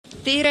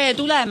Tere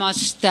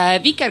tulemast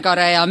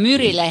Vikerkaare ja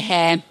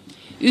Müürilehe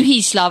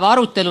ühislava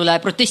arutelule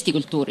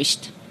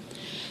protestikultuurist.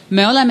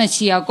 Me oleme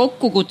siia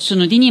kokku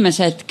kutsunud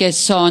inimesed,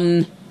 kes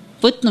on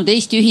võtnud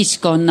Eesti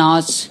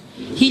ühiskonnas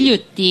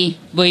hiljuti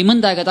või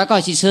mõnda aega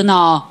tagasi sõna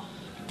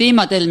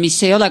teemadel, mis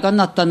ei ole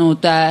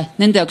kannatanud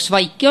nende jaoks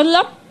vaiki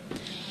olla.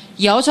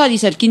 Ja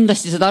osaliselt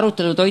kindlasti seda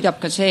arutelu toidab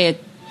ka see,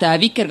 et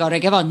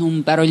Vikerkaare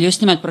kevadnumber oli just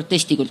nimelt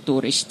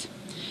protestikultuurist.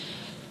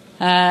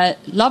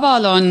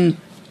 Laval on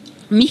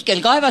Mihkel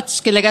Kaevats,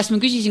 kelle käest ma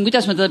küsisin,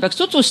 kuidas me teda peaks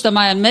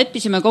tutvustama ja me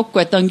leppisime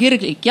kokku, et ta on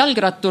kirglik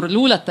jalgrattur,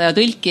 luuletaja,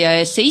 tõlkija,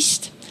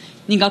 esseist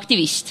ning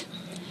aktivist,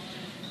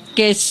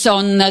 kes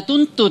on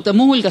tuntud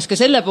muuhulgas ka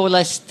selle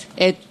poolest,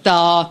 et ta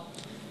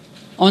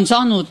on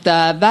saanud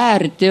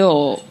väärteo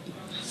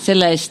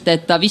selle eest,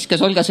 et ta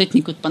viskas Olga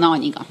Sõtnikut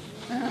banaaniga.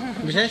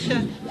 Mis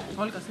asja?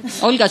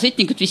 Olga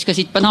Sõtnikut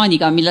viskasid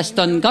banaaniga, millest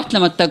on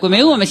kahtlemata, kui me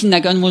jõuame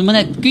sinnagi, on mul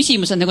mõned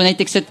küsimused nagu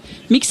näiteks, et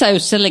miks sa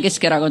just selle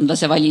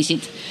keskerakondlase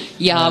valisid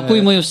ja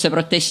kui mõjus see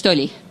protest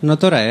oli? No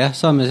tore, jah,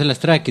 saame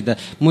sellest rääkida.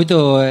 Muidu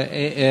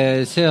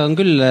see on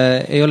küll,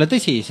 ei ole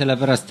tõsi,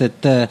 sellepärast,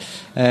 et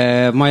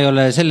ma ei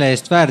ole selle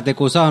eest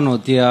väärtegu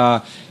saanud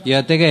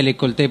ja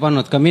tegelikult ei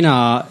pannud ka mina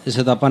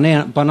seda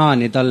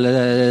banaani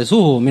talle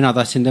suhu, mina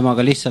tahtsin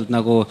temaga lihtsalt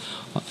nagu,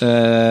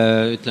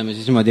 ütleme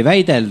siis niimoodi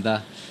väidelda.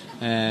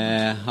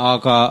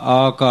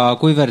 Aga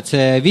kuivõrd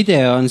see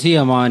video on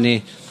siiamaani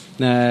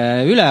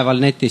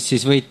üleval netis,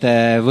 siis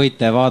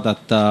võite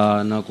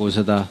vaadata nagu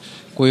seda,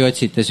 kui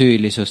otsite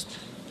süülisust.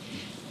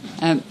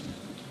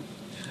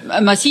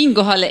 Ma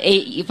siinkohal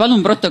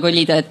palun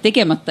protokollida, et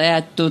tegemata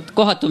jäetud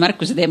kohatu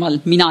märkuse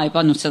teemal mina ei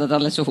pannud seda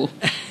talle suhu.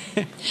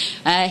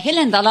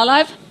 Helen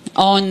Talalaev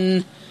on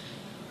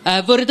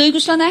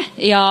võrdõiguslane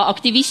ja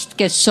aktivist,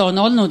 kes on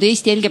olnud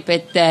Eesti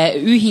LGBT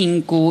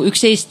ühingu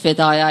üks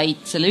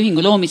eestvedajaid selle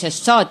ühingu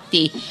loomisest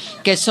saati,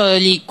 kes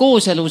oli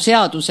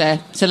kooseluseaduse,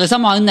 selle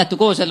sama õnnetu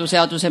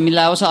kooseluseaduse,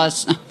 mille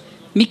osas,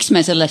 miks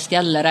me sellest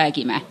jälle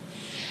räägime.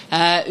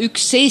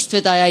 Üks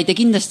eestvedajaid ja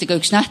kindlasti ka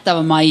üks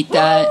nähtavamaid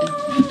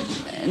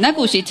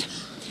nägusid.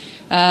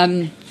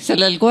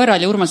 Sellel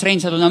Koeral ja Urmas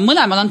Reinsalul on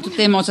mõlemal antud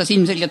teema osas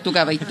ilmselgelt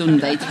tugevaid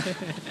tundeid.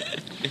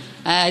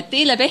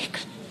 Teele Pehk,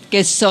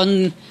 kes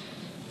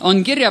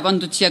on kirja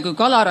pandud siia kui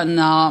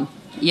Kalaranna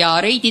ja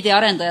Reidide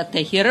arendajate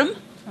hirm,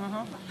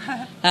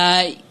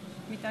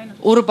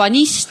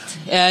 urbanist,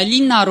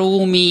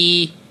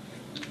 linnaruumi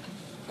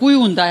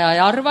kujundaja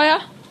ja arvaja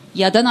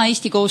ja täna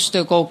Eesti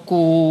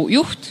koostöökogu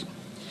juht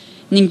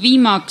ning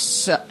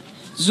viimaks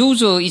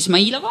Zuzu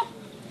Ismailova,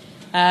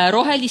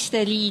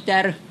 roheliste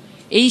liider,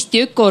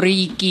 Eesti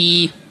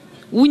ökoriigi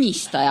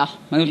unistaja,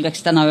 ma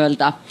julgeks täna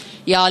öelda,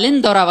 ja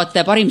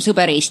lendoravate parim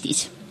sõber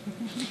Eestis.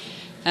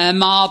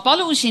 Ma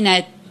palusin,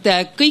 et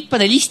kõik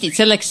panelistid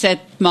selleks,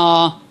 et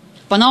ma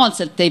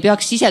banaalselt ei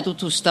peaks ise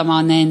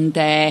tutvustama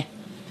nende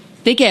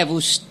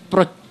tegevust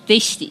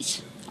protestis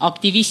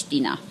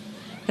aktivistina,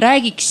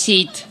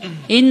 räägiksid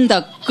enda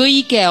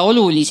kõige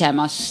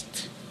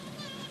olulisemast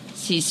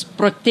siis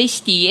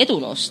protesti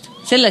eduloost,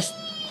 sellest,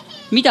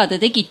 mida te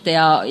tegite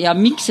ja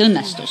miks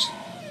õnnestus.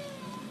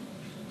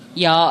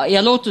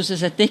 Ja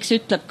lootuses, et eks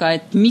see ütleb ka,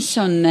 et mis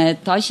on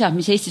need asjad,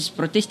 mis Eestis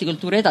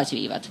protestikultuuri edasi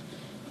viivad.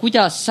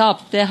 Kuidas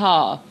saab teha,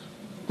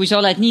 kui sa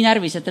oled nii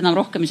närvis, et enam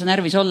rohkem ei saa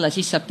närvis olla,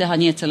 siis saab teha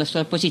nii, et sellest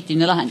tuleb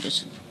positiivne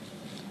lahendus.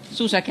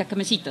 Suus, äkki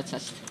hakkame siit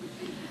otsast?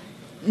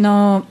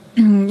 No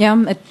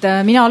jah, et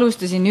mina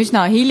alustasin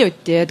üsna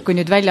hiljuti, et kui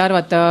nüüd välja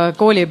arvata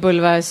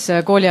koolipõlves,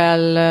 kooli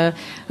ajal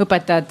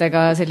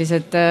õpetajatega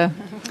sellised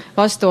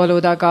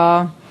vastuolud, aga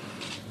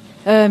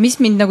mis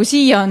mind nagu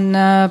siia on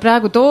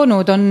praegu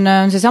toonud, on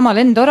see sama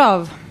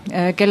lendorav,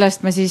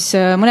 kellest ma siis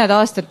mõned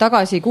aastad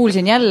tagasi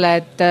kuulsin jälle,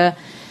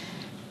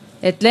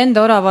 et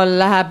lendoraval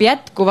läheb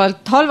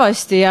jätkuvalt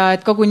halvasti ja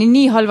et koguni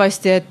nii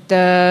halvasti, et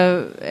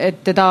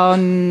teda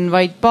on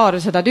vaid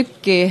paarsada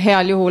tükki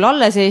heal juhul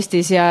alles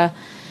Eestis ja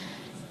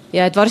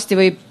et varsti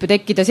võib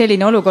tekkida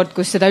selline olukord,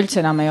 kus seda üldse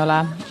enam ei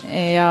ole.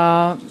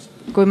 Ja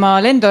kui ma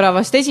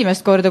lendoravast esimest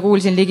korda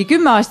kuulsin ligi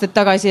 10 aastat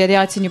tagasi ja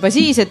teadsin juba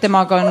siis, et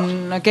temaga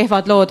on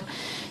kehvad lood,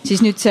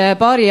 siis nüüd see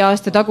paari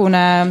aasta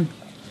tagune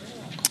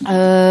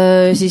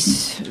siis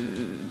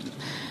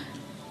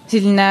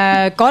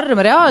selline karm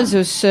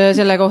reaalsus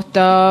selle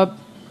kohta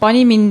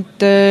pani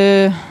mind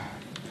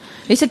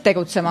lihtsalt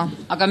tegutsema.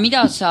 Aga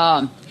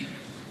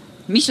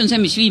mis on see,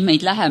 mis viib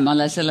meid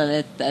lähemale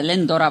sellele, et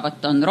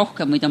lendoravat on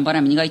rohkem või ta on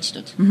paremini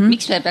kaitstud?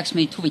 Miks me peaks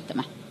meid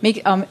huvitama?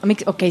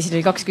 Okei, siin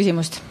oli 2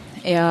 küsimust.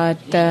 Ja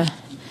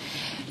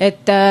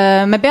et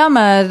me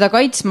peame teda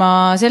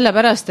kaitsma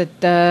sellepärast, et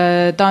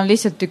ta on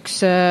lihtsalt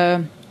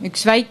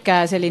üks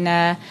väike selline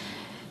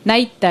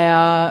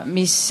näitaja,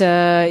 mis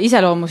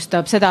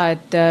iseloomustab seda,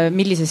 et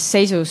millises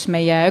seisus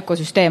meie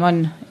ökosüsteem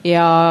on.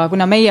 Ja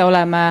kuna meie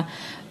oleme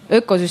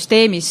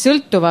ökosüsteemis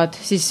sõltuvad,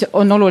 siis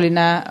on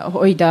oluline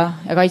hoida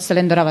ja kaitsta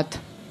lendoravat.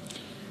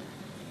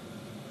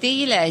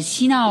 Teile,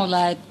 sina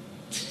oled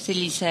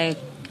sellise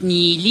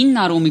nii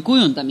linnaruumi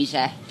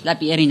kujundamise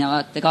läbi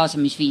erinevate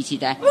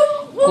kaasamisviiside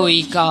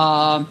kui ka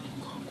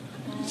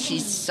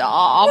siis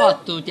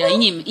avatud ja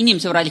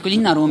inimsõbraliku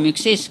linnaruumi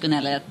üks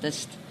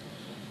eeskõnelejatest.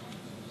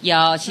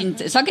 Ja sind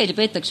sageli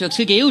peetakse üheks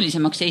kõige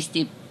jõulisemaks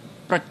Eesti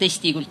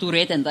protestikultuuri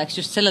edendajaks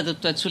just selle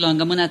tõttu, et sul on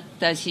ka mõned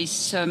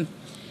siis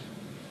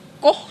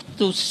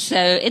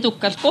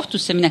edukalt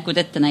kohtusse minekud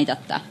ette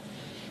näidata.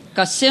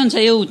 Kas see on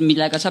see jõud,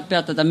 millega saab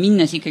peatada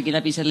minnes ikkagi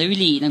läbi selle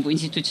üli nagu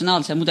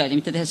institutsionaalse mudeli,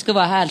 mitte tehes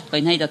kõva häält,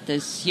 vaid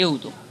näidates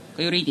jõudu,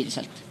 ka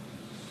juriidiliselt?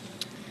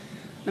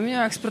 No minu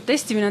jaoks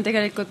protestimine on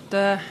tegelikult,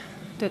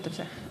 töötab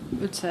see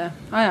üldse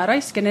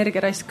ajaraisk,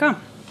 energiaraisk ka,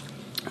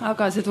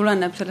 aga see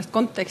tuleneb sellest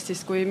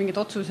kontekstist, kui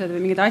mingid otsused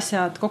või mingid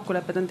asjad,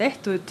 kokkulepped on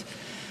tehtud,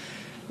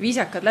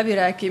 viisakad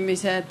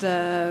läbirääkimised,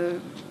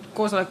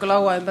 koosoleku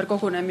laua ümber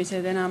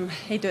kogunemised enam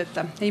ei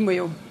tööta, ei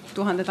mõju.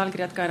 1000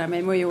 allkirjad ka enam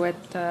ei mõju,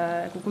 et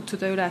kui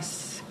kutsuda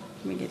üles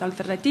mingeid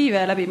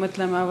alternatiive läbi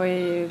mõtlema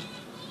või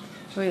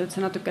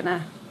üldse natukene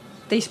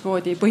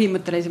teistmoodi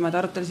põhimõttelisemad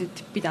arutelusid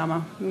pidama.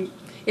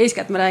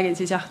 Eeskätt ma räägin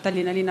siis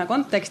Tallinna linna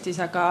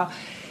kontekstis, aga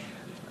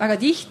väga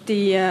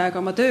tihti ka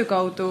oma töö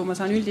kaudu ma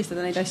saan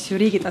üldistada neid asju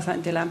riigi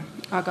tasandile,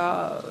 aga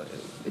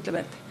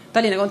ütleme, et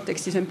Tallinna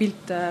kontekstis on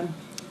pilt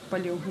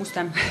palju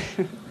mustem.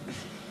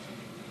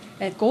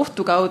 Et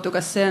kohtu kaudu,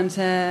 kas see on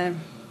see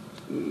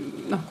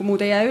kui muud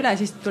ei jää üle,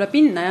 siis tuleb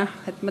minna,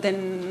 et ma teen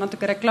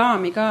natuke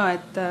reklaami ka,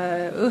 et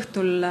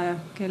õhtul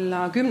kella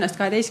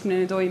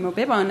 10-12 toimub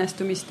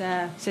ebaõnnestumiste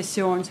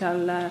sessioon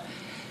seal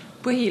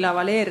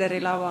põhilaval,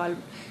 ERR-i laval,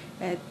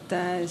 et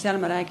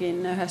seal ma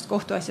räägin ühest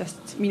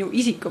kohtuasjast minu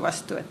isiku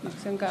vastu, et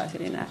see on ka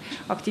selline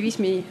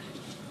aktivismi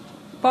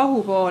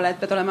pahupool,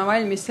 et pead olema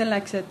valmis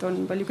selleks, et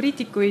on palju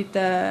kriitikuid,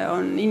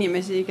 on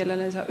inimesi,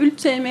 kellele sa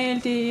üldse ei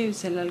meeldi,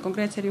 sellel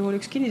konkreetsel juhul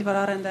üks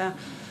kinnisvaraarendaja,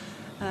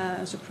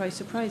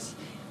 surprise,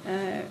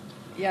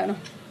 ja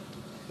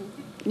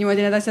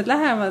niimoodi need asjad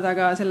lähevad,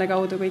 aga selle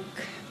kaudu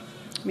kõik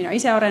mina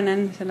ise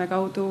arenen, selle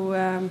kaudu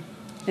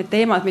need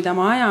teemad, mida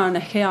ma ajan,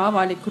 hea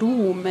avalik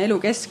ruum,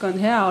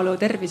 elukeskkond, heaolu,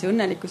 tervise,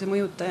 õnnelikkuse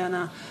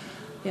mõjutajana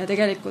ja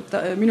tegelikult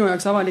minu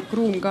jaoks avalik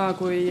ruum ka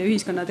kui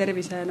ühiskonna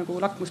tervise nagu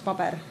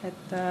lakmuspaber,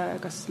 et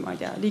kas ma ei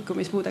tea,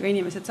 liikumispuudega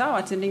inimesed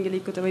saavad siin ringi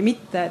liikuda või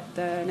mitte,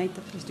 et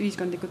näitab sellist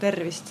ühiskondlikku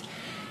tervist,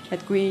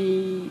 et kui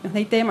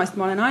neid teemasid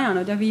ma olen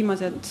ajanud ja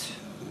viimased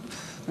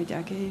ma ei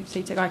teagi,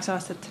 7-8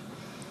 aastat.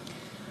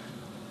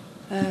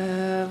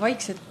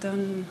 Vaikselt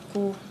on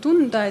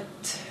tunda,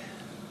 et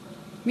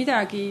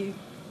midagi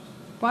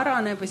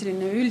paraneb või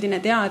selline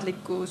üldine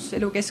teadlikkus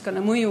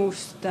elukeskkonna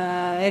mõjust,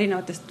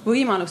 erinevatest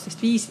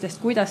võimalustest,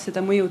 viisidest, kuidas seda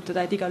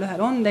mõjutada, et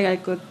igalühel on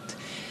tegelikult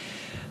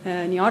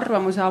nii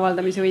arvamuse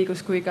avaldamise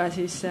õigus kui ka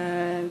siis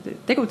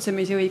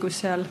tegutsemise õigus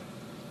seal.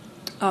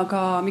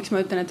 Aga miks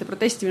ma ütlen, et see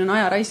protestimine on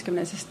aja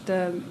raiskamine, sest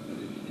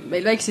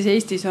meil väikses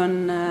Eestis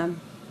on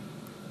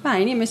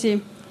vähe inimesi,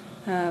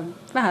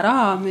 vähe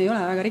raha, me ei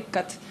ole väga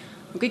rikkad.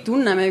 Me kõik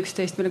tunneme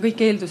üksteist, meil on kõik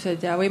eeldused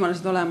ja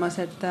võimalused olemas,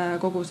 et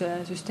kogu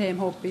see süsteem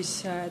hoopis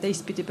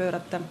teistpidi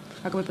pöörata.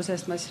 Aga võib-olla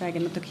sellest ma siis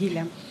räägin natuke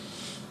hiljem.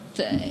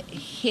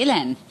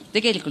 Helen,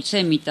 tegelikult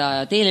see, mida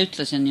teile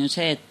ütlesin, on ju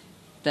see, et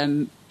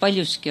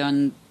paljuski on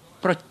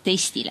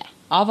protestile,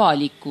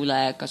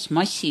 avalikule, kas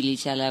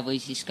massilisele või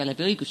siis ka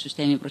läbi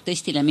õigussüsteemi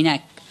protestile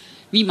minek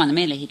viimane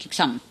meeleheitlik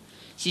samm.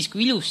 Siis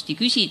kui ilusti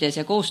küsides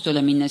ja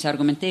koostööle minnes ja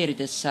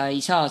argumenteerides sa ei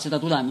saa seda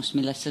tulemust,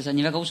 millesse sa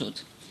nii väga usud.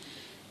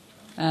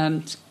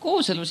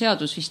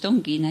 Kooseluseadus vist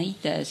ongi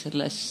näide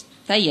sellest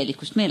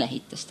täielikust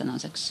meeleheitest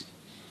tänaseks.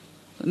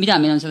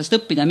 Mida meil on sellest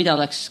õppida,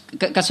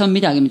 kas on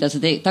midagi, mida sa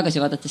tagasi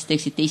vaadates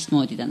teeksid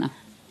teistmoodi täna?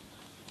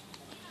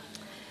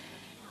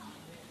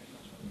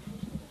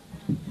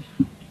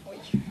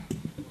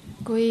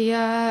 Kui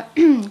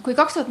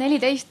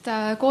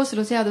 2014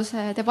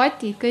 kooseluseaduse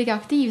debatid kõige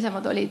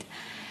aktiivsemad olid,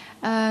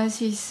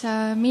 siis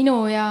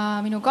minu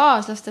ja minu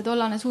kaaslaste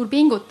tollane suur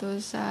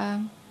pingutus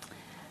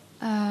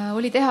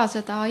oli teha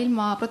seda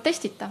ilma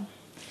protestita.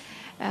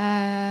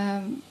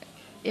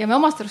 Ja me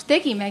omast arust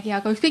tegimegi,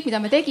 aga ükskõik mida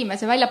me tegime,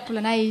 see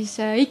väljapoole näis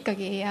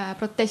ikkagi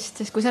protest,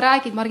 sest kui sa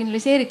räägid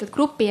marginaliseeritud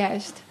grupi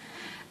eest,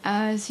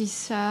 siis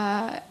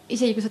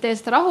isegi kui sa teed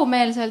seda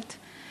rahumeelselt,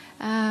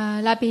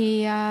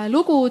 läbi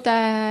lugude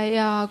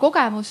ja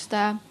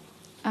kogemuste,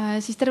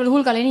 siis tervele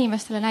hulgale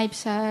inimestele näib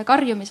see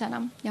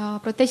karjumisena ja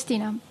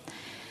protestina.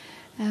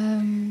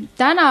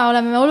 Täna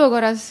oleme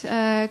olukorras,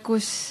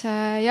 kus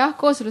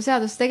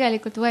kooseluseadus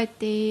tegelikult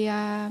võeti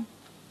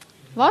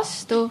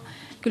vastu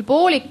küll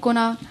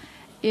poolikuna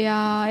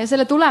ja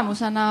selle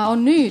tulemusena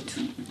on nüüd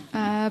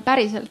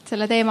päriselt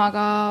selle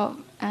teemaga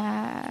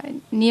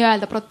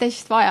nii-öelda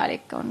protest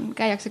vajalik.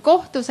 Käiakse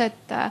kohtus,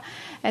 et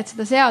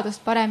seda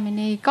seadust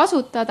paremini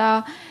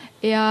kasutada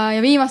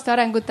ja viimaste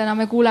arengutena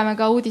me kuuleme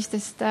ka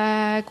uudistest,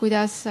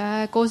 kuidas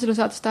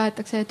kooseluseadust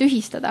tahetakse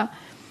tühistada.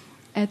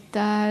 Et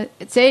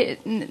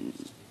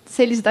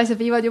sellised asjad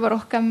viivad juba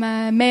rohkem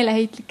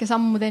meeleheitlike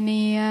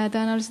sammudeni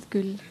tõenäoliselt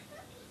küll.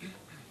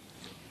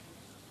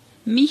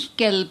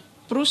 Mihkel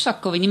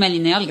Prussakovi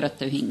nimeline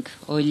jalgrattaühing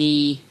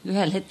oli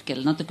ühel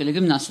hetkel natuke üle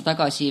 10 aasta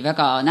tagasi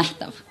väga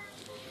nähtav.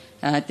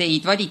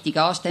 Teid valiti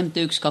ka aasta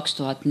MTÜ-ks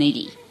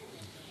 2004.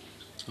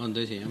 On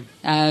tõsi,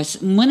 jah.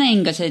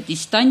 Mõningase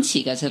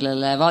distantsiga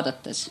sellele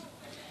vaadates.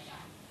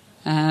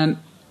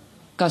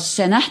 Kas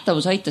see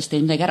nähtavus aitas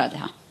teil midagi ära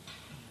teha?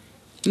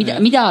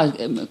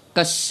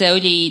 Kas see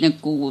oli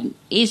nagu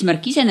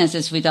eesmärk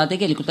iseeneses või ta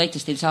tegelikult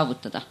aitas teil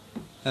saavutada?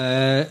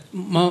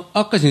 Ma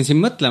hakkasin siin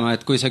mõtlema,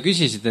 et kui sa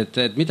küsisid,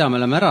 et mida me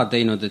oleme ära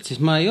teinud, et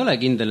siis ma ei ole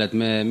kindel, et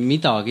me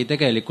midagi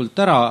tegelikult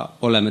ära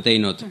oleme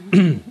teinud.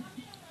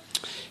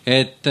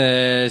 Et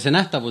see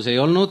nähtavus ei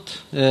olnud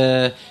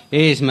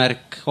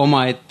eesmärk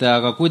omaette,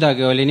 aga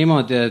kuidagi oli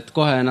niimoodi, et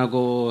kohe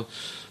nagu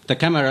the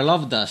camera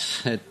loved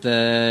us, et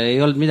ei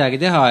olnud midagi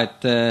teha,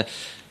 et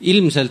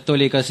ilmselt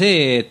oli ka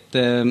see, et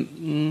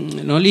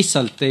no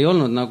lihtsalt ei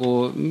olnud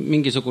nagu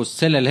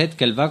mingisugust sellel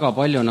hetkel väga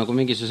palju nagu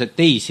mingisuguseid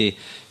teisi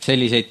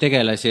selliseid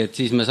tegelasi, et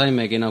siis me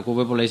saimegi nagu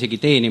võib-olla isegi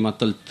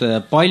teenimatult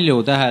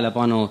palju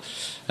tähelepanu.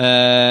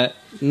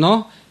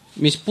 Noh,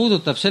 mis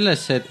puudutab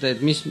sellesse,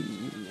 et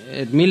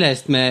mille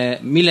eest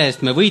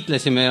me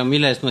võitlesime ja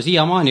mille eest ma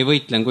siiamaani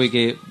võitlen,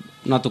 kuigi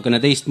natukene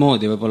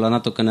teistmoodi, võib-olla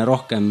natukene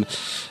rohkem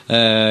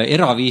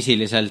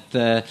eraviisiliselt,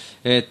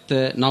 et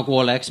nagu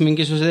oleks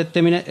mingisugused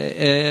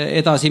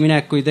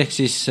edasiminekuid, ehk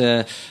siis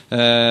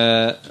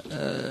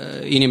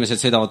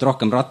inimesed sõidavad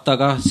rohkem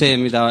rattaga, see,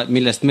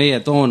 millest meie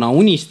toona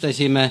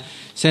unistasime,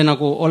 see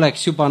nagu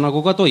oleks juba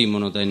nagu ka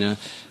toimunud, on ju.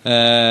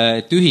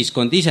 Et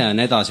ühiskond ise on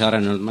edasi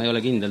arenenud, ma ei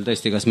ole kindel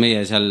tõesti, kas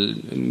meie seal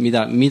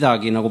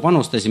midagi nagu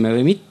panustasime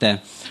või mitte.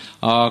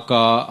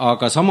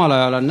 Aga samal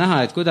ajal on näha,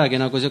 et kuidagi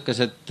nagu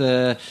sellised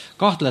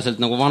kahtlaselt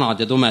nagu vanad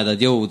ja tumedad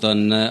jõud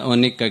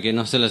on ikkagi,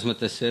 noh, selles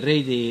mõttes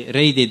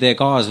reidide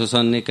kaasus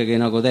on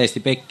ikkagi nagu täiesti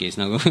pekkis,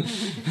 nagu,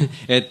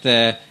 et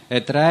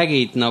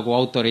räägid nagu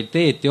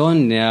autoriteeti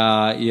on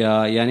ja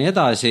nii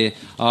edasi,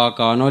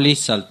 aga no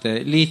lihtsalt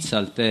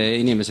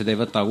inimesed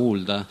ei võta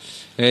kuulda.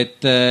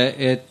 Et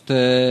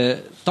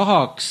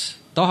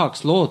tahaks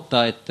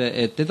loota, et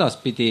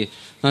edaspidi,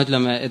 no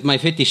ütleme, et ma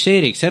ei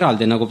fetišeeriks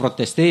eraldi nagu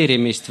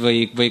protesteerimist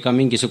või ka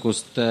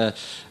mingisugust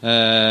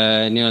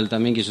nii-öelda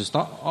mingisugust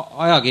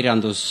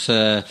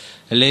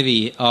ajakirjanduslevi,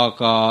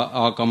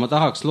 aga ma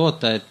tahaks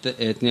loota,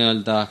 et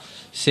nii-öelda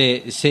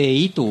see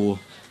idu,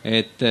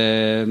 et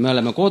me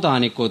oleme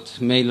kodanikud,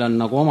 meil on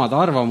nagu omad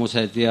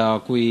arvamused ja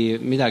kui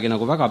midagi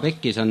nagu väga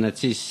pekkis on, et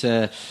siis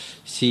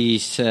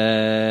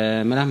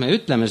me lähme ja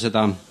ütleme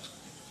seda,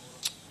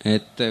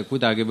 et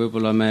kuidagi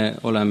võib-olla me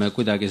oleme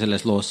kuidagi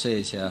selles loos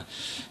sees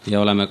ja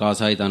oleme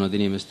kaasa aidanud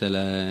inimestele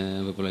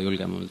võib-olla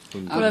julgemalt.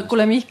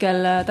 Kuule,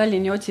 Mihkel,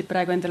 Tallinn otsib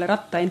praegu endale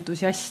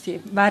rattaentusiasti,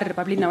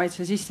 värbab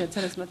linnavalitsuse sisse, et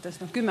selles mõttes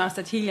 10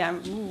 aastat hiljem.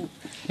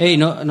 Ei,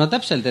 no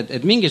täpselt,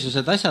 et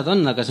mingisugused asjad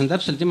on, aga see on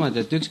täpselt niimoodi,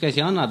 et üks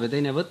käsi annab ja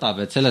teine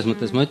võtab, et selles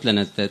mõttes ma ütlen,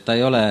 et ta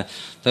ei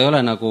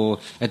ole nagu,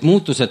 et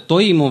muutused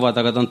toimuvad,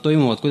 aga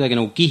toimuvad kuidagi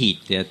nagu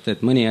kihiti, et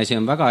mõni asi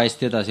on väga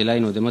hästi edasi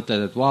läinud ja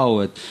mõtled, et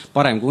vau, et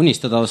parem kui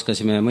unistada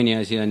oskasime ja mõni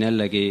asi on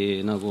jällegi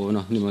nagu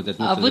niimoodi, et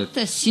mõtled,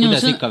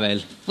 kuidas ikka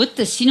veel.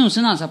 Võttes sinu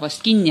sõnasabast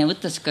kinni ja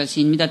võttes ka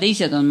siin, mida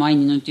teised on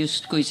maininud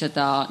just kui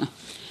seda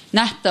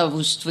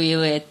nähtavust või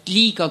et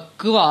liiga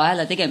kõva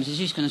hääle tegemises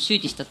ühiskonnas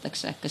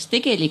süüdistatakse. Kas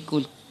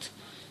tegelikult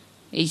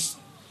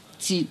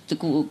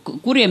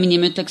kurjemini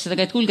me ütleks seda,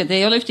 et kuulge, te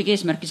ei ole ühtegi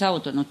eesmärki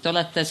saavutanud, te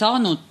olete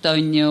saanud,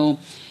 on ju,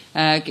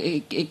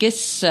 kes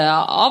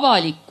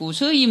avalikku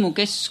sõimu,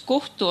 kes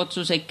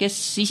kohtuotsuseid, kes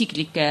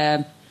isiklikke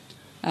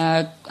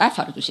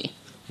ähvardusi.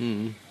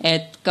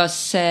 Et kas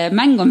see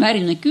mäng on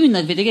vääriline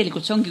küüned või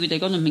tegelikult see ongi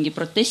kuidagi olnud mingi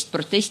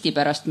protesti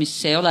pärast, mis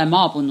ei ole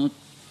maabunud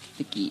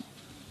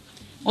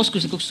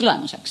oskuslikuks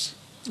tulemuseks?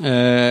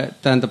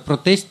 Tähendab,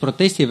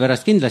 protesti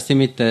pärast kindlasti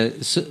mitte.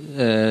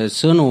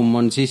 Sõnum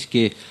on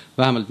siiski,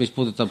 vähemalt mis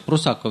puudutab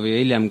Prussakovi ja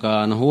hiljem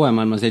ka Uue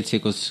Maailma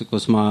Seltsi,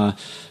 kus ma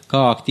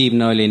ka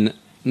aktiivne olin,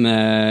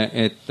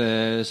 et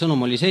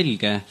sõnum oli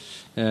selge,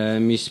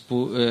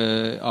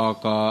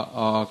 aga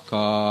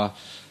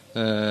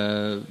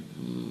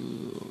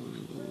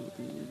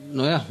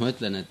nojah, ma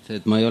ütlen,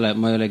 et ma ei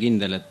ole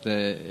kindel,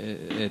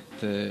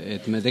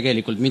 et me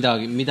tegelikult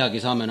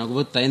midagi saame nagu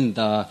võtta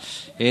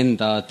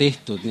enda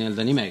tehtud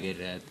nii-öelda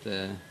nimekirja, et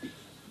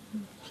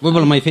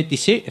võib-olla ma ei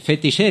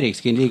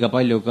fetišeerikski liiga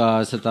palju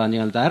ka seda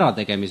nii-öelda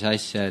ärategemise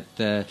asja,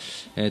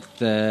 et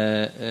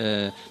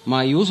ma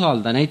ei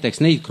usalda näiteks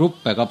neid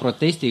gruppe, ka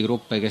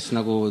protestigruppe, kes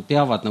nagu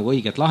teavad nagu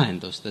õiget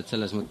lahendust, et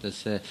selles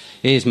mõttes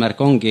eesmärk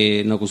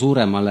ongi nagu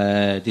suuremale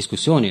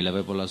diskussioonile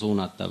võib-olla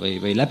suunata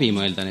või läbi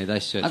mõelda neid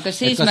asju. Aga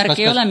see eesmärk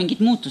ei ole mingit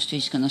muutust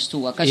ühiskonnas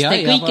tuua, kas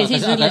te kõik ei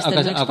seisa sellest,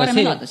 et võiks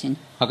parem elada siin?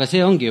 Aga see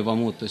ongi juba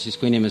muutus siis,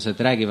 kui inimesed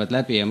räägivad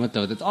läbi ja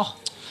mõtlevad, et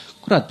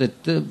kurat,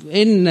 et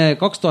enne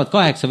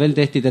 2008 veel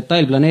tehti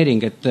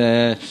detailplaneering,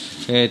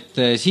 et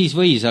siis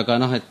võis, aga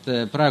et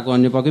praegu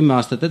on juba 10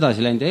 aastat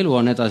edasi läinud ja elu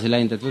on edasi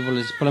läinud, et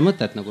võib-olla siis pole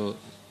mõtet nagu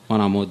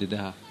vanamoodi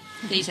teha.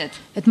 Teised.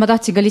 Et ma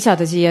tahtsin ka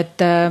lisada siia,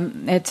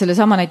 et selle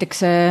sama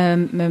näiteks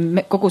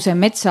kogu see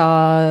metsa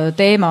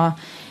teema,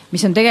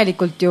 mis on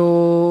tegelikult ju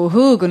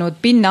hõõgunud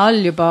pinna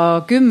all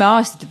juba 10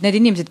 aastat, et need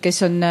inimesed,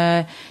 kes on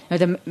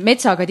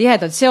metsaga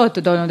tihedalt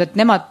seotud olnud, et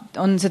nemad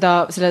on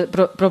selle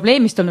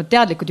probleemist olnud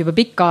teadlikud juba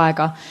pikka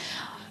aega.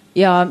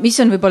 Ja mis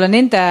on võib-olla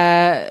nende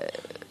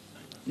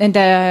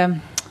nende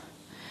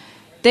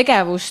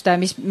tegevuste,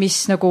 mis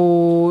nagu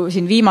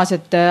siin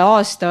viimased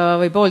aasta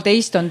või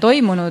poolteist on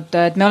toimunud,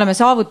 et me oleme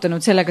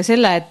saavutanud sellega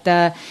selle,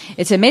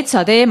 et see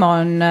metsateema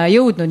on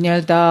jõudnud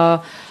nii-öelda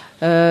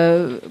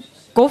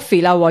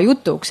kohvilaua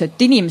jutuks, et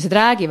inimesed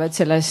räägivad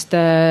sellest,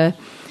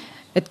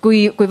 et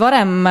kui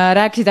varem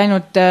rääkisid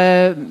ainult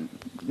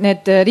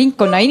need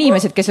ringkonna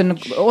inimesed, kes on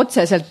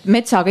otseselt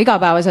metsaga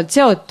igapäevaselt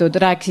seotud,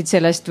 rääkisid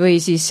sellest või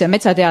siis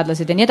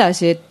metsateadlased ja nii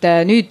edasi, et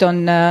nüüd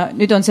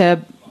on see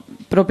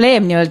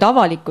probleem nii-öelda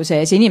avalikkuse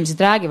ees ja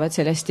inimesed räägivad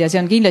sellest ja see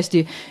on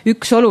kindlasti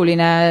üks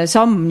oluline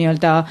samm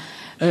nii-öelda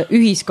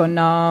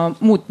ühiskonna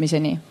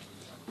muutmiseni.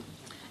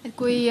 Et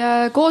kui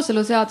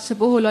kooseluseaduse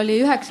puhul oli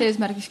üheks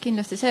eesmärgiks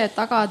kindlasti see, et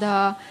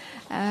tagada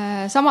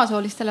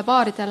samasoolistele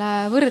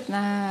paaridele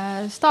võrdne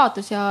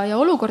staatus ja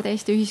olukord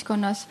Eesti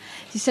ühiskonnas,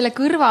 siis selle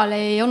kõrval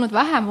ei olnud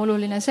vähem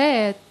oluline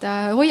see, et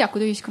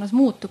hoiakud ühiskonnas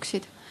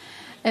muutuksid.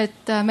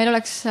 Et meil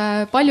oleks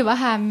palju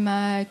vähem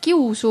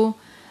kiusu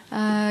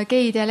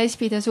geide ja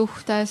lesbide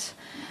suhtes,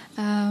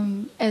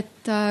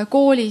 et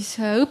koolis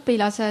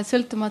õpilased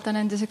sõltumata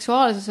nende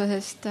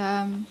seksuaalsusest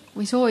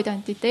või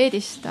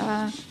sooidentiteedist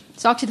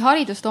saaksid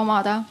haridust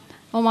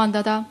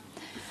omandada,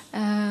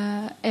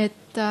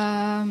 et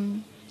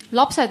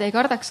lapsed ei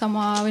kardaks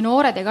või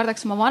noored ei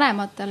kardaks oma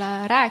vanematele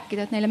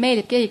rääkida, et neile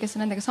meeldib keegi, kes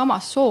on nendega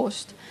samast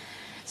soost.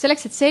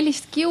 Selleks, et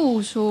sellist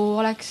kiusu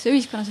oleks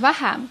ühiskonnas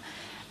vähem,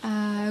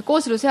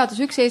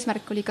 kooseluseaduse üks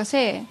eesmärk oli ka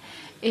see.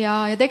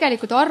 Ja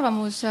tegelikult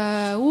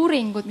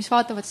arvamusuuringud, mis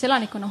vaatavad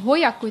elanikkonna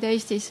hoiakuid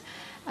Eestis,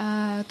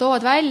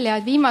 toovad välja,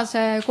 et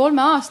viimase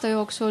 3 aasta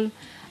jooksul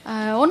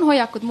on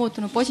hoiakud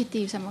muutunud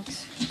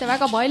positiivsemaks. Mitte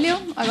väga palju,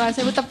 aga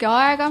see võtabki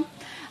aega.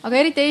 Aga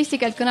eriti eesti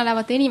keelt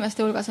kõnelevate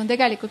inimeste hulgas on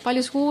tegelikult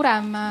palju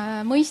suurem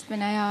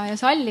mõistmine ja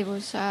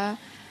sallivus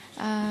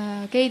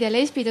geide ja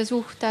lesbide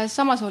suhtes,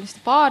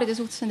 samasooliste paaride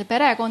suhtes, nende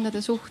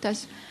perekondade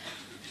suhtes.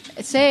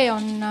 Et see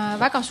on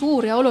väga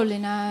suur ja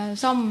oluline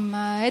samm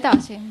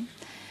edasi.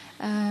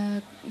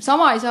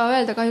 Sama ei saa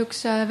öelda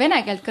kahjuks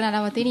vene keelt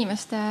kõnelevate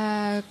inimeste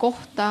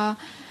kohta,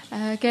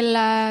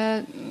 kelle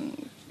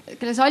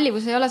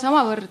sallivus ei ole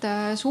samavõrd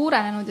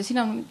suurenenud ja siin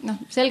on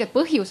selged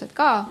põhjused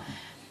ka.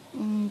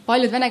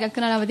 Paljud vene keelt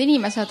kõnelevad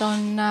inimesed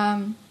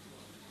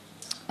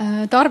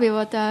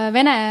tarbivad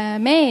vene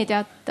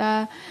meediat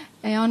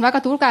ja on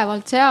väga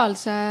tugevalt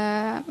sealse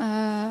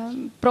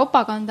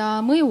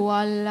propaganda mõju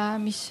all,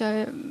 mis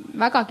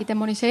vägagi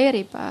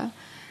demoniseerib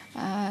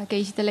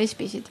geisid ja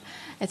lesbisid.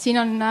 Et siin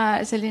on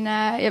selline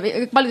ja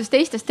paljudes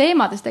teistes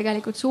teemades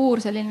tegelikult suur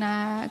selline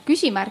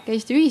küsimärk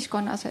Eesti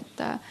ühiskonnas,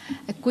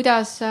 et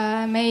kuidas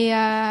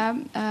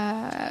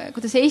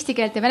kuidas eesti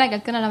keelt ja vene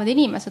keelt kõnelevad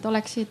inimesed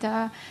oleksid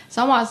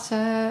samas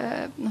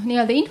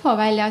nii-öelda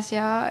infoväljas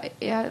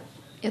ja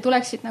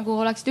tuleksid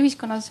oleksid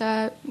ühiskonnas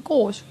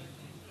koos.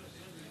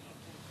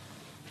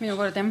 Minu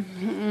kord, jah.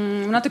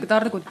 Ma natuke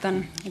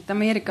targutan, et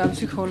Ameerika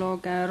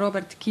psühholoog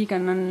Robert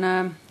Keegan on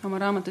oma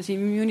raamatus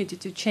Immunity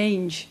to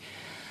Change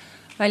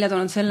välja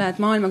toonud selle, et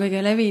maailma kõige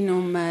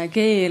levinum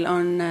keel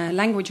on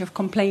language of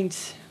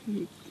complaints.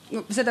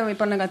 Seda võib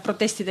olla ka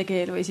protestide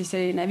keel või siis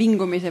selline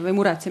vingumise või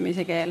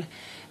muretsemise keel.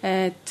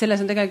 Et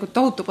selles on tegelikult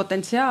tohutu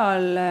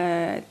potentsiaal,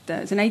 et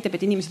see näitab,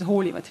 et inimesed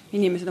hoolivad.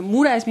 Inimesed on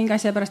mures mingi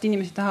asja pärast,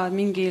 inimesed tahavad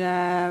mingile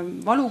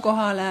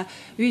valukohale,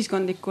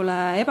 ühiskondlikule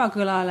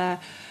ebakõlale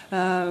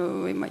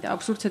või ma ei tea,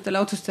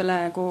 absurdsetele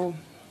otsustele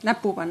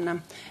näppu panna.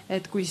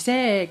 Et kui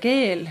see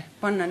keel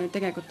panna nüüd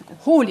tegelikult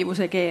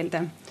hoolivuse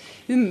keelde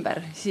ümber,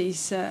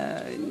 siis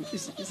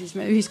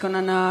me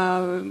ühiskonnana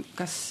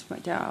kas ma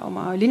ei tea,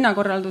 oma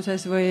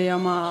linnakorralduses või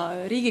oma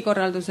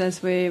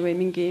riigikorralduses või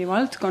mingi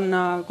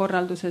valdkonna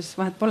korralduses,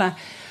 vahet pole,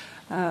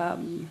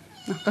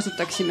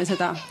 kasutaksime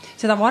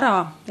seda vara,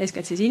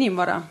 eeskätt siis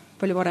inimvara,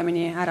 palju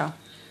paremini ära.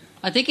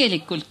 Aga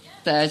tegelikult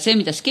see,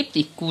 mida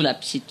skeptik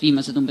kuuleb siit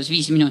viimased umbes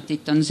 5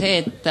 minutit, on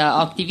see, et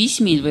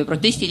aktivismil või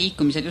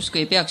protestiliikumisel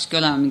justkui ei peakski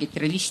olema mingit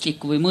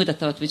realistlikku või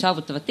mõõdetavat või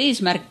saavutavat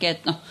eesmärki,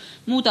 et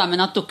muudame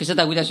natuke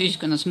seda, kuidas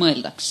ühiskonnas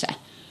mõeldakse.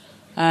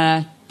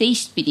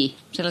 Teistpidi,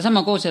 selle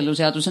sama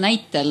kooseluseaduse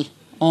näitel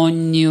on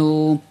ju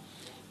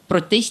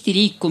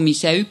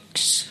protestiliikumise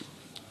üks,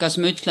 kas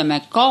me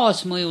ütleme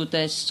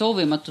kaasmõjudest,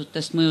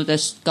 soovimatutest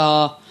mõjudest ka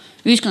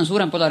ühiskonna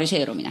suurem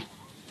polariseerumine.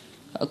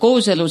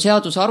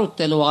 Kooseluseaduse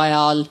arutelu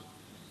ajal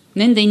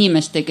nende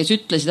inimeste, kes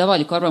ütlesid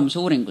avaliku arvamuse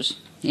uuringus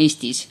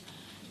Eestis,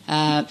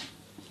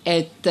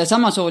 et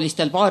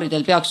samasoolistel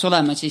paaridel peaks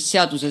olema siis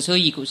seaduses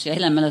õigus ja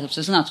Helen mäletab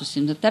see sõnastus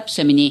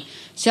täpsemini,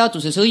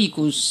 seaduses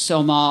õigus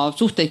oma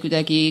suhteid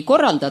kuidagi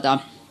korraldada.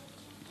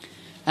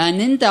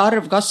 Nende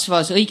arv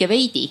kasvas õige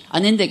veidi,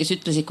 aga nende, kes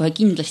ütlesid kohe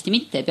kindlasti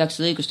mitte,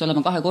 peaks seda õigust olema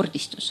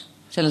 2-kordistus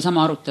selle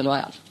sama arutelu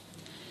ajal.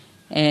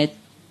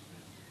 Et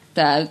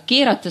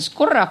keerates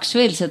korraks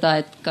veel seda,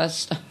 et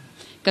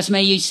kas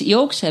me ei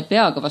jookse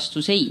peaga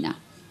vastu seina,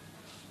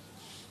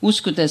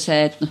 uskudes,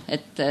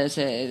 et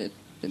see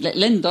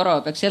lendoro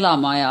peaks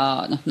elama ja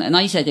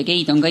naised ja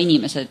geid on ka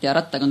inimesed ja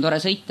rattaga on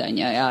tore sõita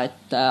ja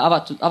et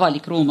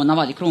avalik ruum on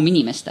avalik ruum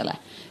inimestele.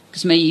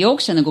 Kas me ei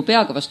jookse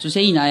peaga vastu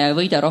seina ja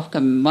võida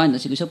rohkem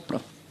vaenlasi kui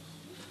sõpru?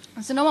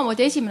 see on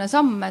omamoodi esimene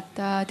samm, et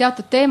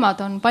teatud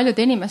teemad on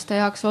paljude inimeste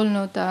jaoks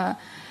olnud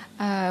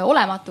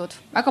olematud.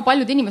 Väga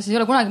paljud inimesed ei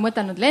ole kunagi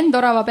mõtelnud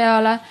lendorava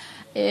peale,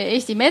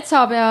 Eesti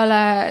metsa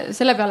peale,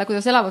 selle peale,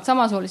 kuidas elavad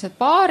samasoolised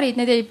paarid,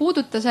 neid ei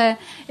puuduta see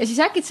ja siis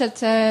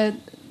äkitselt see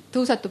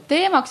tõusetub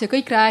teemaks ja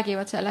kõik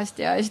räägivad sellest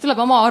ja siis tuleb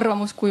oma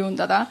arvamus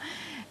kujundada.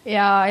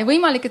 Ja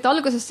võimalik, et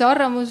alguses see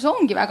arvamus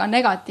ongi väga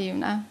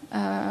negatiivne,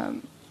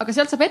 aga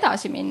sealt saab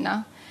edasi minna.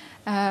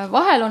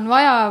 Vahel on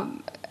vaja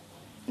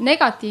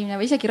negatiivne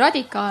või isegi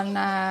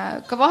radikaalne,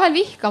 ka vahel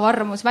vihkav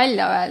arvamus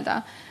välja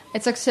öelda,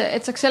 et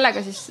saaks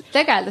sellega siis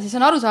tegeleda, siis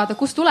on aru saada,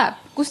 kust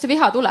see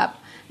viha tuleb,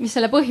 mis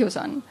selle põhjus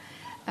on.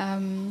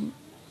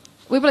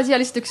 Võib-olla siia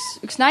lihtsalt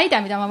üks näide,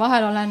 mida ma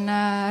vahel olen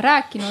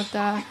rääkinud.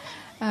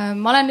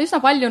 Ma olen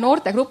üsna palju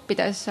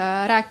noortegruppides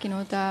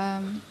rääkinud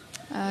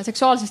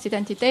seksuaalsest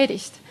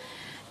identiteedist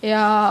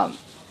ja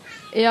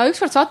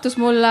ükskord sattus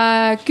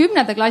mulle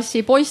 10.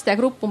 klassi poiste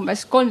grupp,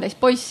 umbes 13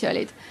 poissi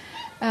olid,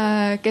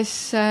 kes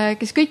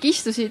kõik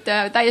istusid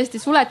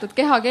täiesti suletud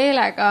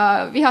kehakeelega,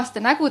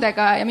 vihaste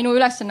nägudega ja minu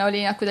ülesanne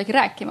oli nad kuidagi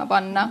rääkima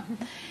panna.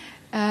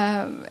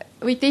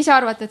 Võite ise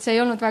arvata, et see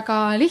ei olnud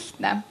väga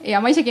lihtne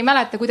ja ma isegi ei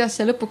mäleta, kuidas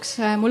see lõpuks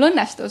mul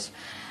õnnestus.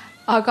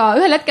 Aga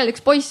ühel hetkel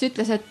üks poiss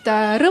ütles, et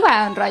rõve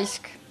on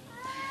raisk.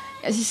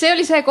 Ja siis see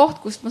oli see koht,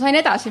 kust ma sain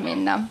edasi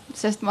minna,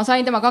 sest ma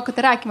sain temaga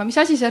hakata rääkima, mis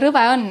asi see rõve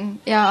on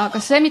ja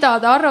kas see, mida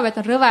ta arvab, et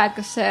on rõve, et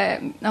kas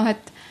see,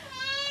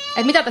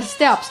 et mida ta siis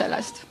teab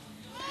sellest.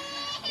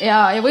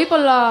 Ja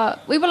võib-olla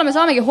me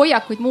saamegi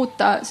hoiakuid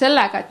muuta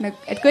sellega,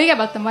 et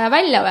kõigepealt on vaja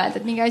välja öelda,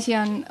 et mingi asi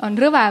on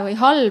rõve või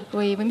halb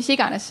või mis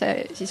iganes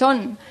see siis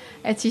on,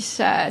 et siis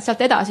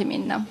sealt edasi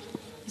minna.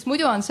 Siis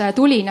muidu on see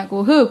tuli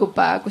nagu hõõgub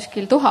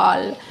kuskil tuha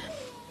all.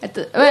 Et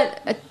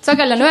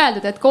sageli on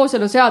öeldud, et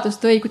kooseluseadus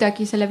tõi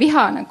kuidagi selle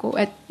viha nagu,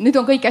 et nüüd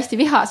on kõik hästi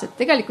vihased.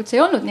 Tegelikult see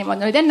ei olnud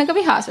niimoodi, olid enne ka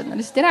vihased, nad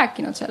lihtsalt ei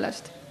rääkinud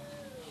sellest.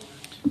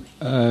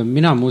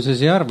 Mina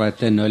muuseas ei arva,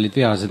 et enne olid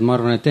vihased. Ma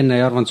arvan, et enne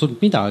ei arvanud sult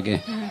midagi.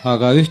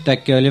 Aga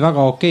ühtäkki oli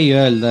väga okei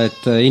öelda,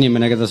 et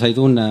inimene, keda sa ei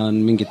tunne, on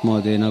mingit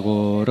moodi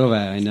nagu rõve.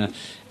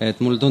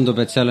 Et mulle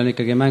tundub, et seal on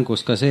ikkagi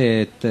mängus ka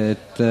see,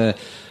 et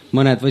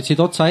mõned võtsid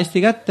otsa hästi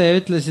kätte ja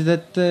ütlesid,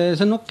 et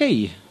see on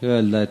okei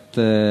öelda, et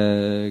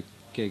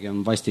keegi on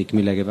vastik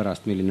millegi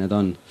pärast, milline ta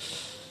on.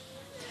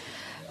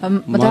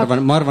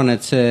 Ma arvan,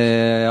 et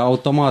see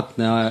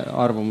automaatne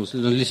arvamus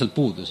on lihtsalt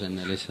puudus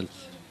enne lihtsalt.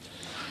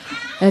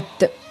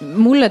 Et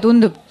mulle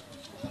tundub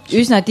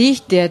üsna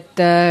tihti, et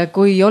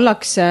kui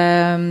ollakse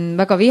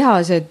väga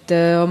vihased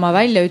oma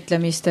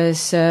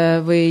väljaütlemistes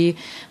või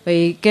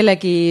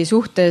kellegi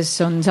suhtes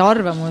on see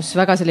arvamus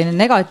väga selline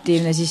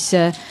negatiivne, siis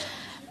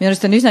minu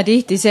arust on üsna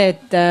tihti see,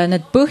 et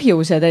need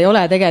põhjused ei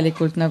ole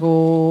tegelikult nagu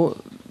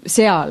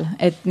seal,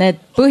 et need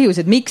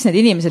põhjused, miks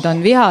need inimesed on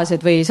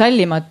vihased või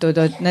sallimatud,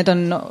 et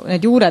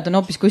need juured on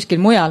hoopis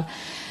kuskil mujal.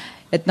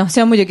 Et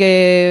see on muidugi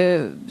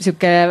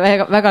siuke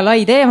väga, väga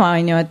lai teema,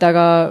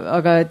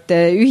 aga et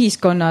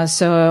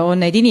ühiskonnas on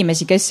neid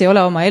inimesi, kes ei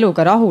ole oma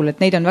eluga rahul, et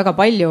neid on väga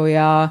palju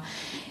ja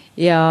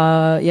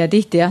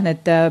tihti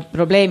need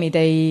probleemid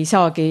ei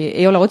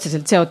ole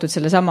otseselt seotud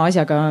selle sama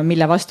asjaga,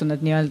 mille vastu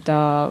nad nii-öelda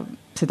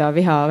seda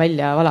viha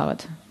välja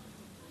valavad.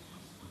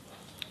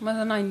 Ma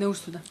saan ainult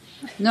nõustuda.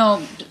 No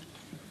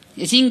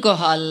ja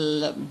siinkohal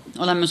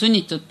oleme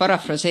sunnitud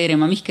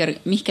parafraseerima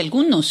Mihkel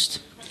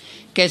Kunnust,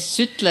 kes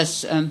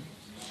ütles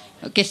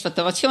kestvate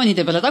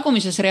ovatsioonide peale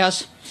tagumises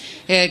reas,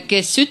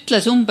 kes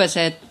ütles umbes,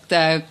 et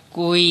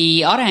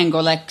kui areng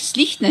oleks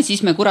lihtne,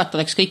 siis me kurat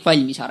oleks kõik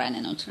valmis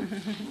arenenud.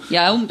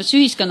 Ja umbes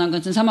ühiskonnaga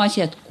on see sama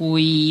asi, et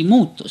kui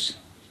muutus,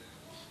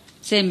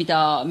 see,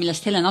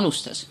 millest Helen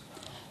alustas,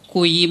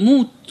 kui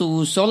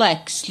muutus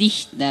oleks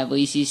lihtne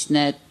või siis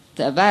need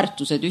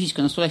väärtused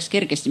ühiskonnast oleks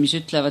kergesti, mis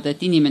ütlevad,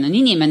 et inimene on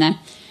inimene,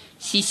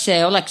 siis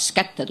see oleks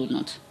kätte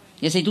tulnud.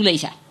 Ja see ei tule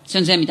ise. See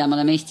on see, mida me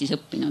oleme Eestis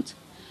õppinud.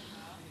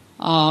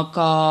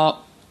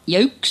 Ja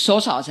üks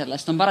osa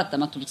sellest on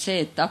paratamatult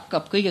see, et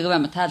hakkab kõige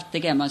kõvemat häält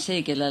tegema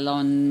see, kellel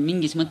on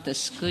mingis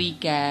mõttes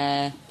kõige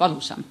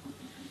valusam.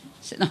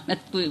 Et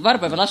kui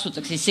varbapäeval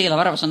astutakse, siis see, kelle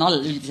varvas on all,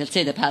 üldiselt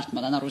see teeb häält,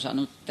 ma olen aru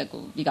saanud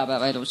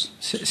igapäevaelus.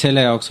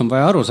 Selle jaoks on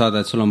vaja aru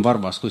saada, et sul on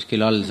varvas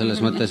kuskil all, selles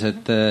mõttes,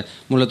 et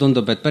mulle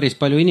tundub, et päris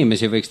palju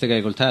inimesi võiks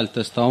tegelikult häält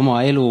tõsta oma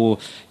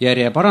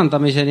elujärje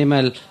parandamise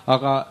nimel,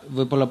 aga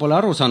võib-olla pole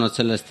aru saanud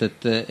sellest,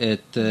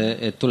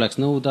 et tuleks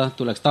nõuda,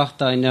 tuleks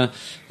tahta,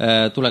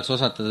 tuleks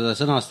osata teda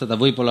sõnastada,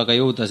 võib-olla ka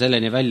jõuda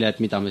selleni välja,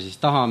 et mida me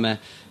siis tahame.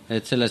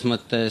 Et selles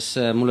mõttes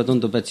mulle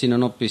tundub, et siin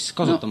on hoopis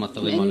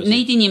kasutamata võimalusi.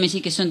 Neid inimesi,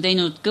 kes on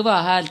teinud kõva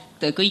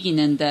häält kõigi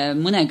nende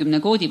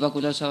mõnekümne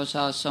koodipagulase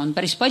osas, on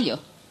päris palju.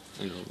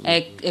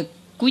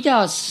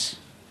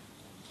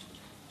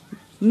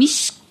 Mis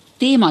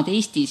teemad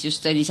Eestis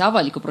just sellise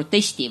avaliku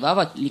protesti või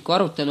avaliku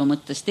arutelu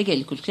mõttes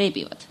tegelikult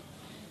kleebivad?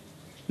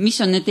 Mis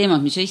on need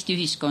teemad, mis Eesti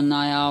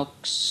ühiskonna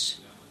jaoks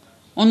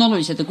on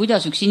olulised ja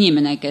kuidas üks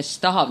inimene,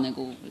 kes tahab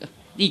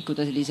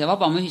liikuda sellise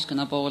vabama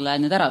ühiskonna poole,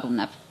 need ära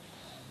tunneb?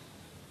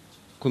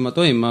 kui ma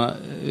tohin, ma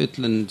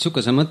ütlen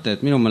niisuguse mõtte,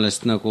 et minu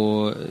meelest nagu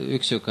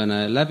üks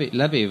niisugune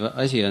läbiv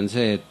asi on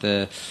see,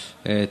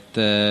 et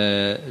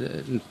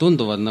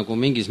tunduvad nagu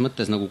mingis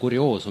mõttes nagu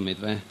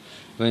kurioosumid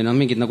või noh,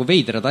 mingid nagu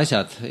veidrad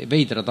asjad,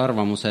 veidrad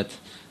arvamused,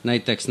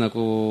 näiteks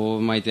nagu,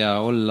 ma ei tea,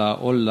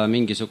 olla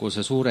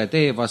mingisuguse suure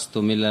tee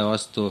vastu,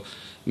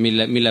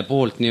 mille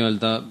poolt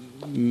nii-öelda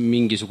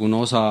mingisugune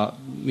osa,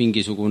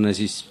 mingisugune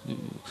siis,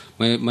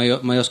 ma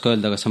ei oska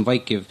öelda, kas on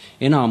vaikiv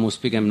enamus,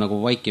 pigem nagu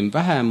vaikim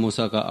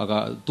vähemus, aga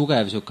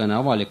tugev niisugune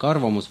avalik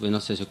arvamus või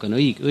noh, see niisugune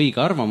õige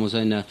arvamus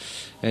on ja,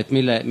 et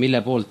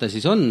mille poolt ta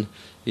siis on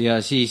ja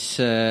siis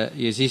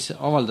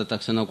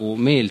avaldatakse nagu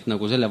meelt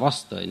nagu selle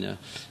vastu, on ju.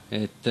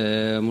 Et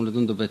mulle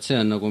tundub, et see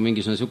on nagu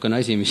mingisugune niisugune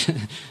asi,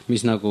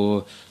 mis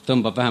nagu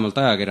tõmbab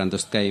vähemalt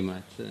ajakirjandust käima,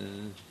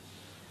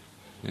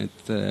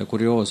 et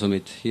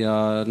kurioosumid ja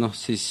noh,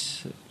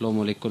 siis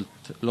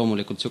loomulikult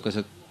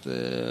niisugused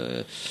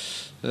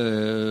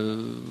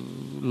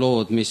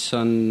lood, mis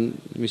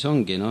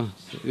ongi, noh,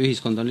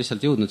 ühiskond on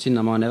lihtsalt jõudnud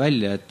sinnamaani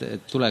välja,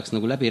 et tuleks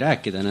nagu läbi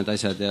rääkida need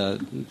asjad ja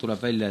tuleb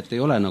välja, et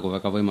ei ole nagu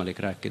väga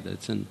võimalik rääkida,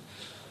 et see on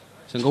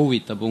ka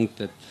huvitav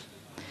punkt,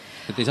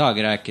 et ei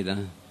saagi rääkida.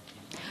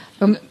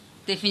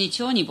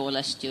 Definitsiooni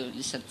poolest ju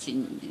lihtsalt siin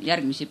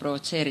järgmisi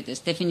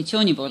provotseerides,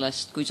 definitsiooni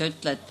poolest, kui sa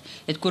ütled,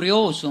 et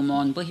kurioosum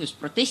on põhjus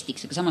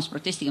protestiks, aga samas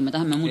protestiga me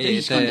tahame muuta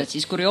ühiskonda, et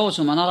siis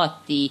kurioosum on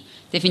alati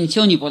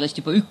definitsiooni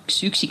poolest juba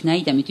üksik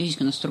näide, mitte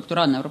ühiskonna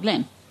strukturaalne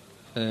probleem.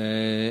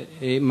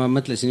 Ma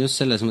mõtlesin just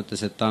selles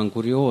mõttes, et ta on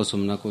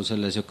kurioosum nagu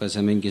selle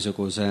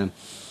mingisuguse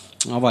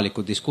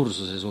avaliku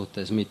diskursuse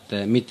suhtes,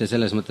 mitte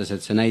selles mõttes,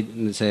 et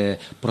see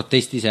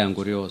protest ise on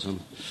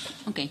kurioosum.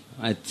 Okay.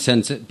 Et see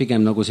on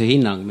pigem nagu see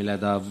hinnang, mille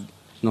ta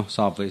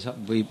saab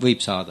või võib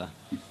saada.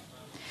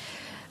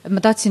 Ma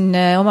tahtsin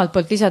omalt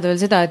poolt lisada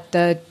veel seda,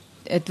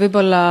 et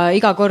võib-olla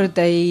iga kord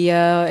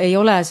ei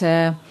ole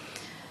see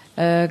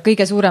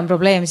kõige suurem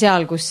probleem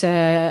seal, kus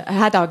see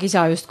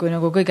hädakisa justkui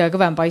nagu kõige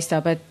kõvem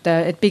paistab,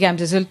 et pigem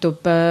see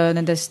sõltub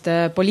nendest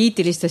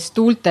poliitilistest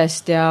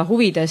tuultest ja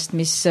huvidest,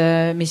 mis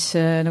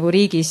nagu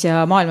riigis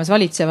ja maailmas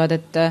valitsevad,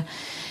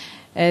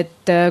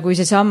 et kui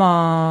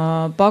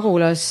seesama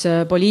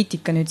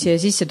pagulaspoliitika nüüd siia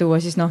sisse tuua,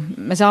 siis noh,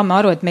 me saame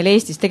aru, et meil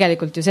Eestis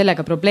tegelikult ju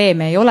sellega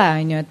probleeme ei ole,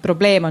 on ju, et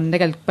probleem on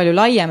tegelikult palju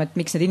laiem, et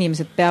miks need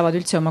inimesed peavad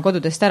üldse oma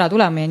kodudest ära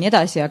tulema ja nii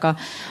edasi, aga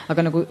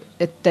nagu,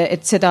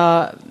 et seda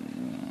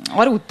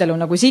arutelu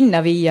nagu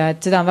sinna viia,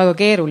 et seda on väga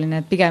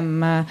keeruline, et pigem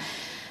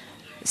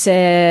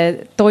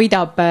see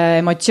toidab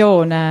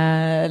emotsioone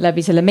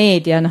läbi selle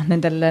meedia, noh,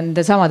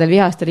 nendel samadel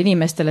vihastel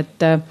inimestel,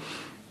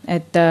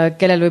 et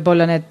kellel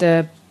võib-olla need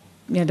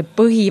nii-öelda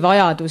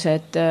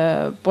põhivajadused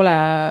pole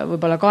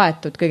võib-olla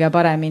kaetud kõige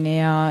paremini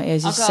ja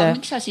siis... Aga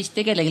miks sa siis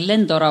tegelikult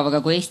lendoravaga,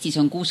 kui Eestis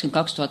on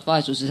 62 000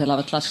 vaesuses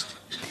elavat last?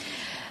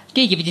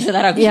 Keegi pidi seda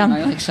ära küsima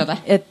ju, eks ole.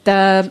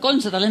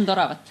 300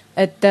 lendoravat.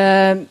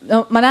 No,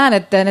 ma näen,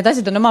 et need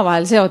asjad on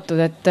omavahel seotud,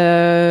 et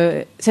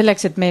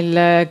selleks, et meil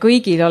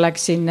kõigil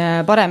oleks siin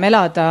parem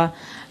elada,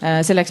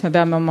 selleks me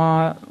peame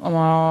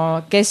oma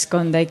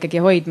keskkonda ikkagi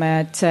hoidma ja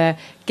et see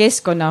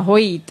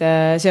keskkonnahoid,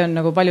 see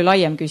on nagu palju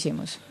laiem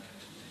küsimus.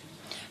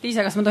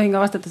 Liisa, kas ma tohin ka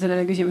vastata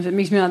sellele küsimusele,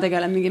 miks mina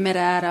tegelen mingi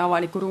mere ääre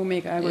avaliku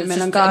ruumiga ja kui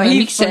meil on ka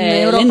miks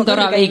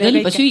lendorav ei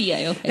kõlba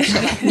süüa ju, eks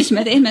ole, mis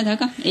me teeme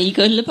taga? Ei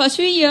kõlba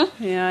süüa.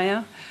 Ja.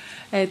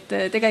 Et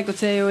tegelikult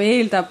see ju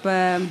eeldab,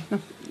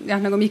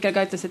 nagu Mihkel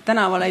ka ütles, et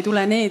tänavale ei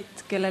tule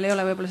need, kellel ei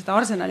ole võib-olla seda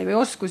arsenali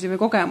või oskusi või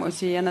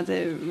kogemusi ja nad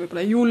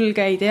võib-olla ei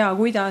julge, ei tea,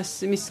 kuidas,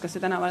 kas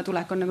see tänavale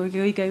tulek on nagu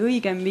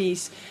õigem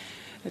viis.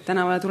 Et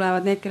tänavale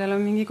tulevad need, kellel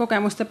on mingi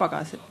kogemuste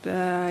pagas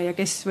ja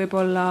kes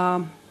võib-olla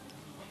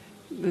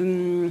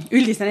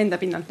üldistan enda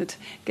pinnalt nüüd,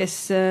 kes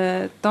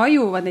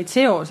tajuvad neid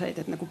seoseid,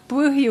 et nagu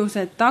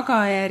põhjused,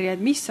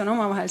 tagajärjed, mis on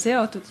omavahel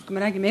seotud, kui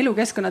me räägime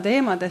elukeskkonna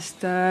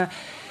teemadest,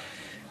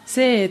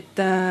 see, et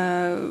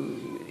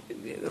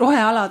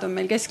rohealad on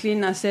meil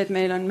kesklinnas, see, et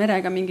meil on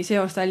merega mingi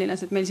seos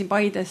Tallinnas, et meil siin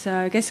Paides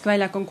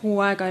keskväljak on kuu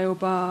aega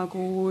juba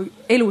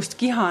elust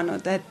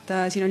kihanud, et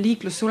siin on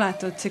liiklus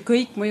suletud, see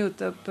kõik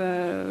mõjutab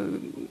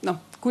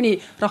kuni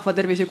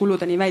rahvatervise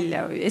kuludeni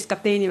välja,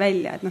 SKT-ni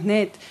välja, et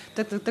need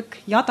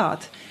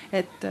jadad,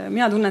 et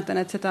mina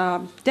tunnetan, et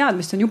seda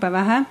teadmist on jube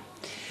vähe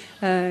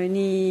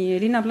nii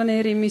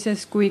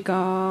linnaplaneerimises kui ka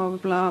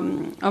võib-olla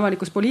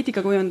avalikus poliitika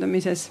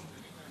kujundamises.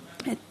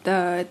 Et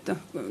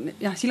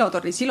jah,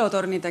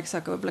 silotornideks,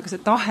 aga võib-olla ka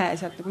see tahe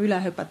sealt nagu üle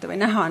hüpata või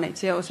näha neid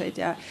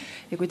seoseid ja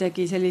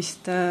kuidagi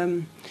sellist,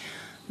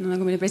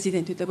 nagu meie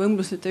president ütleb,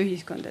 õmbluseta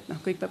ühiskond, et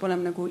kõik peab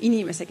olema nagu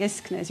inimese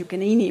keskne,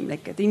 niisugune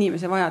inimlik, et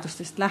inimese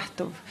vajadustest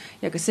lähtuv.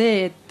 Ja ka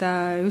see, et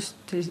just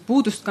sellised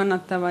puudust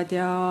kannatavad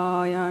ja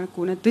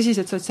kui need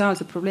tõsised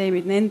sotsiaalsed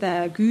probleemid,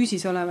 nende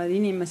küüsis olevad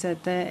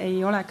inimesed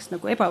ei oleks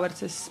nagu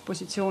ebavõrdses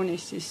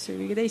positsioonis siis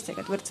kõige teistega,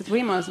 et võrdsed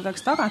võimalused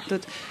oleks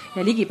tagatud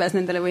ja ligipääs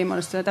nendele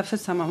võimalustele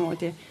täpselt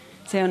samamoodi.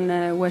 See on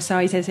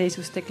USA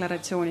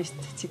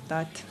iseseisvusdeklaratsioonist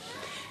tsitaat.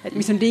 Et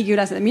mis on riigi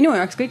ülesande. Minu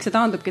jaoks kõik see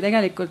taandubki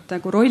tegelikult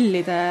nagu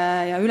rollide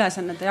ja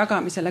ülesannete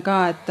jagamisele ka,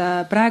 et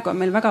praegu on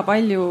meil väga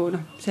palju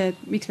see,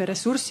 miks me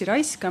ressurssi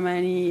raiskame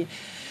nii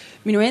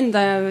minu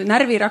enda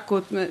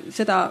närvirakud,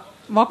 seda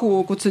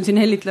vagu kutsun siin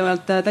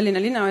hellitlevalt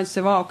Tallinna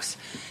linnavalitsuse vaoks,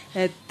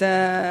 et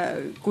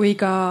kui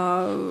ka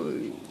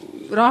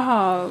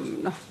raha,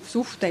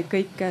 suhteid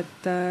kõik,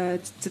 et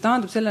see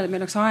taandub sellele, et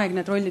meil oleks aeg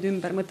need rollid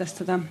ümber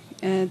mõtestada.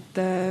 Et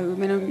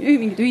meil on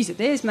mingid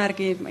ühised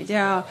eesmärgid, ma ei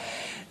tea,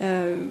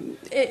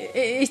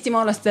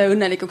 eestimaalaste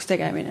õnnelikuks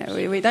tegemine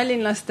või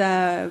tallinlaste,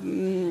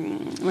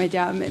 ma ei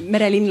tea,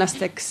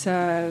 merelinlasteks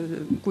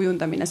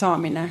kujundamine,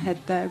 saamine.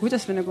 Et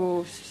kuidas me nagu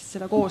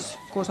seda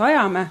koos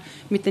ajame,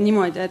 mitte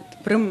niimoodi, et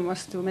prõmm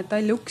vastu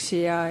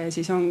metalluksi ja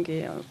siis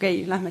ongi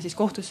okei, lähme siis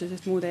kohtusse,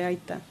 sest muud ei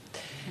aita.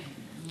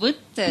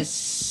 Võttes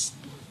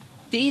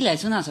teile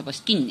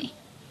sõnasabast kinni.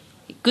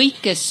 Kõik,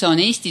 kes on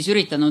Eestis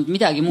üritanud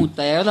midagi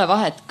muuta ja ei ole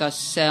vahet, kas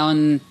see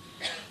on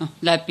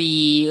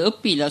läbi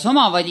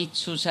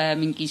õpilasomavalitsuse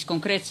mingis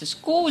konkreetses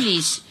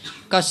koolis,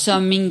 kas see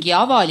on mingi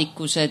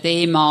avalikkuse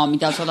teema,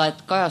 mida sa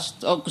oled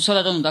kus sa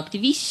oled olnud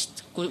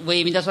aktivist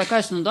või mida sa oled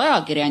kajastanud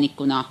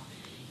ajakirjanikuna,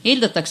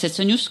 eeldatakse, et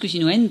see on justkui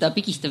sinu enda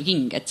pigistav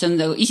king, et see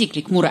on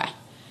isiklik mure.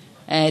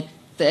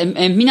 Et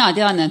mina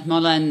tean, et ma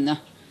olen...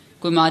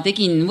 Kui ma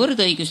tegin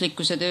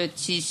võrdõiguslikkuse tööd,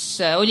 siis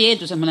oli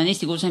eeldus, et ma olen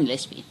Eesti kuulsaim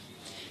lesbi.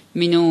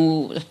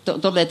 Minu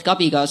tolle hetke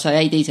abikaasa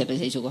jäi teisele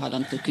seisukohal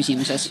antud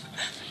küsimuses.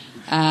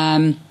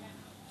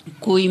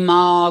 Kui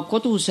ma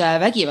koduse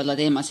vägivalla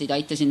teemasid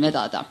aitasin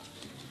vedada,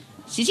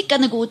 siis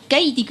ikka nagu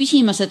käidi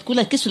küsimas, et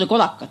kuule, kes sulle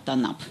kolakat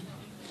annab.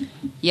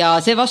 Ja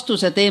see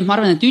vastuse teeb, ma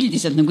arvan, et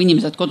üldiselt nagu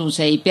inimesed kodus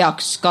ei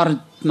peaks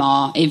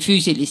kardma ei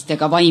füüsilist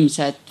ega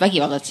vaimset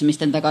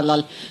vägivallatsemist enda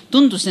kallal.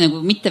 Tundus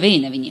nagu mitte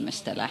veenev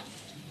inimestele.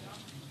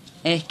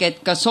 Ehk et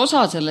kas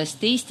osa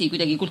sellest Eesti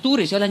kuidagi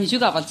kultuuris ei ole nii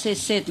sügavalt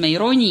sees see, et me ei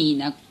roni,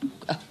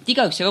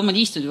 igaüks jääb oma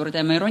liistude juurde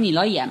ja me ei roni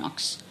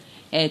laiemaks.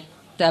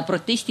 Et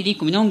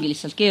protestiliikumine ongi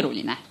lihtsalt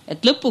keeruline.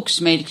 Et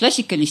lõpuks meil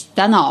klassikalist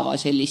tänava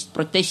sellist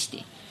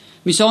protesti,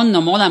 mis on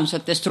oma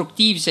olemuselt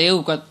destruktiivse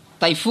jõuga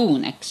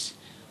taifuun, eks,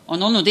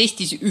 on olnud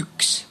Eestis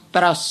üks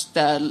pärast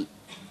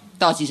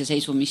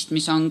taasiseseisvumist,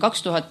 mis on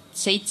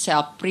 2007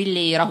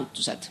 aprilli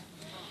rahutused.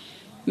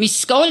 Mis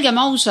ka olgem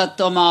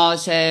ausad oma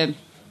see...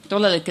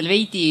 tollel hetkel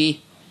veidi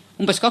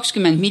umbes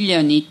 20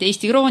 miljonit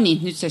Eesti krooni,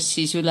 nüüdsest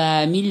siis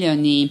üle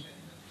miljoni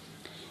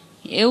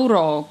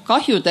euro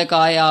kahjudega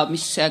ja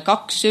mis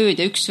 2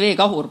 ööd ja 1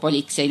 veekahur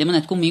politseil ja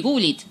mõned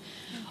kummikuulid,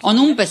 on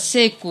umbes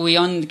see, kui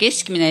on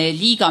keskmine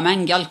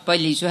liigamäng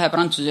jalgpallis ühe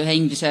prantsuse, ühe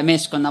inglise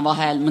meeskonna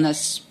vahel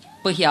mõnes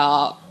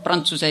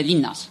Põhja-Prantsuse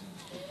linnas.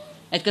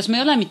 Et kas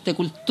me ei ole mitte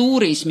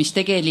kultuuris, mis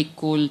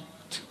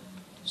tegelikult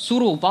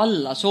surub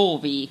alla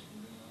soovi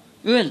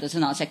öelda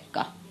sõna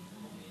sekka?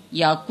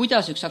 Ja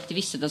kuidas üks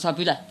aktivist seda saab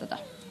ületada?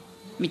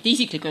 Mitte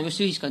isiklikul, kus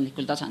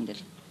ühiskondlikul tasandil.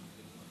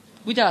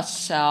 Kuidas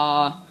sa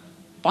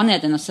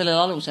paned ennast sellele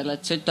alusele,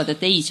 et sa ütled,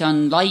 et ei, see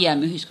on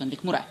laiem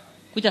ühiskondlik mure?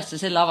 Kuidas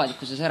sa selle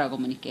avalikkuses ära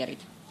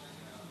kommunikeerid?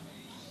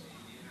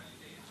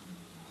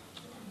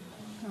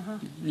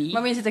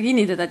 Ma võin seda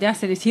kinnitada, et jah,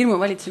 sellist hirmu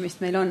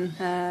valitsemist meil on.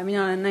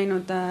 Mina olen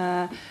näinud,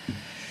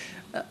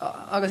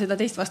 aga seda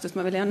teist vastust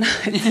ma veel ei anna.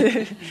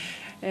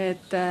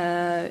 Et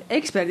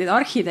eksperdid,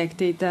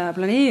 arhitektid,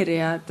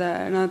 planeerijad,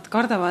 nad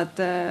kardavad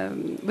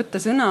võtta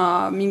sõna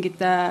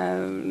mingite,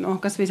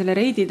 kas või selle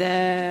reidide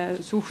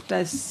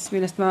suhtes,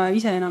 millest ma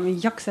ise enam ei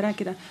jaksa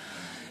rääkida.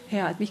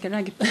 Hea, et Mihkel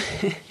räägib.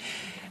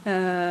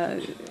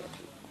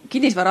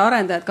 Kinnisvara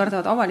arendajad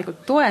kardavad avalikult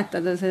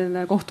toetada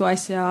selle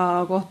kohtuasja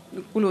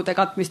kulude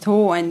katmist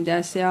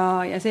hooandjas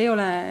ja see ei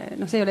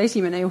ole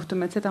esimene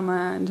juhtum, et see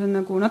on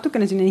nagu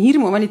natukene selline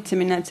hirmu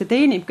valitsemine, et see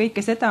teenib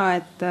kõike seda,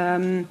 et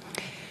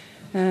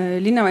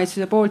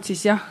linnavalitsuse poolt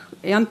siis jah,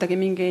 ei antagi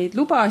mingeid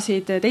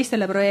lubasid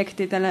teistele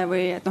projektidele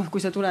või et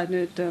kui sa tuled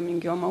nüüd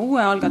mingi oma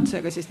uue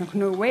algatusega, siis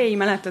no way,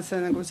 mäletad sa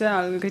nagu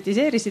seal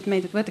kritiseerisid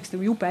meid, et võetakse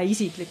nagu jube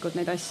isiklikult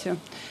neid asju.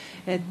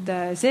 Et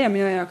see on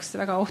minu jaoks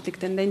väga ohtlik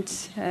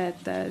tendents,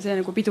 et see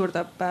nagu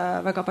pidurdab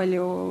väga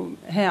palju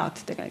head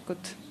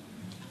tegelikult.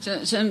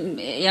 See on,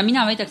 ja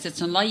mina väidaks, et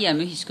see on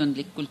laiem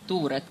ühiskondlik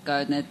kultuur, et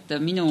ka need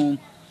minu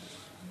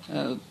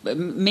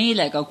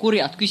meelega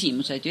kurjad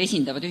küsimused ju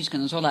esindavad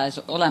ühiskonnas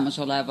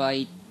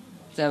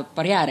olemasolevaid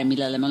barjääre,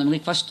 millele me oleme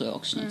kõik vastu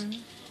jooksnud.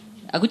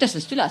 Aga kuidas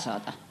sellest üle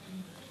saada?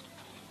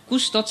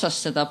 Kust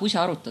otsast seda pusa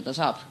arutada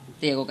saab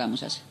teie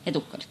kogemuses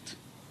edukalt?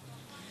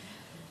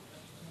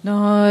 No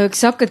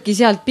eks sa hakkadki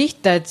sealt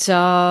pihta, et sa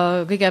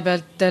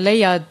kõigepealt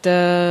leiad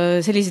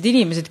sellised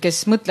inimesed,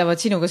 kes mõtlevad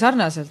sinuga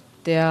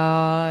sarnaselt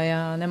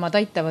ja nemad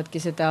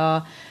aitavadki seda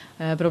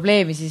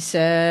probleemi siis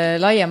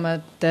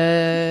laiemalt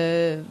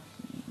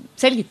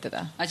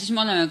selgitada. Aga siis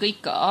me oleme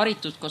kõik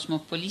haritud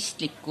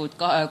kosmopolistlikud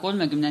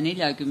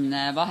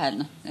 30-40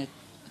 vahel, et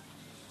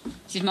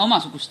siis me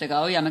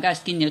omasugustega hoiame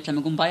käest kinni ja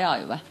ütleme kumbaya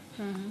ju või?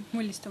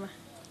 Mullistume.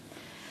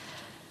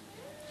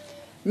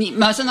 Nii,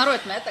 ma saan aru,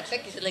 et me jätaks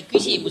äkki selle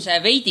küsimuse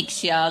veidiks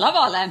ja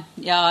lavale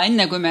ja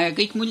enne kui me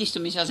kõik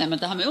mullistumise asemel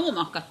tahame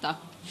jooma hakata,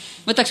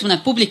 võtaks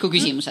mõned publiku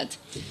küsimused.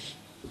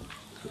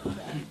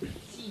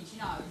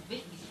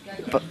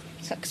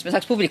 Kas me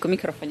saaks publiku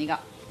mikrofoni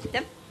ka?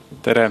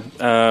 tere.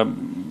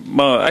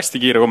 Ma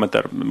hästi kiire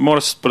kommentaar. Mu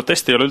arust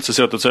protest ei ole üldse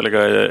seotud sellega,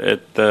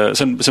 et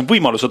see on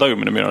võimaluse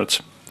tajumine minu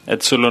arvates.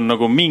 Et sul on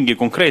nagu mingi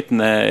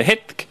konkreetne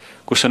hetk,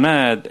 kus sa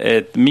näed,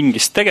 et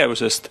mingist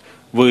tegevusest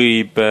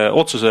võib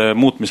otsuse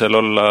muutmisel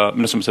olla,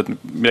 minu mõttes, et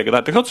midagi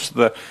tahetakse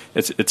otsustada,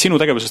 et sinu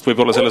tegevusest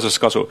võib olla selles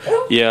osas kasu.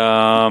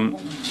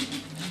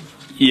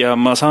 Ja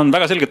ma saan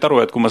väga selgelt aru,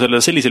 et kui ma selle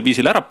sellisel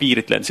viisil ära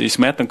piiritlen, siis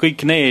ma jätan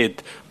kõik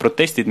need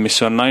protestid, mis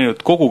on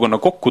ainult kogukonna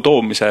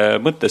kokkutoomise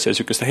mõttes ja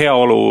sükeste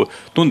heaolu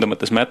tunde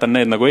mõttes, ma jätan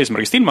need nagu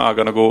eesmärgist ilma,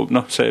 aga nagu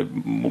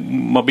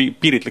ma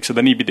piiritleks seda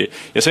niipidi.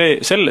 Ja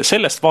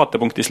sellest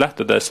vaatepunktist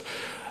lähtudes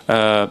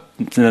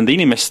nende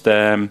inimeste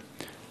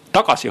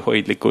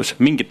tagasihoidlikkus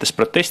mingites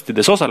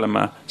protestides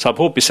osalema saab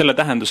hoopis selle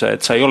tähenduse,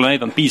 et sa ei ole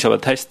näidanud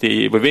piisavalt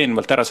hästi või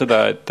veenvalt ära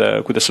seda, et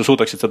kuidas sa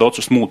suudaksid seda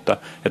otsust muuta.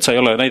 Et sa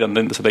ei ole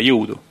näidanud enda seda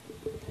jõudu.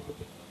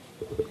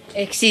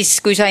 Ehk siis,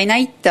 kui sa ei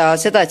näita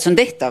seda, et see on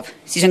tehtav,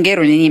 siis on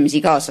keeruline inimesi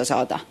kaasa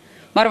saada.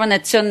 Ma arvan,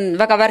 et see on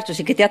väga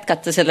väärtuslik, et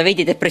jätkata selle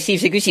veidi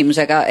depressiivse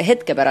küsimusega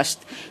hetke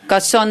pärast.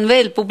 Kas on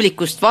veel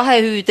publikust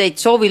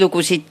vahehüüdeid,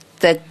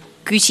 soovilugusid,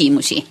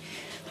 küsimusi?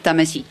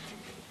 Võtame siit.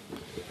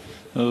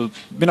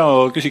 Mina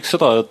küsiks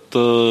seda, et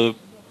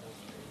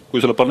kui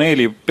selle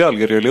paneeli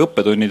pealkiri oli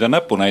õppetunnid ja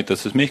näpunäited,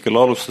 siis Mihkel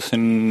alustas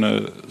siin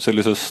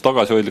sellises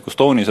tagasihoidlikus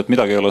toonis, et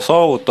midagi ei ole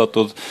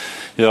saavutatud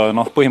ja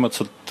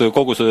põhimõtteliselt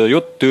kogu see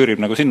jutt tüürib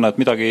nagu sinna, et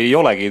midagi ei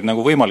olegi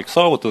nagu võimalik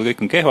saavutada,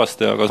 kõik on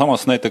kehvasti, aga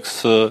samas näiteks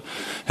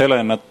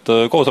Helen, et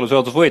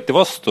kooseluseadus võeti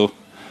vastu,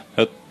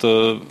 et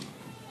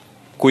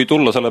kui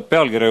tulla selle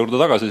pealkirja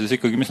juurde tagasi, siis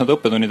ikkagi mis need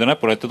õppetunnid ja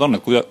näpunäited on,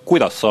 et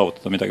kuidas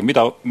saavutada midagi,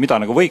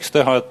 mida nagu võiks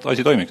teha, et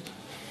asi toimiks?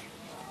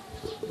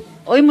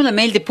 Oi, mulle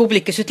meeldib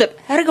publik, kes ütleb,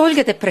 ärge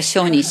olge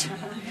depressioonis.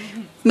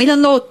 Meil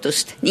on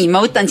lootust. Nii, ma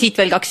võtan siit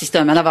veel 2, siis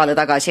tuleme lavale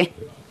tagasi.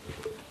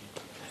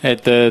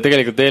 Et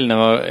tegelikult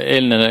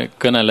eelne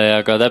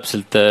kõnelejaga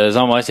täpselt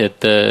sama asi, et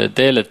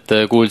Teelet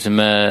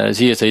kuulsime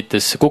siia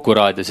sõites Kuku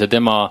raadios ja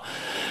tema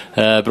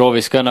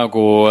proovis ka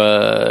nagu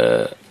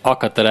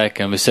hakata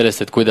rääkima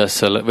sellest, et kuidas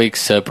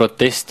võiks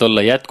protest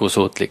olla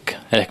jätkusuutlik.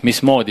 Ehk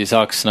mismoodi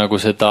saaks nagu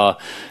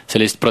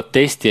sellist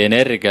protesti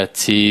energiat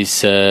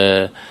siis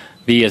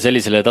viia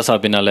sellisele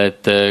tasapinnale,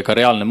 et ka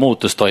reaalne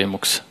muutus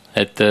toimuks.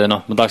 Et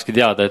ma tahakski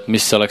teada, et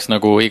mis oleks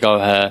nagu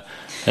igaühe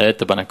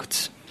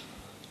ettepanekutis.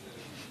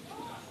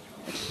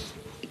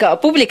 Ka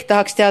publik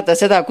tahaks teada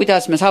seda,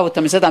 kuidas me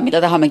saavutame seda, mida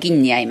tahame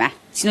kinni jäime.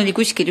 Siin oli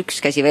kuskil üks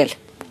käsi veel.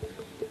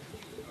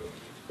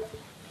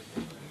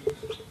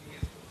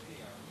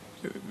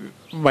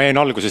 Ma jäin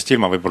algusest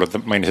ilma,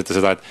 võib-olla mainisite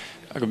seda,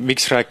 et aga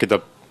miks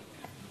rääkida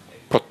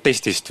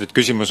protestist, et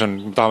küsimus on,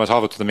 tahame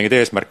saavutada mingid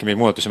eesmärki, mingi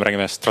muudatusi, me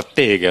räägime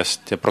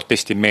strateegiast ja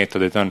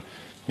protestimeetodid on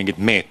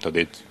mingid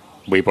meetodid.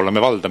 Võib-olla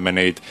me valdame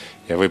neid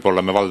ja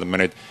võib-olla me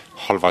valdame neid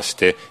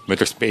halvasti. Ma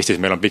ütleks, et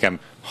Eestis meil on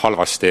pigem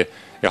halvasti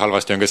ja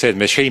halvasti on ka see,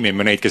 et me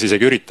shame'ime neid, kes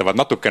isegi üritavad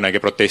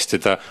natukenegi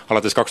protestida.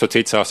 Alates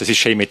 2007 aasta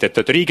siis shame'iti,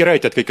 et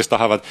riigiröötjad, kõik, kes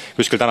tahavad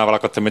kuskil tänaval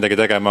hakata midagi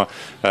tegema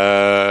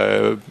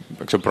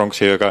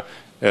pronksiga.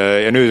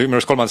 Ja nüüd minu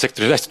arust kolmandas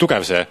sektoris on hästi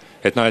tugev see,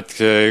 et et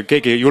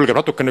keegi julgeb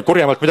natukene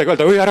kurjemalt midagi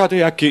öelda, ära tee,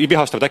 äkki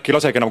vihastavad, äkki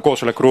lasegi enam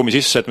koosoleku ruumi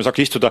sisse, et me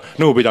saaks istuda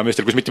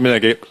nõupidamistel, kus mitte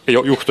midagi ei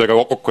juhtu ega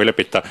kokku ei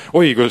lepita.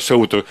 Oi, kus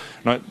sõudu.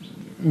 No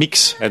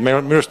miks? Et minu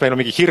arust meil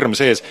on mingi hirm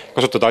sees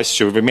kasutada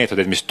asju või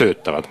meetodeid, mis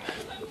töötavad.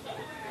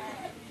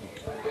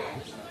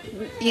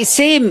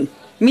 See,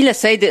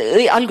 millest said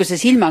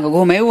alguses ilmaga,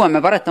 kuhu me jõuame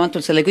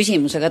paratamatult selle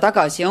küsimusega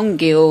tagasi,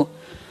 ongi ju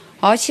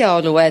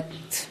asjaolu,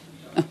 et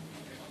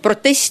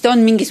protest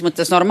on mingis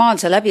mõttes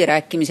normaalse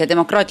läbirääkimise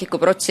demokraatliku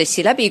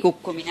protsessi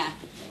läbikukkumine.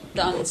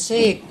 Ta on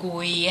see,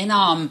 kui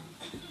enam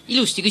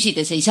ilusti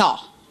küsides ei saa.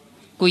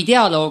 Kui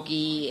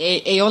dialoogi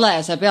ei ole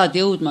ja sa pead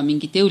jõudma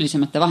mingite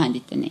jõulisemate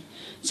vahenditeni.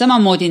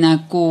 Samamoodi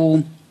nagu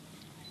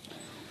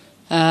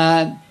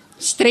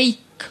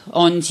streik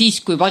on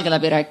siis, kui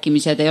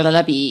palgaläbirääkimised ei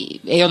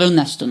ole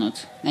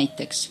õnnestunud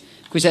näiteks.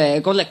 Kui see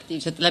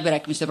kollektiivsete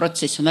läbirääkimiste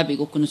protsess on läbi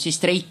kukkunud, siis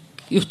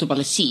streik juhtub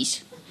alles siis.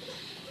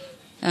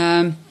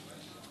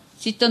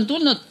 Siit on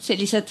tulnud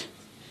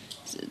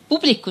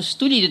publikust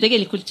tulid ju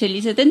tegelikult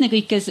sellised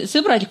ennekõike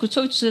sõbralikud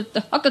soovitused,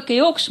 et hakake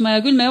jooksma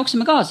ja küll me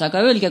jookseme kaasa,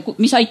 aga öelge,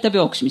 mis aitab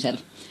jooksmisel.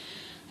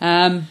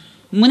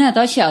 Mõned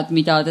asjad,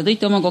 mida te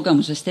tõite oma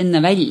kogemusest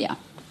enne välja,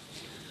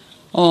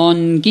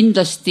 on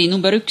kindlasti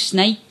number 1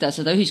 näita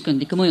seda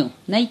ühiskondlikku mõju.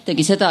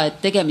 Näitagi seda,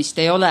 et tegemist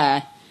ei ole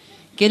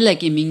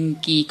kellegi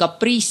mingi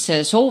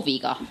kapriisse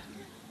sooviga,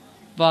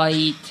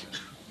 vaid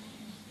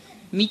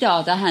mida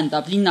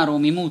tähendab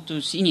linnaruumi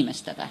muutus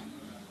inimestele.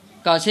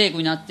 Ka see, kui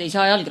nad ei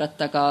saa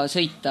jalgrattaga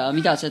sõita,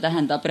 mida see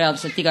tähendab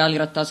reaalselt iga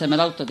jalgratta asemel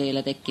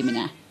autoteele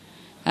tekkimine.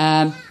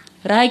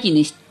 Räägi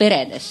neist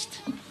peredest,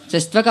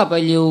 sest väga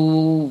palju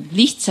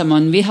lihtsam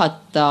on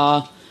vihata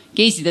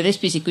geiside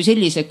lesbised kui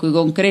sellised kui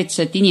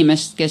konkreetset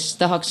inimest, kes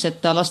tahaks, et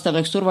ta lastel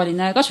oleks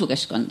turvaline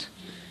kasvukeskkond,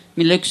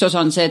 mille üks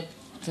osa on see,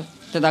 et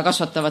teda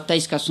kasvatavad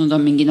täiskasvanud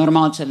on mingi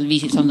normaalsel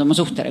viisil saanud oma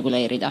suhte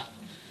reguleerida.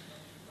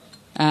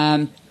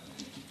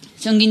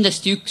 See on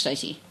kindlasti üks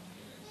asi.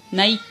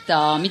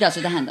 Näita, mida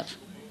see tähendab.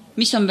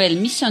 mis on veel,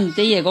 mis on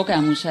teie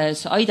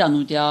kogemuses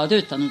aidanud ja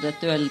töötanud,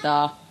 et öelda,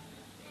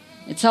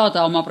 et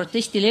saada oma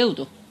protestile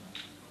jõudu,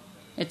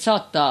 et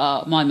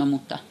saata maailma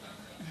muuta?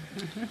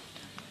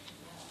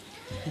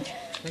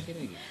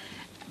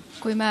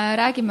 Kui me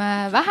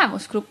räägime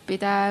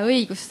vähemusgruppide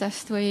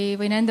õigustest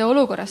või nende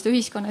olukorrast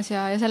ühiskonnas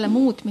ja selle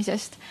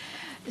muutmisest,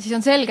 siis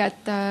on selge,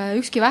 et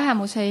ükski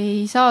vähemus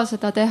ei saa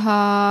seda teha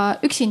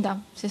üksinda,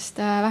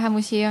 sest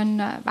vähemusi on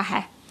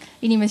vähe,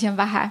 inimesi on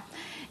vähe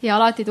ja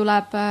alati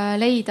tuleb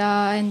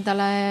leida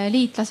endale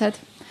liitlased.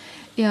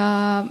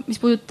 Ja mis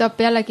puudutab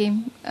jällegi,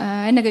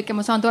 ennekõike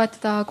ma saan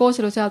toetada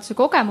kooseluseaduse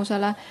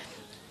kogemusele,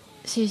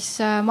 siis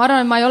ma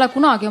arvan, et ma ei ole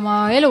kunagi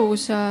oma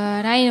elus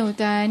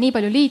näinud nii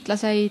palju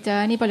liitlaseid,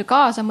 nii palju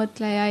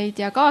kaasamõtlejaid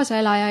ja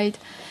kaasaelajaid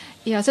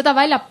ja seda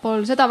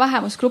väljapool seda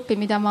vähemusgruppi,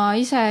 mida ma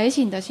ise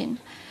esindasin.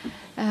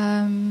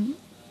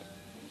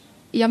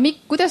 Ja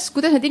kuidas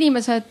need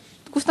inimesed,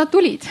 kust nad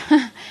tulid?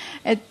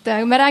 Et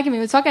me räägime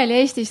ju sageli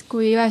Eestist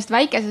kui ühest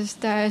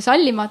väikesest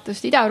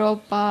sallimatust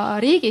Ida-Euroopa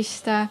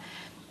riigist.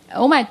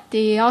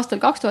 Ometi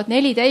aastal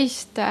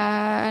 2014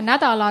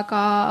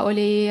 nädalaga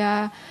oli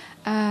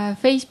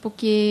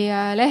Facebooki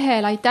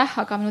lehel aitäh,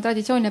 aga minu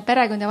traditsiooniline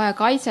perekond ja vaja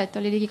kaitset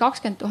oli ligi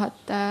 20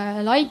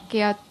 000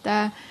 laikijat.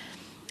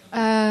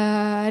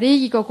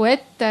 Riigikogu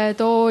ette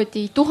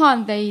toodi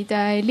tuhandeid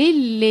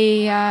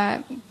lilli,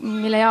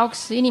 mille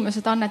jaoks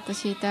inimesed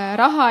annetasid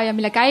raha ja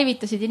mille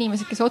käivitasid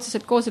inimesed, kes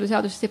otseselt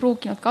kooseluseadusest ei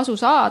pruukinud kasu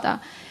saada.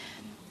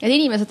 Et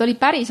inimesed olid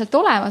päriselt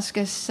olemas,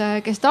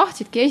 kes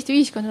tahtsidki Eesti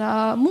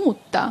ühiskonda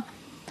muuta.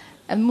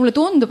 Mulle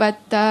tundub,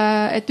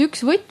 et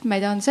üks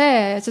võtmeid on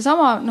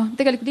seesama,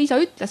 tegelikult Liisa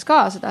ütles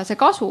ka seda, see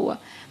kasu,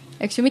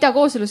 eks ju, mida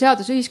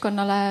kooseluseadus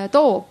ühiskonnale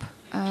toob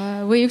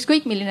või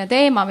ükskõik milline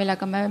teema,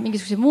 millega me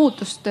mingisuguse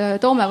muutust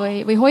toome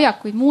või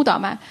hoiakuid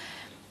muudame.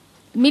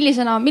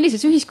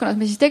 Millises ühiskonnas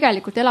me siis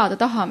tegelikult elada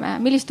tahame,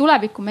 millist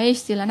tulevikku me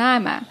Eestile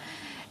näeme.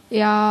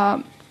 Ja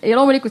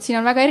loomulikult siin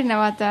on väga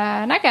erinevad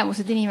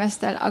nägemused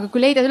inimestel, aga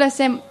kui leida üles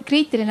see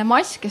kriitiline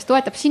mass, kes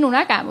toetab sinu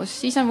nägemus,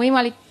 siis on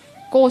võimalik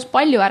koos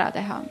palju ära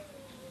teha.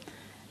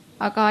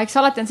 Aga eks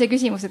alati on see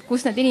küsimus, et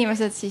kus need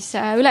inimesed siis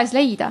üles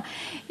leida.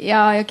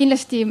 Ja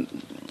kindlasti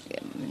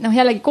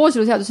jällegi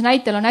kooseluseaduse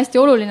näitel on hästi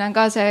oluline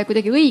ka see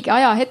kuidagi õige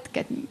ajahetk,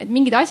 et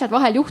mingid asjad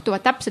vahel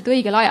juhtuvad täpselt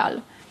õigel ajal.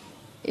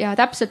 Ja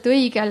täpselt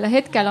õigel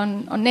hetkel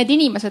on need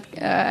inimesed,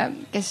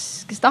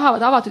 kes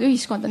tahavad avatud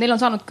ühiskonda, neil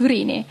on saanud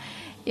kõrini.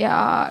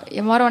 Ja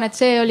ma arvan, et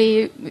see oli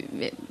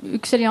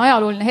üks selline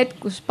ajalooline hetk,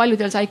 kus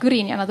paljudel sai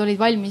kõrini ja nad olid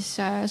valmis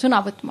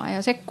sõna võtma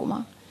ja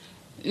sekkuma.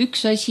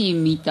 Üks asi,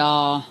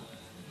 mida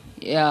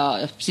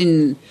ja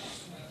siin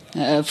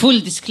full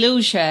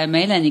disclosure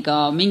me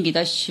Heleniga mingid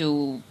asju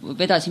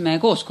vedasime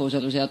koos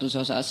kooseluseaduse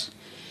osas.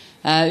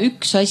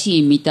 Üks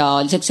asi,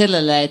 mida lisaks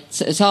sellele, et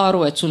saa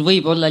aru, et sul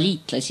võib olla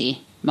liitlasi,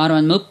 ma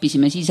arvan, me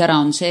õppisime siis ära,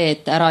 on see,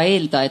 et ära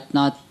eelda, et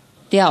nad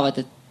teavad,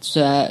 et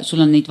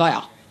sul on neid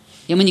vaja.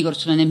 Ja mõnikord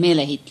sul on neid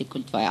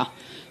meeleheitlikult vaja.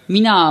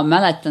 Mina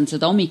mäletan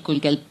seda hommikul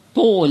kell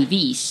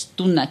 4:30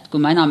 tunnet,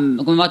 kui ma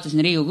vaatasin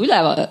Riigikogu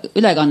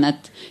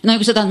ülekannet. No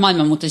kui sa tahad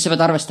maailma muuta, siis sa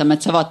pead arvestama,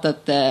 et sa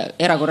vaatad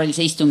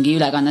erakorralise istungi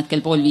ülekannet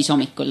kell 4:30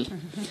 hommikul.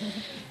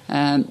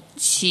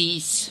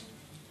 Siis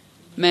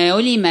me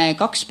olime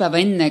 2 päeva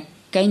enne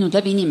käinud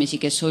läbi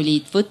inimesi, kes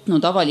olid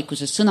võtnud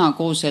avalikkuses sõna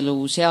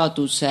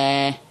kooseluseaduse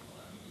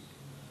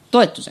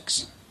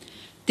toetuseks.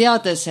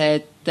 Teades,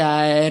 et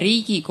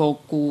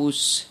Riigikogu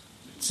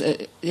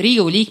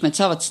liikmed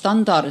saavad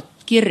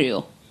standardkirju,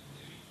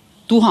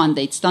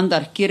 tuhandeid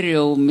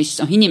standardkirju, mis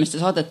inimeste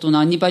saadetuna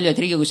on nii palju, et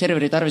Riigikogu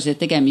serverid arvasid,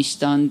 et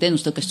tegemist on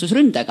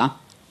teenustõkestusründega,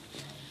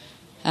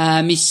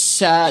 mis,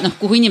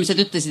 kuhu inimesed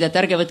ütlesid, et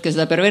ärge võtke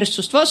seda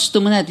perverssust vastu,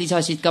 mõned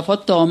lisasid ka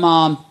foto oma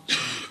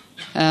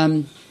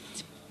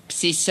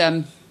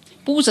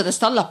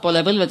puusadest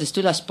allapoole, põlvedest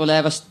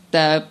ülespoole vast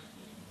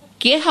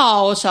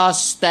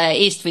kehaosast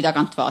eest või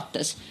tagant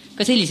vaates.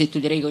 Ka selliseid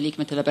tuli Riigikogu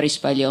liikmetele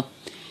päris palju.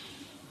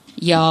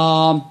 Ja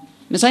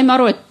me saime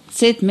aru, et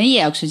see, et meie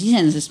jaoks on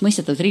iseenesest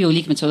mõistetud, et Riigikogu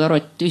liikmed saavad aru,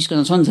 et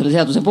ühiskonnas on selle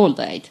seaduse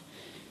pooldajaid.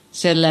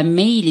 Selle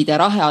meilide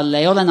rahe all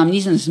ei ole enam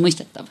nii iseenesest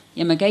mõistetav.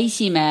 Ja me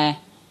käisime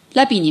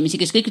läbi inimesi,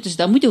 kes kõik ütlesid,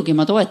 et muidugi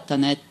ma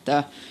toetan, et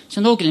see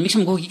on loogiline, miks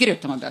ma kuhugi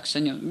kirjutama peaks,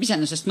 on ju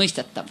iseenesest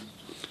mõistetav.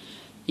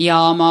 Ja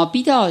ma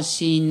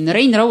pidasin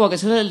Rein Rauaga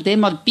sellel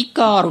teemal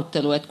pika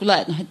arutelu, et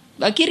kuule,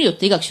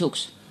 kirjuta igaks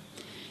juhuks.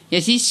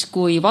 Ja siis,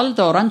 kui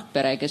Valdo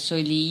Randpere, kes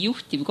oli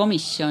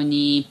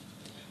juhtivkomisjoni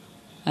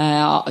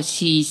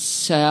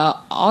siis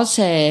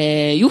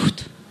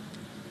asejuht,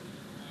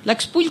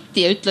 läks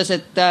pulti ja ütles,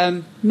 et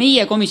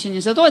meie komisjoni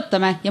seda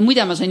toetame ja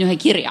muide ma sain ühe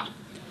kirja.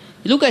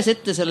 Ja luges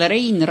ette selle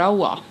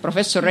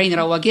professor Rein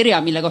Raua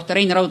kirja, mille kohta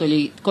Rein Raud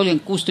oli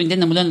 36 tundi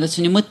enne mulle öelnud, et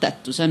see on ju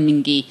mõttetu, see on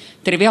mingi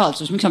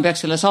triviaalsus, miks ma peaks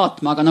selle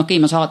saatma, aga okei,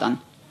 ma saadan.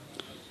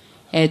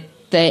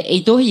 Et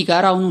ei tohi ka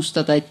ära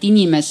unustada, et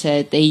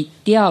inimesed ei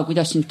tea,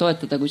 kuidas sind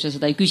toetada, kui sa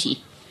seda ei küsi,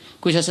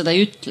 kui sa seda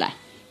ei ütle.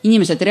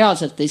 Inimesed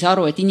reaalselt ei saa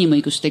aru, et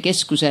inimõiguste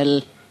keskus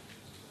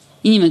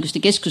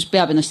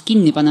peab ennast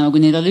kinni panema, kui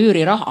neil on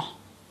üüriraha.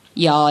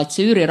 Ja et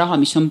see üüriraha,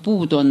 mis on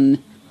puudu, on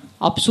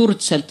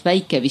absurdselt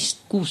väike,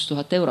 vist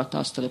 6000 eurot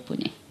aasta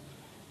lõpuni.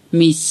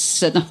 Mis,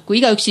 kui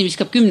igaüks siin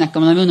viskab 10,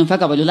 me oleme jõudnud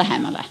väga palju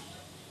lähemale.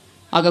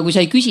 Aga kui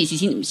sa ei küsi,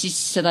 siis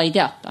seda ei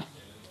teata.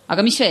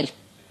 Aga mis veel?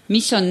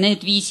 Mis on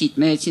need viisid?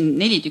 Me siin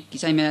 4 tükki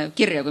saime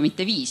kirja, kui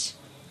mitte 5.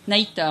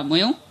 Näita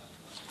mõju,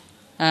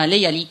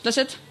 leia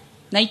liitlased,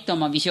 näita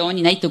oma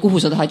visiooni, näita, kuhu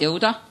sa tahad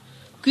jõuda,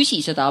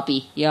 küsi seda abi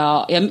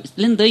ja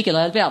lenda õigel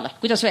ajal peale.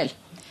 Kuidas veel?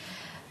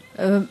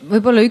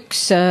 Võib-olla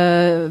üks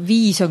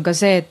viis on ka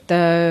see, et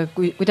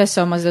kuidas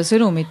sa oma seda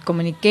sõnumit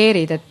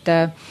kommunikeerid,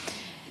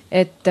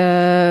 et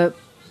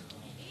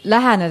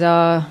läheneda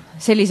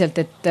selliselt,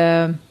 et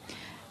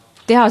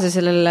teha see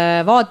sellele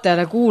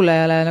vaatajale,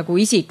 kuulajale nagu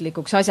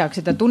isiklikuks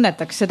asjaks, et ta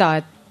tunnetaks seda,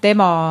 et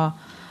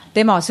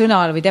tema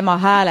sõnal või tema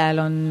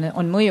häälel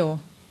on mõju.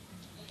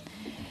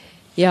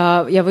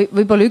 Ja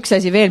võib-olla üks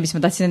asi veel, mis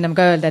ma tahtsin ennem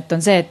ka öelda, et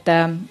on see, et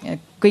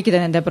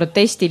kõikide nende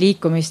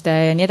protestiliikumiste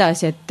ja nii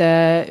edasi, et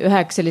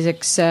üheks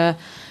selliseks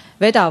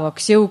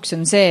vedavaks jõuks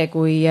on see,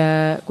 kui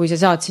sa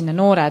saad sinna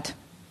noored.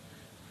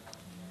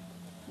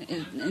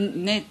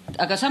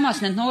 Aga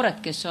samas need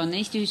noored, kes on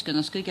Eesti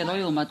ühiskonnas kõige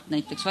lojumad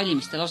näiteks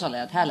valimistel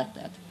osalejad,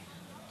 hääletajad,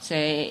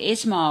 see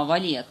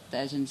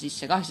esmavalijate, see on siis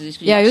see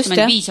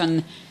 18-25 on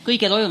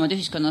kõige lojumad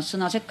ühiskonnas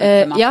sõna sekka.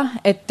 Jah,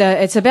 et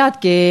sa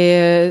peadki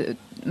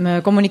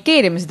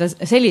kommunikeerima seda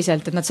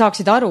selliselt, et nad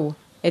saaksid aru,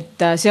 et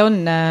see on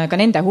ka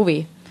nende huvi.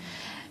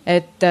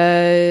 Et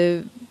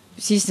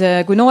siis,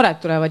 kui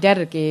noored tulevad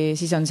järgi,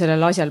 siis on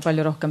sellel asjal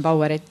palju rohkem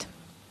powerit.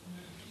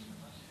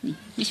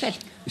 Mis veel?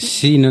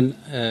 Siin on...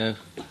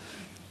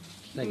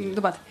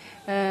 Lubad.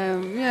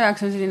 Minu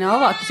jaoks on selline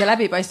avatus ja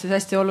läbipaistvus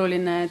hästi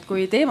oluline, et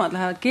kui teemad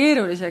lähevad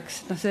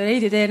keeruliseks, see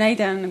Reidi tee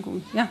näide on nagu,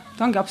 jah,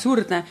 ta ongi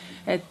absurdne,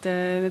 et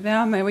me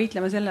peame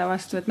võitlema selle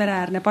vastu, et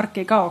mereäärne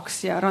park ei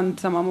kaoks ja rand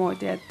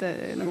samamoodi, et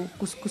nagu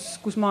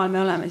kus maal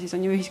me oleme, siis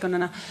on ju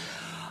ühiskonnana.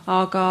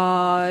 Aga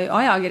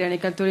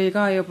ajakirjanikelt tuli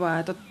ka juba,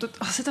 et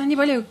seda on nii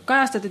palju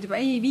kajastatud juba,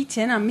 ei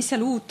viitsi enam, mis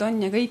seal uut on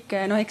ja kõik,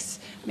 eks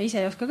me ise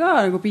ei oska ka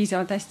nagu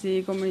piisavalt hästi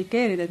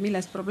kommunikeerida, et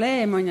milles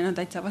probleem on ja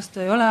täitsa vastu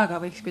ei ole, aga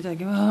võiks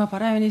kuidagi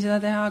paremini seda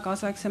teha,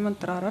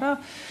 kaasaegsemalt,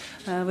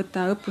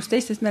 võtta õppust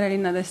teistest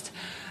merelinnadest.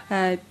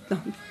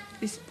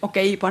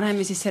 Okei,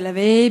 paneme siis selle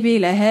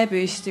veebilehe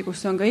püsti,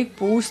 kus on kõik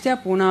puust ja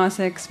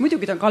punaseks.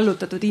 Muidugi ta on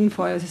kallutatud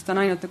info, sest ta on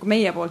ainult nagu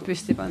meie poolt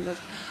püsti pandud.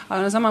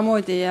 Aga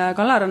samamoodi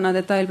Kalaranna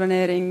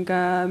detailplaneering,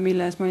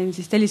 milles ma olin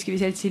siis Telliskivi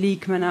seltsi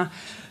liikmena.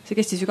 See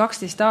kestis ju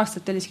 12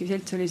 aastat, Telliskivi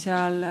selts oli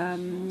seal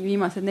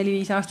viimased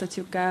 4-5 aastat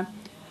siuke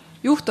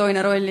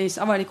juhtoina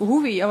rollis avaliku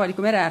huvi,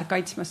 avaliku mereäärt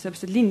kaitsmas,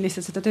 sellepärast, et linn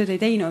lihtsalt seda tööd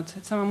ei teinud.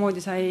 Et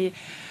samamoodi sai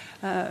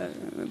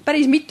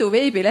päris mitu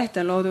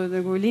veebilehte on loodud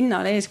nagu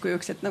linnale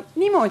eeskujuks, et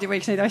niimoodi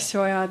võiks neid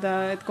asju ajada,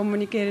 et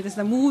kommunikeerida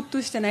seda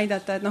muutust ja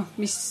näidata, et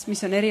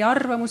mis on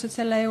eriarvamused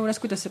selle juures,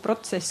 kuidas see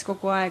protsess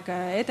kogu aeg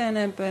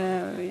edeneb.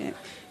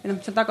 Ja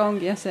seal taga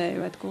ongi see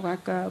ju, et kogu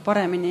aeg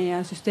paremini ja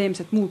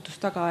süsteemset muutust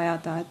taga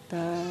ajada,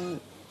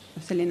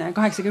 et selline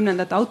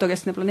 80ndate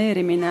autokeskne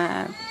planeerimine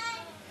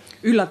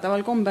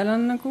üllataval kombel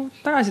on nagu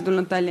tagasi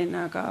tulnud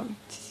Tallinna, aga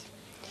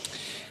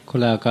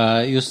Kuule,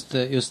 aga just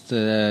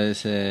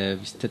see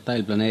vist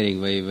detailplaneering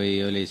või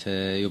oli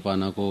see juba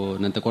nagu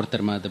nende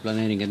kortermajade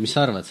planeering, et mis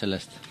sa arvad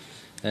sellest?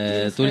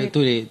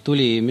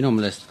 Tuli minu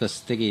meelest, kas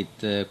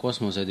tegid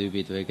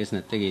kosmosetüübid või kes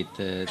need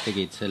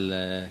tegid selle...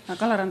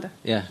 Kalaranda.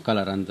 Jah,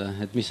 Kalaranda.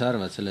 Et mis sa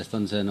arvad sellest?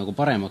 On see nagu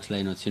paremaks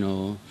läinud sinu...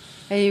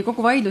 Ei,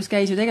 kogu vaidlus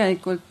käis ju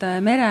tegelikult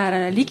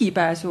mereääre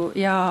ligipääsu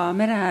ja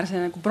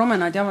mereäärse nagu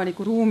promenaadi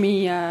avaliku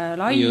ruumi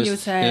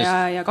laiuse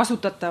ja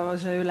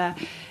kasutatavuse üle.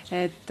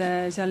 Et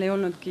seal ei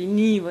olnudki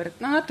niivõrd,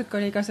 natuke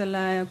oli ka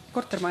selle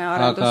kortermaja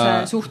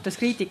arenduse suhtes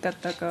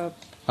kriitikat,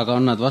 aga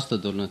on nad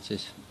vastu tulnud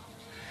siis?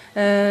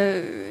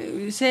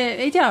 See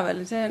ei tea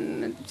veel,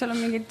 seal on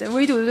mingid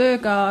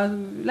võidutööga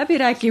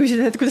läbirääkimised,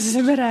 et kuidas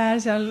see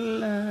mereäär seal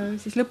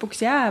siis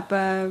lõpuks jääb.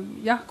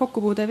 Jah,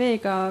 kokkupuude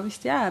veega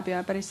vist jääb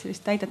ja päris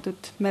sellist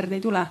täidetud merd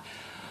ei tule.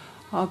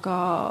 Aga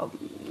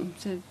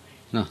see...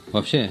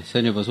 see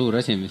on juba suur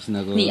asi, mis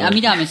nagu... Nii, aga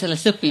mida me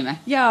sellest õpime?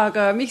 Jaa,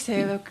 aga miks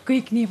ei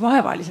kõik nii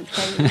vaevaliselt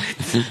käinud?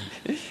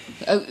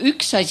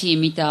 Üks asi,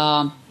 mida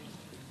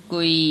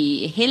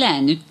kui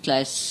Helen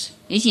ütles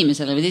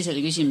esimesele või teisele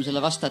küsimusele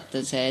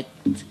vastates,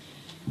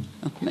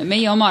 et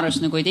meie oma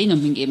arust nagu ei teinud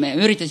me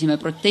üritasime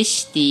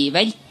protesti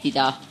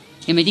vältida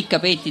ja meid ikka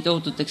peeti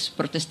tohututeks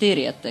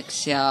protesteerijateks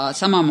ja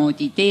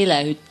samamoodi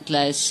Teele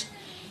ütles,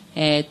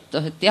 et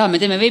jah,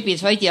 me teeme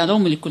veebisaidi ja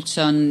loomulikult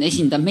see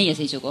esindab meie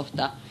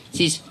seisukohta,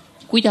 siis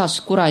kuidas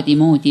kuradi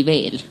moodi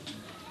veel?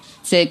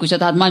 See, kui sa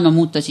tahad maailma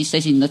muuta, siis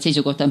sa esindad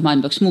seisukohta, et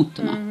maailm peaks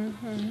muutuma.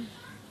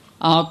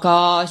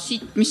 Aga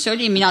siit, mis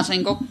oli, mina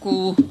sain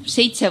kokku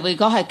 7 või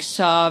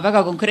 8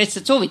 väga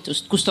konkreetset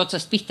soovitust, kust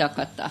otsast pihta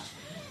hakata.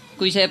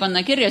 Kui see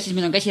panna kirja, siis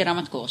meil on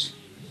käsiraamat koos.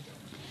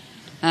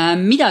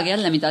 Midagi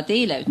jälle, mida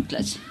Teele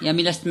ütles ja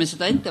millest me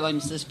seda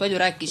ettevalmistades palju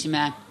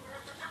rääkisime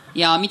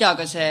ja mida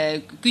ka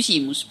see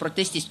küsimus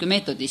protestist kui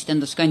meetodist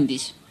endas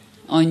kandis,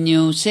 on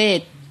ju see,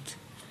 et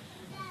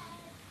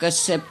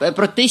kas see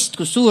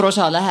protest, kus suur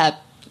osa läheb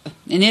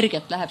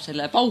energiat läheb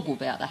selle paugu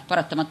peale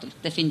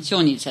paratamatult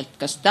definitsiooniliselt,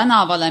 kas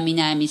tänavale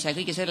minemise,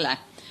 kõige selle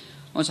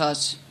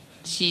osas,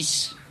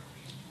 siis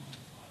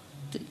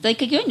ta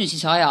ikkagi on ju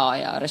siis aja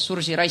ja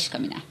ressursi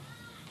raiskamine.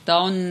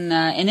 Ta on,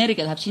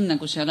 energia läheb sinna,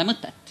 kus ei ole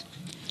mõtet.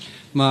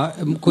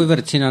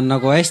 Kuivõrd siin on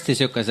nagu hästi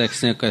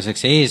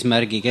niisuguseks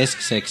eesmärgi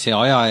keskseks ja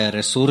aja ja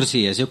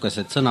ressursi ja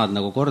niisugused sõnad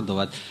nagu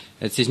korduvad,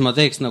 et siis ma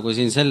teeks nagu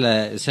siin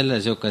selle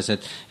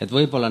niisugused, et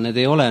võib-olla need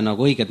ei ole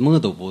nagu õiged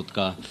mõõdupuud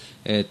ka,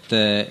 et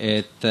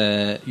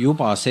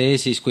juba see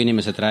siis, kui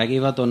inimesed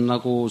räägivad, on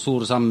nagu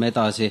suur samm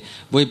edasi,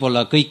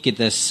 võib-olla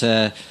kõikides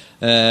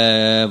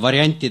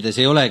variantides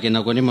ei olegi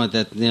nagu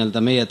niimoodi, et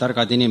nii-öelda meie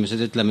targad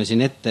inimesed ütleme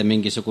siin ette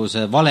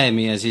mingisuguse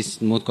valemi ja siis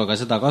muudkui ka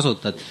seda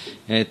kasutad,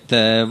 et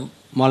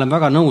ma olen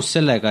väga nõus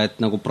sellega, et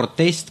nagu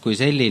protest kui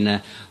selline,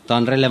 ta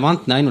on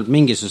relevantne ainult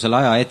mingisugusel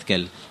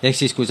ajahetkel. Ehk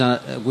siis kui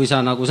sa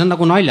nagu, see on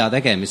nagu nalja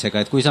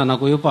tegemisega, et kui sa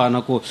nagu juba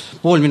nagu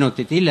pool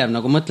minutit hiljem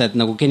nagu mõtled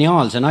nagu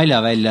geniaalse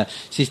nalja välja,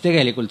 siis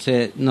tegelikult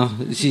see,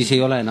 siis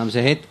ei ole enam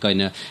see hetk,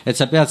 on ju. Et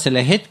sa pead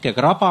selle hetke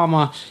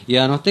krabama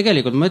ja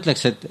tegelikult ma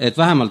ütleks, et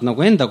vähemalt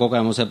nagu enda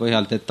kogemuse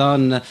põhjalt, et ta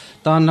on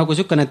nagu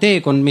niisugune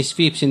teekond, mis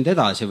viib sind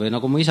edasi või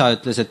nagu mu isa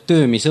ütles, et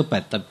töö, mis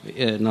õpetab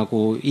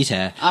nagu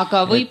ise.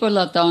 Aga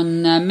võib-olla ta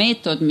on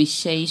meetod, mis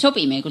ei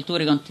sobi meie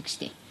kultuuri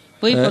konteksti.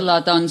 Võib-olla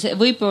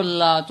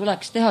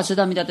tuleks teha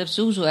seda, mida teeb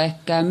Zuzu,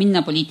 ehk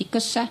minna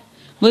poliitikasse.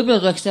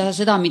 Võib-olla tuleks teha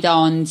seda, mida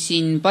on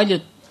siin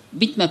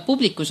mitmed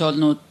publikus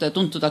olnud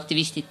tuntud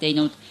aktivistid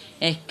teinud,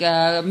 ehk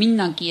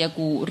minnagi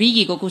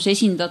Riigikogus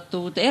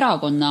esindatud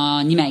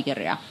erakonna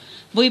nimekirja.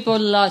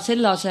 Võib-olla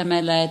selle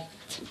asemel,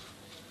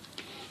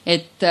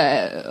 et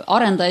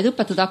arendajaid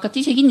õpetada,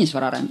 hakati ise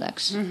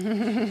kinnisvaraarendajaks.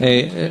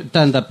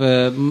 Tähendab,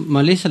 ma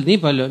lihtsalt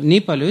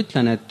nii palju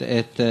ütlen,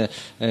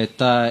 et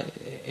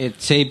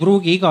see ei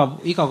pruugi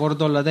iga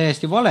kord olla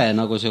täiesti vale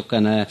nagu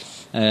niisugune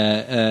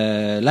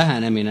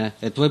lähenemine,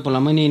 et võib-olla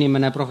mõni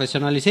inimene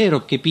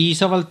professionaliseerubki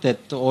piisavalt,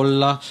 et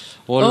olla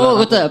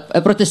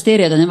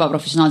protesteerijad on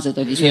ebaprofessionaalsed,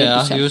 oli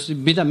just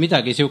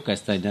midagi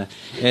niisugust, on ju.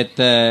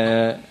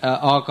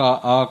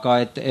 Aga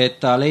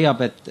et ta leiab,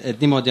 et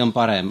niimoodi on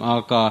parem,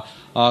 aga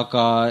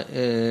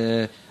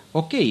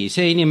okei,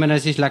 see inimene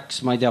siis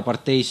läks, ma ei tea,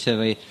 parteisse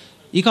või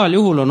igal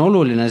juhul on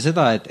oluline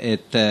seda,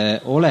 et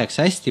oleks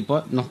hästi,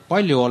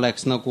 palju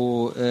oleks nagu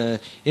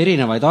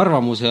erinevaid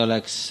arvamusi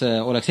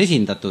oleks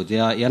esindatud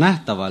ja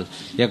nähtaval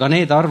ja ka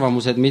need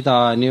arvamused,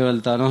 mida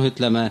nii-öelda,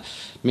 ütleme,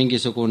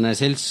 mingisugune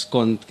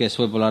seltskond, kes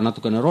võib-olla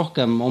natukene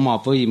rohkem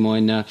omab võimu,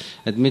 on ja,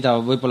 et mida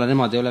võib-olla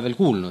nemad ei ole veel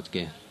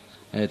kuulnudki.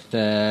 Et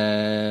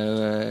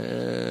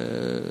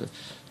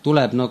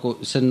tuleb nagu,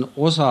 see on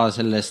osa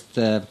sellest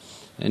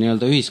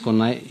nii-öelda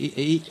ühiskonna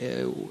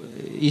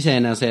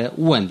iseenese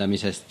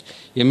uuendamisest.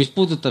 Ja mis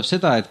puudutab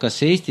seda, et kas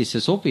see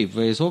Eestisse sobib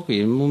või ei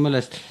sobi, mu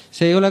meelest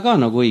see ei ole ka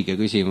nagu õige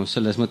küsimus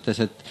selles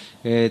mõttes,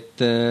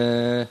 et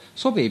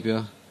sobib ju.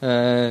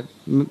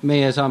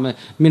 Meie saame,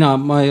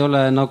 ma ei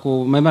ole nagu,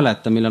 ma ei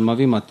mäleta, millal ma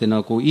viimati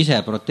nagu ise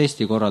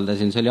protesti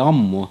korraldasin, see oli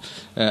ammu,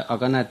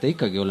 aga näete,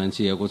 ikkagi olen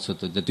siia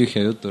kutsutud ja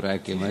tühja juttu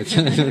rääkima.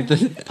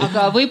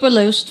 Aga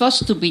võib-olla just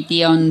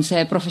vastupidi on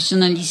see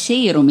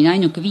professionaliseerumine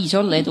ainuke viis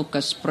olla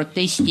edukas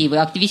protesti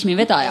või aktivismi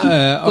vedaja.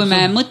 Kui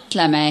me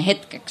mõtleme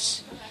hetkeks,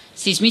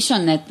 siis mis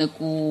on need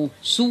nagu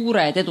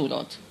suured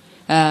edulood?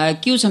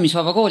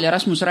 Kiusamisvaba kool ja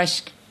Rasmus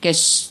Rask,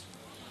 kes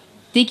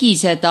tegi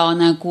seda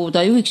nagu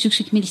ta juhiks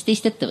ükskõik millist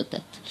teist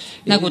ettevõtet.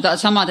 Nagu ta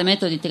samade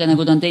meetoditega,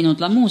 nagu ta on teinud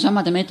Lamu,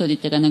 samade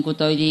meetoditega, nagu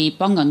ta oli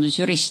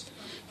pangandusjurist.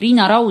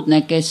 Riina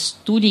Raudne,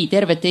 kes tuli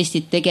tervet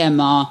Eestit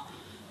tegema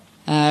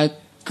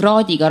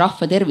kraadiga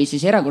rahva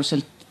tervises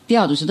erakordselt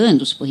teadus- ja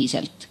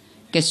tõenduspõhiselt,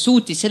 kes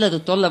suutis selle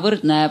tõttu olla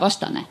võrdne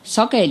vastane.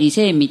 Sageli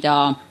see,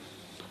 mida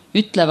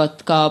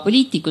ütlevad ka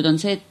poliitikud, on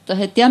see,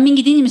 et ja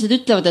mingid inimesed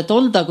ütlevad, et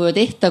oldagu ja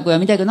tehtagu ja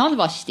midagi on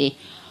halvasti,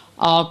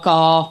 aga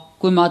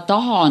kui ma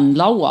tahan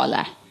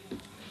lauale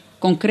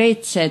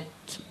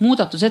konkreetset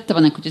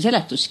muudatusettepanekut ja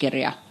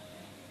seletuskirja,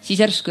 siis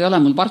järsku ei ole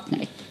mul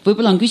partnerit.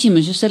 Võib-olla on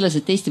küsimus just selles,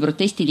 et Eesti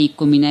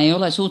protestiliikumine ei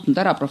ole suutnud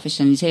ära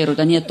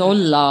professionaliseeruda, nii et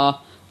olla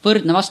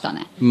võrdne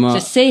vastane.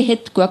 Sest see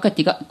hetk,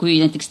 kui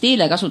näiteks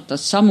Teele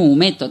kasutas samu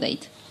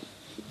meetodeid,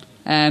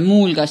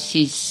 muulgas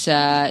siis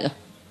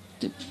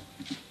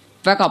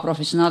väga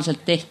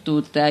professionaalselt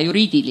tehtud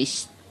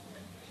juriidilist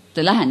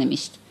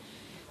lähenemist,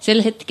 sel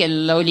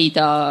hetkel oli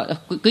ta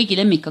kõigi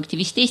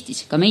lemmikaktivist Eestis,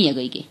 ka meie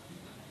kõigi.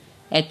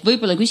 Et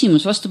võib-olla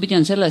küsimus vastupidi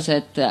on selles,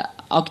 et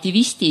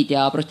aktivistid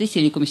ja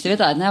protestiliikumiste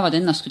vedajad näevad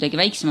ennast kuidagi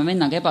väiksema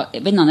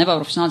vennana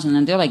ebaprofessionaalsena,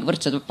 nad ei olegi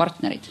võrdsed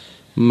partnerid.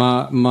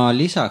 Ma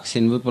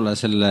lisaksin võib-olla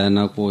selle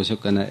nagu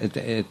niisugune,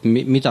 et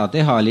mida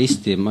teha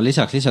listi, ma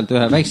lisaks lihtsalt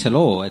ühe väikse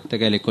loo, et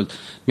tegelikult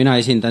mina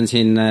esindan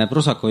siin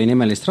Prusakovi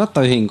nimelist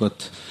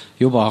rattaühingut,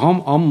 juba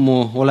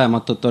ammu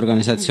olematut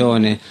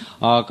organisatsiooni,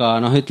 aga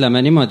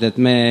ütleme niimoodi, et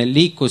me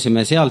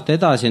liikusime sealt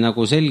edasi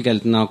nagu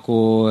selgelt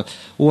nagu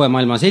uue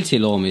maailma seltsi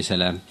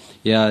loomisele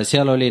ja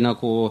seal oli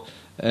nagu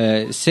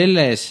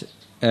selles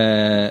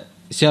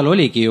seal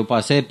oligi juba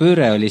see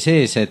pööre oli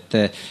sees,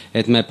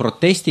 et me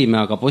protestime,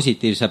 aga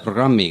positiivse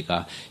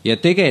programmiga. Ja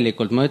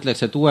tegelikult ma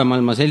ütleks, et Uue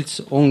Maailma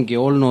Selts ongi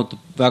olnud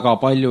väga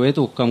palju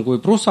edukam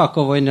kui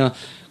Prussakov, on ju,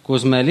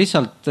 kus me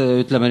lihtsalt,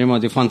 ütleme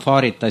niimoodi,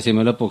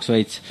 fanfaaritasime lõpuks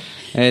veits.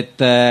 Et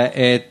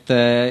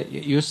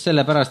just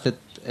sellepärast,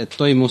 et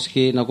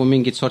toimuski nagu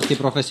mingit sorti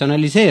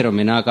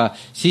professionaliseerumine, aga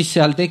siis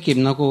seal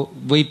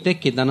võib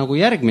tekkida nagu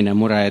järgmine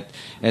mure,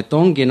 et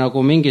ongi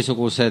nagu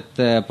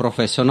mingisugused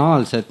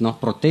professionaalsed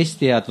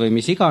protestijad või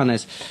mis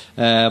iganes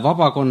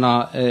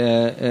vabakonna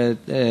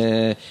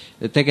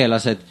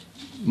tegelased.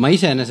 Ma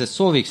iseenesest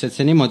sooviks, et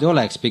see niimoodi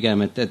oleks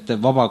pigem, et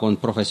vabakond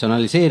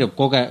professionaliseerub,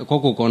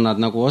 kogukonnad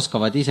nagu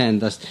oskavad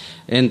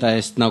enda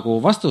eest nagu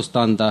vastust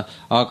anda,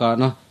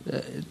 aga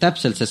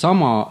täpselt see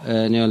sama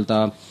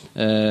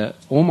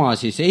oma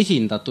siis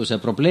esindatuse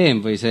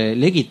probleem või see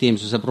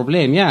legitiimsuse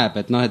probleem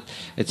jääb,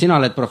 et sina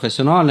oled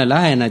professionaalne,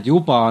 lähened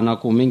juba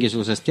nagu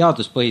mingisugusest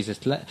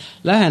teaduspõhisest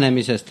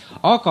lähenemisest,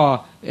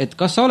 aga et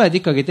kas sa oled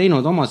ikkagi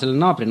teinud oma selle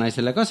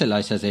naabrinaisele ka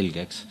selle asja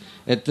selgeks?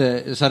 Et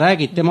sa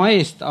räägid tema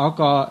eest,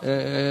 aga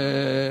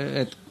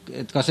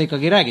et kas sa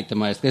ikkagi räägid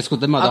tema eest?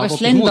 Aga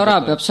kas Lendora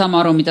peab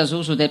saama aru, mida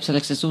Zuzu teeb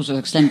selleks, et Zuzu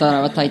saaks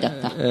Lendoravat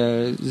aidata?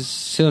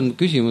 See on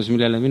küsimus,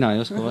 millele mina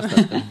ei oska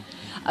vastata.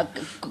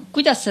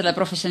 Kuidas selle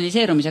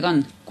professionaliseerumisega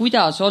on?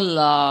 Kuidas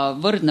olla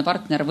võrdne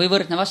partner või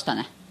võrdne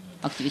vastane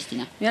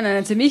aktivistina? Ja näen,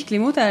 et see Mihkli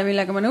mudel,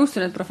 millega ma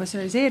nõustun, et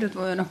professionaliseerud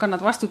või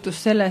kannad vastutust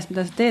selle eest,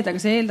 mida sa teed, aga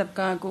see eeldab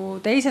ka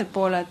teiselt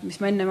poole, mis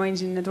ma enne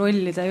mainisin, need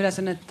rollide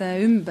ülesannete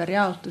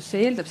ümberjaotus.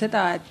 See eeldab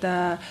seda,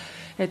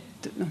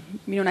 et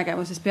minu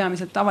nägemuses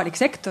peamiselt avalik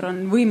sektor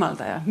on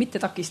võimaldaja,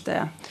 mitte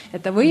takistaja.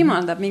 Et ta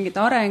võimaldab mingit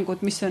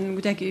arengut, mis on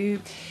kuidagi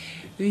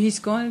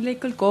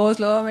ühiskondlikult,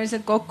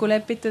 koosloomeliselt kokku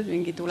lepitud,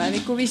 mingi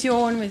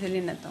tulevikuvisioon või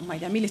selline, et ma ei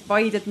tea, millist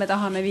Paidet me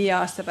tahame 5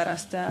 aasta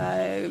pärast,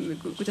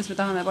 kuidas me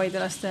tahame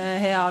paidelaste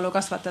heaolu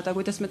kasvatada,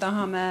 kuidas me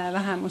tahame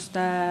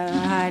vähemuste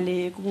hääli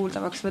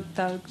kuuldavaks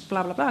võtta,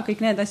 bla, bla, bla,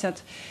 kõik need asjad.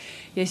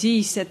 Ja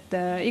siis, et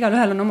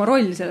igalühel on oma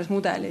roll selles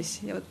mudelis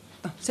ja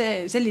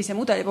sellise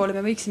mudeli poole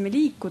me võiksime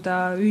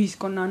liikuda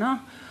ühiskonnana.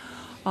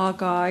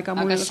 Aga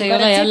see ei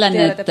ole jälle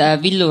need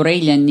Villu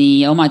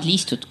Reiljani omad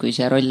liistud, kui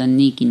see roll on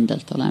nii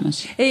kindlalt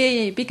olemas?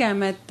 Ei,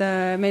 pigem, et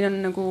meil on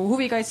nagu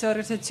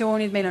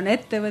huvikaitseorganisatsioonid, meil on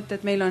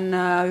ettevõtted, meil on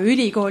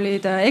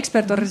ülikoolid,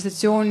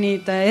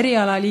 ekspertorganisatsioonid,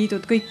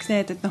 erialaliidud, kõik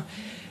need, et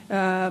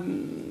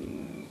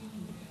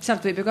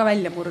sealt võib ju ka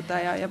välja murda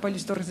ja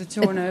paljusid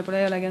organisatsioone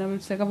võib-olla ei olegi enam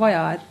üldse ka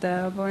vaja, et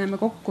paneme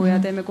kokku ja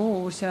teeme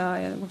koos ja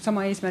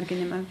sama eesmärgi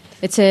nimel.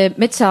 Et see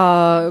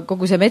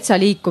kogu see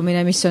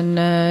metsaliikumine, mis on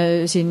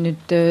siin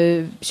nüüd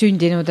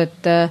sündinud,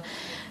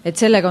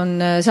 et sellega on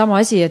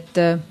sama asi, et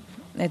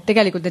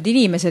tegelikult need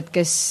inimesed,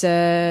 kes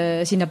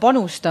sinna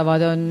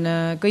panustavad, on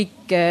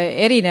kõik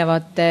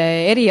erinevate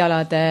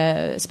erialade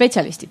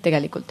spetsialistid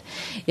tegelikult.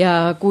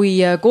 Ja kui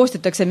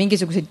koostatakse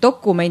mingisuguseid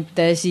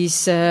dokumente, siis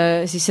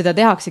seda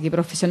tehaksegi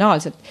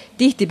professionaalselt.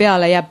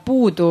 Tihtipeale jääb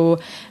puudu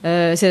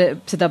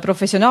seda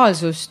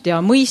professionaalsust ja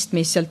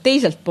mõistmist sealt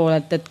teiselt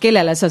poolelt, et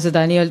kellele sa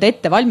seda nii-öelda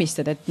ette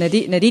valmistad, et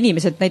need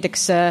inimesed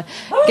näiteks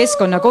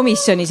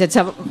keskkonnakomisjonis, et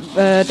sa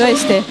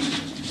tõesti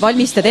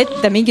valmistad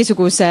ette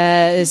mingisuguse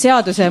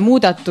seaduse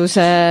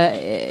muudatuse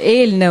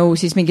eelnõu,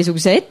 siis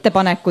mingisuguse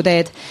ettepaneku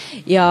teed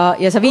ja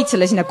sa viid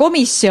selle sinna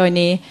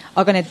komisjoni,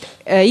 aga need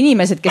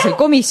inimesed, kes seal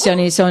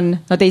komisjonis on,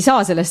 nad ei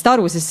saa sellest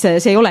aru, sest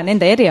see ei ole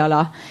nende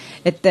eriala.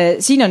 Et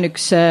siin on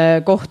üks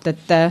koht,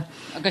 et...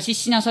 Aga siis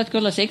sina saadki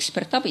olla see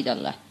ekspertabi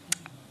talle?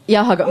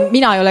 Jah, aga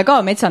mina ei ole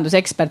ka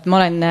metsandusekspert,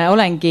 ma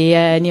olengi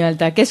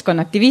nii-öelda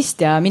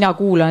keskkonnaaktivist ja mina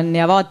kuulan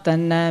ja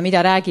vaatan,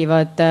 mida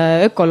räägivad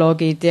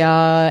ökoloogid ja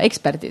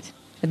eksperdid.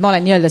 Et ma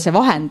olen nii-öelda see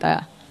vahendaja.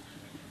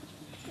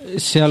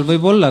 Seal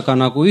võib olla ka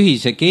nagu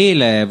ühise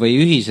keele või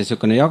ühise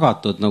selline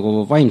jagatud nagu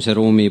vaimse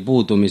ruumi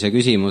puudumise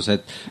küsimus,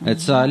 et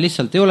sa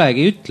lihtsalt ei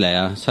olegi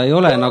ütleja, sa ei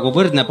ole nagu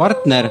võrdne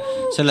partner,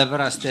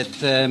 sellepärast et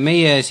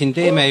meie siin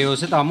teeme ju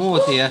seda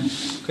moodi ja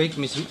kõik,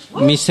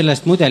 mis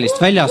sellest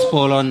mudelist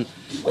väljaspool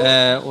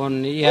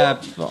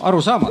jääb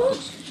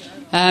arusaamatuks.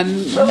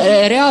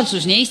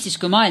 Reaalsus nii Eestis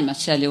kui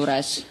maailmas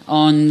sealjuures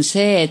on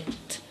see,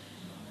 et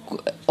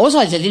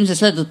osaliselt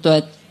ilmselt selle tõttu,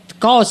 et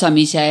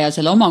kaasamise ja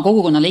selle oma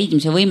kogukonna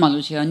leidmise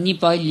võimalusi on nii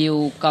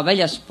palju ka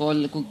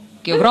väljaspool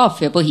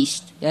geograafia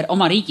põhist ja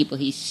oma riigi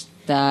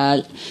põhist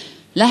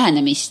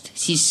lähenemist,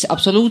 siis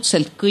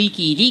absoluutselt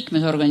kõigi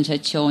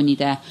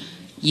liikmesorganisatsioonide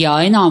ja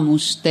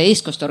enamuste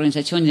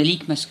eestkosteorganisatsioonide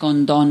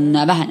liikmeskond on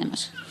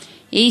vähenemas.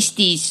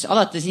 Eestis,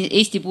 alates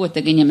Eesti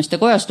puuetega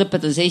inimeste kojast,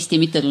 lõpetades Eesti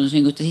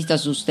mittetulundusühingute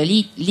sihtasutuste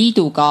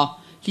liiduga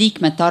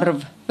liikmete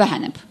arv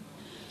väheneb.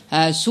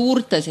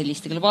 Suurte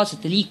selliste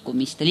globaalsete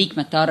liikumiste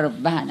liikmete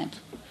arv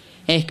väheneb.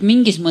 Ehk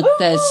mingis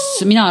mõttes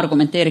mina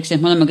argumenteeriks, et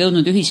me oleme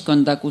jõudnud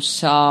ühiskonda, kus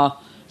sa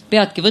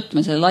peadki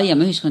võtma selle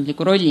laiema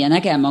ühiskondliku rolli ja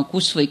nägema,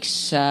 kus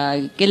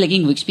kelle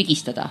king võiks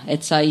pigistada.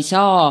 Et sa ei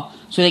saa,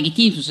 su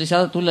legitiimsus ei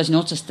saa tulla siin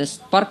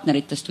otsestest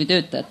partneritest või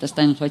töötajatest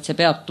ainult, vaid see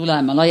peab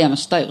tulema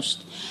laiemast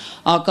tajust.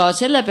 Aga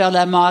selle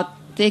peale ma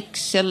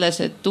teeks jälle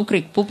see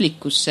tugrik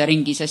publikusse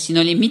ringi, sest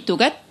siin oli mitu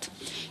kätt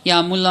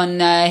ja mul on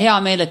hea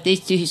meel, et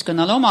Eesti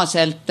ühiskonnale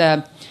omaselt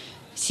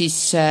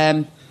siis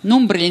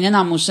numbriline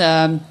enamus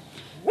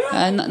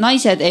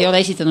naised ei ole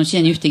esitanud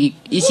siiani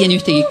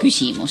ühtegi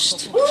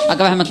küsimust,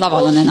 aga vähemalt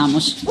laval on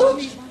enamus.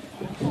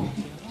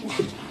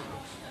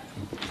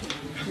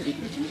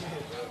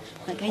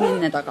 Ma käin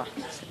enne taga.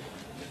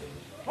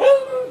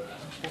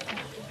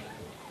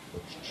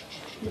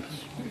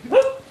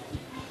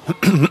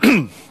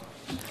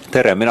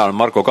 Tere, mina olen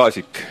Marko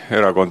Kaasik,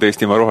 erakond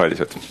Eestimaa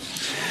Rohelised.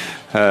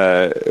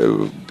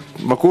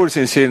 Ma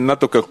kuulsin siin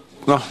natuke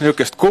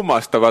niisugust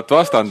kummastavat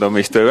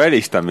vastandumist või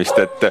välistamist,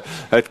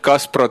 et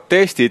kas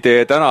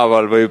protestitee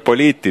tänaval või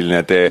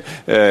poliitiline tee.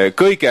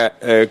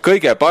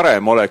 Kõige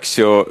parem oleks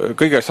ju,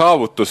 kõige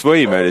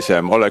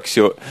saavutusvõimelisem oleks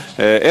ju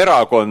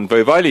erakond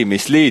või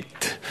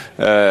valimisliit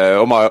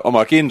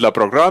oma kindla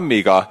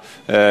programmiga,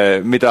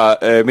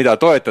 mida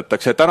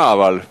toetatakse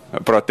tänaval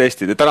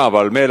protestide,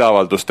 tänaval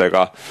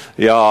meeleavaldustega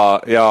ja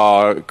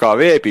ka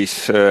veebis,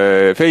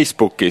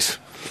 Facebookis,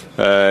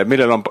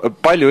 millel on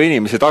palju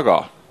inimesi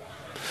taga.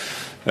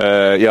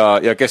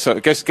 Ja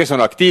kes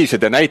on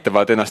aktiivsed ja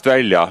näitavad ennast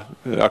välja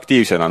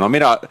aktiivsena. No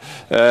mina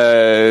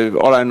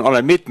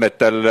olen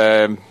mitmetel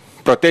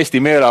protesti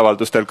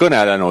meeleavaldustel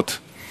kõnelenud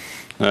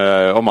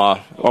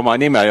oma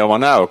nime ja oma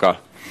näoga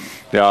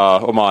ja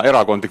oma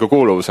erakondliku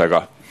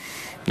kuuluvusega.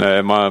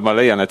 Ma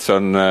leian, et see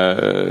on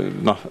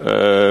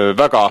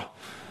väga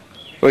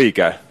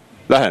õige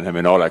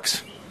lähenemine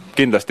oleks.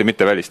 Kindlasti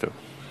mitte välistav.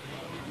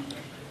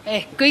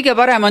 Ehk kõige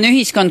parem on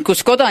ühiskond,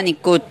 kus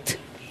kodanikud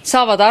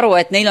saavad aru,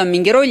 et neil on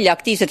mingi roll ja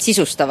aktiivselt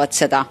sisustavad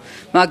seda.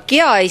 Ma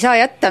ei saa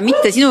jätta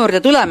mitte sinu juurde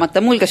tulemata,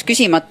 mulgas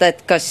küsimata,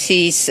 et kas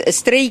siis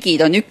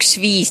streigid on üks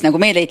viis nagu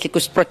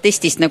meeleheitlikust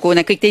protestist, nagu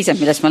need kõik teised,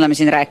 millest me oleme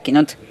siin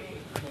rääkinud?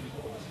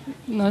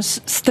 No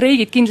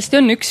streigid kindlasti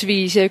on üks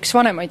viis ja üks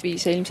vanemaid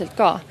viise ilmselt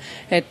ka,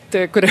 et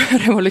kui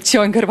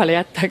revolutsioon kõrvale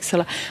jätta, eks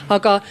ole.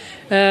 Aga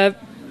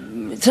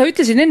sa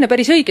ütlesid enne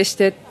päris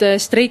õigesti, et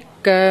streik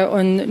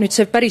on nüüd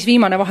see päris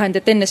viimane vahend,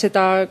 et enne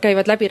seda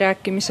käivad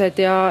läbirääkimised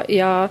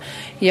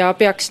ja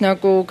peaks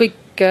nagu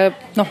kõik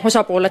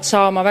osapooled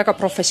saama väga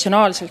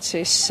professionaalselt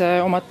siis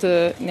omad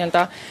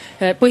nii-öelda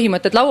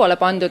põhimõtted lauale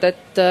pandud,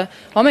 et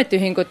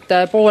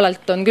ametiühingute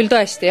poolelt on küll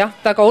tõesti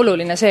väga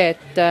oluline see,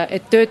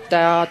 et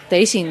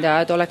töötajate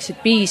esindajad oleksid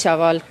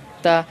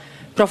piisavalt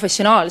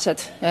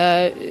professionaalsed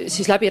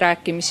siis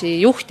läbirääkimisi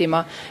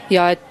juhtima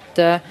ja et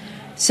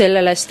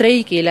sellele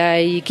streigile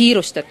ei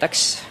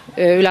kiirustataks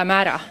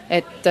ülemäära,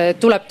 et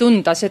tuleb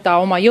tunda seda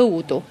oma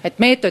jõudu, et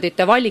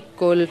meetodite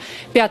valikul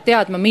pead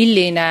teadma,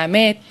 milline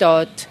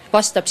meetod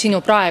vastab sinu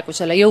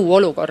praegusele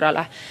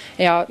jõuolukorrale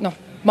ja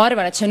ma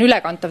arvan, et see on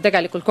ülekantav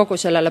tegelikult kogu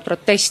sellele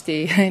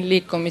protesti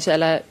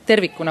liikumisele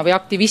tervikuna või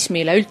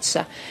aktivismile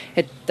üldse,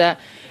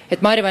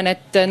 et ma arvan,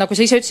 et nagu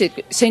sa ise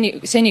ütlesid,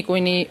 seni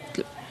kuni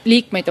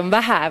liikmeid on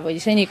vähe või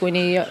seni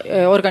kuni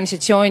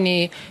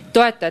organisatsiooni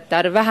toetajate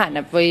arv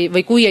väheneb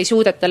või kui ei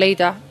suudeta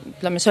leida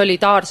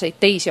solidaarseid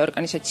teisi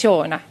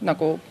organisatsioone,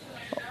 nagu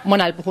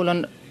mõnel puhul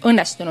on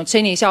õnnestunud,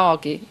 seni ei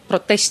saagi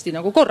protesti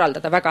nagu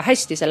korraldada väga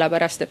hästi,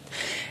 sellepärast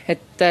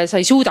et sa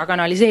ei suuda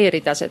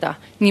kanaliseerida seda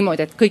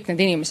niimoodi, et kõik need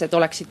inimesed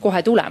oleksid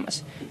kohe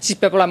tulemas. Siis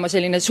peab olema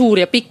selline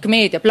suur ja pikk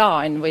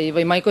meediaplaan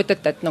või ma ei kujuta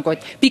ette,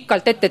 et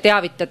pikalt ette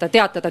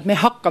teatada, et me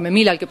hakkame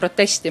millalgi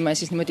protestima ja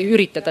siis niimoodi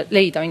üritada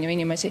leida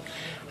inimesi.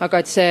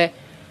 Aga et see,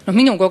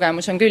 minu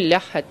kogemus on küll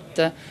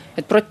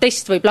et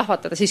protest võib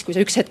lahvatada siis, kui sa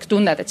üks hetk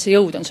tunned, et see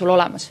jõud on sul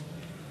olemas.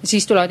 Ja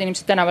siis tulevad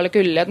inimesed tänavale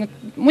küll ja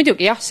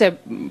muidugi see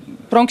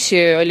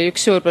pronksiöö oli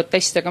üks suur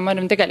protest, aga ma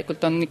arvan,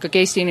 tegelikult on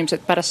ikkagi Eesti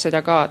inimesed pärast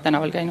seda ka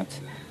tänaval käinud.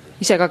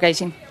 Ise ka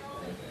käisin.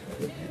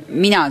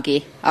 Minagi,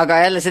 aga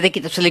jälle see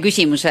tekitab selle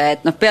küsimuse,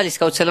 et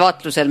pealiskaudsel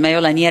vaatlusel me ei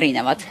ole nii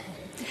erinevad.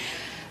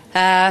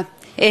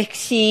 Ehk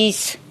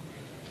siis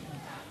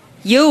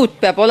jõud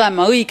peab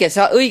olema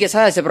õiges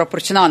ajas ja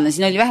proportsionaalne.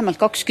 Siin oli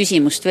vähemalt 2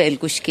 küsimust veel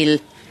kuskil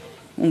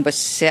umbes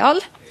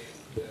seal.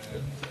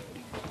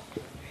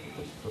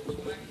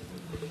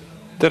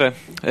 Tere,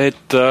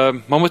 et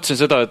ma mõtlesin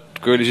seda,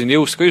 et kui oli siin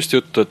jõust ka just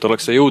juttu, et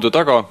oleks see jõudu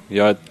taga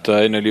ja et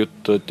enne oli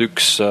juttu, et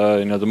üks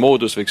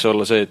moodus võiks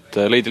olla see, et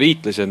leida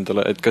liitlasi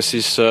endale, et kas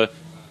siis,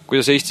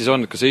 kuidas Eestis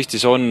on, kas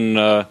Eestis on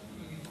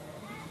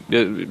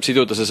ja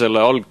siduda see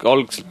selle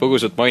algselt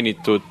põgusalt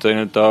mainitud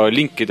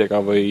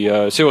linkidega või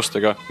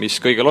seostega, mis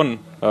kõigil on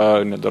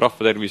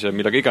rahvatervise,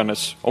 millega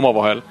iganes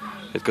omavahel,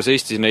 et kas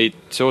Eestis neid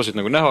seoseid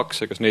nagu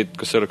nähakse, kas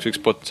see oleks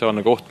üks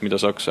potentsiaalne koht,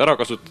 mida saaks ära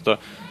kasutada,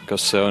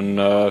 kas see on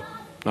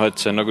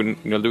et see on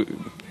nagu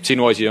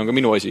sinu asi on ka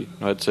minu asi,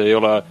 et see ei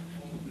ole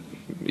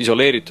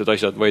isoleeritud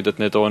asjad, vaid et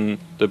need on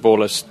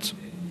tõepoolest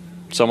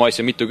sama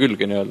asja mitu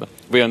külge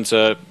või on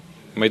see,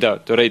 ma ei tea,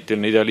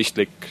 teoreetiline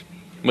idealistlik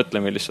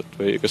mõtlemine lihtsalt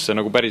või kas see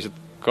nagu päriselt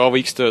ka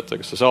võiks töötada,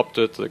 kas see saab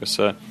töötada, kas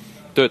see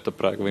töötab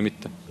praegu või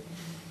mitte?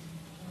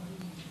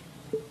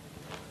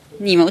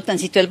 Nii, ma võtan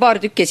siit veel paar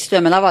tükki ja siis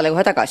tuleme lavale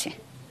kohe tagasi.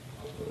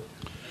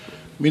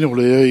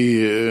 Minule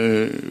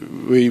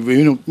jäi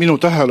minu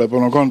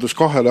tähelepanu kandus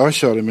 2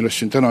 asjale,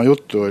 millest siin täna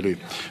juttu oli.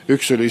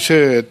 Üks oli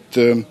see, et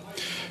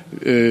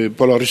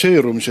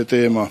polariseerumise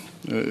teema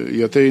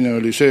ja teine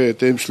oli see,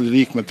 et EMSL-i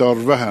liikmete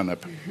arv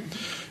väheneb.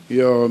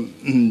 Ja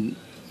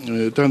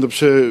tähendab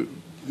see,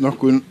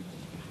 kui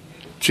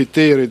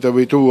tsiteerida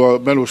või tuua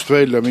mälust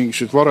välja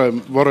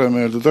mingisugused varem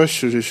öeldud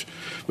asju siis,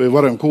 või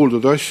varem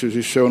kuuldud asju,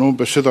 siis see on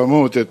umbes seda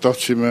moodi, et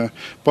tahtsime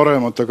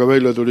paremat, aga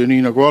välja tuli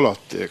nii nagu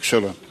alati, eks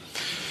ole.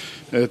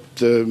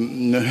 Et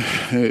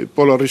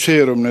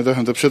polariseerumine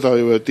tähendab seda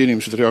ju, et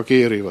inimesed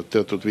reageerivad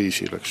teatud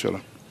viisil, eks ole.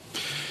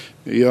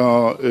 Ja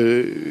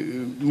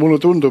mulle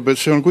tundub, et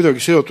see on kuidagi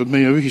seotud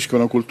meie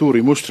ühiskonna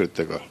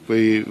kultuurimustritega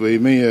või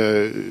meie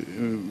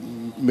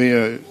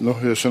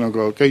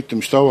ühesõnaga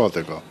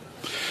käitumistavadega.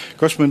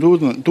 Kas me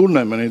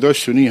tunneme neid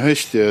asju nii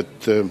hästi,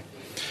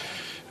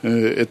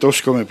 et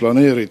oskame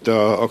planeerida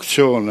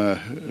aktsioone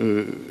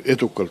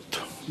edukalt?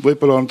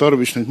 Võib-olla on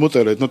tarvis neid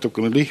mudeleid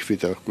natukene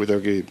lihvida,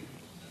 kuidagi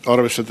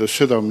arvestades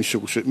seda,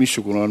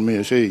 missugune on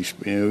meie seis,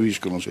 meie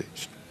ühiskonna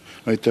seis.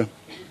 Aitäh!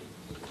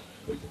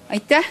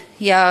 Aitäh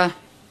ja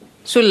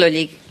sul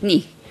oli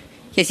nii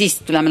ja siis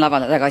tuleme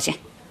lavale tagasi.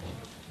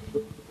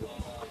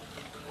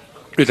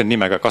 Ütlen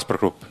nimega Kaspar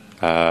Grupp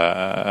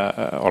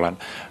olen.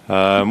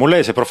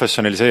 Mulle see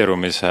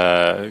professionaliseerumise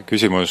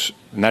küsimus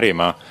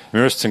närima.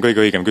 Minu arust see on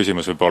kõige õigem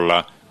küsimus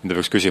võib-olla, mida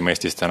peaks küsima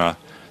Eestis täna.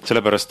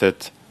 Sellepärast,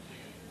 et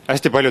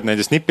hästi paljud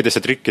nendest nippidest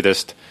ja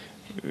trikkidest,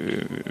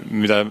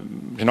 mida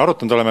siin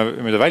arutanud oleme,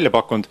 mida välja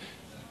pakkunud,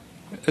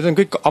 need on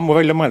kõik ammu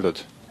välja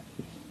mõeldud.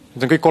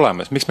 Need on kõik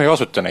olemas. Miks me ei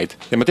kasuta neid?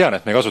 Ja ma tean,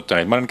 et me ei kasuta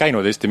neid. Ma olen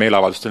käinud Eesti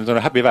meeleavaldustel, need on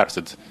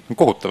häbiväärsed,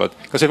 kohutavad.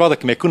 Kas ei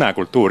vaadake meie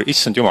kõnekultuuri?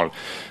 Issand jumal.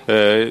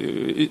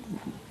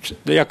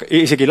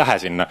 Isegi ei lähe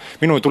sinna.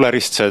 Minu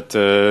tuleristsed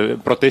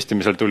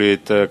protestimisel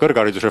tulid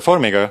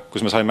kõrgharidusreformiga,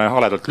 kus me saime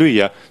haledalt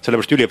lüüa,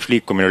 sellepärast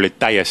üliõpusliikumine oli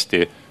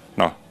täiesti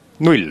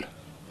null.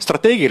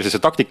 Strateegilises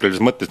ja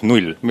taktikalises mõttes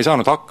null. Me ei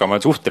saanud hakkama,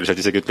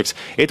 suhteliselt isegi ütleks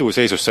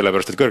eduseisus,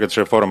 sellepärast et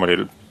kõrgharidusreform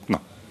oli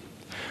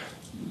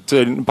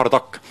see on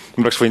partakk.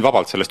 Me peaks võinud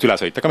vabalt sellest üle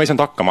sõita, aga me ei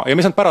saanud hakkama. Ja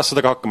me ei saanud pärast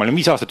seda ka hakkama. Olin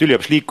 5 aastat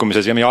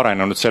üliõpusliikumises ja me ei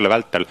arenenud selle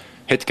vältel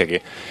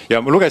hetkegi.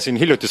 Ja ma lugesin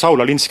hiljuti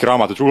Saul Alinsky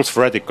raamatut Rules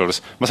for Radicals.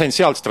 Ma sain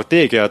sealt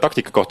strateegia ja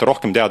taktika kohta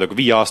rohkem teada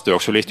kui 5 aasta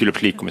jooksul Eesti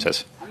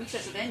üliõpusliikumises. Miks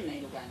sa seda enne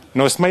ei lugenud?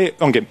 No, sest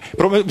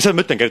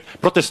ma ütlengi,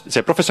 et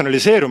see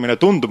professionaliseerumine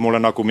tundub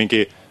mulle nagu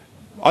mingi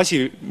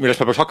asi, millest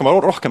me peaks hakkama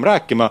rohkem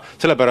rääkima,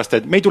 sellepärast,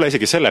 et me ei tule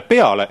isegi selle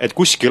peale, et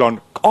kuskil on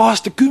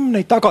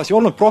aastakümneid tagasi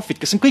olnud profid,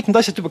 kes on kõik need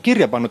asjad juba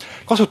kirja pannud,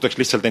 kasutaks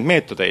lihtsalt neid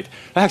meetodeid.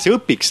 Läheks ja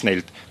õpiks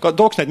neilt,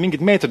 tooks neid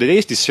mingid meetodeid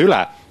Eestisse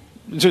üle.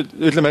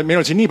 Ütleme,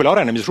 meil on siin nii palju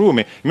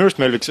arenemisruumi, minu arust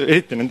meil võiks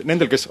eriti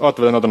nendel, kes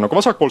vaatavad, nad on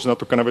nagu vasakpoolsed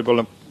natukene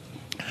võib-olla,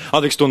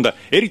 nad võiks tunda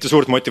eriti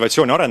suurt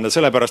motivatsiooni arendada,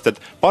 sellepärast, et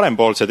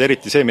parempoolsed,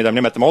 eriti see, mida me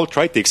nimetame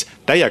alt-rightiks,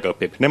 täiega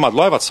õpib. Nemad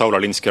loevad Saul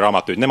Alinsky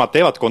raamatuid, nemad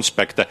teevad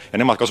konspekte ja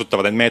nemad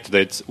kasutavad neid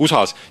meetodeid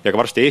USAs ja ka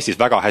varsti Eestis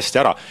väga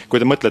hästi ära.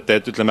 Kui te mõtlete,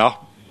 et ütleme,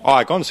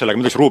 aega on sellega,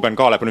 muidugi Ruben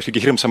Kaalep on üks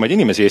kõige hirmsamaid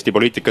inimesi Eesti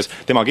poliitikas,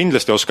 tema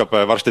kindlasti oskab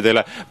varsti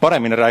teile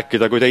paremini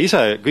rääkida, kui te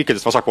ise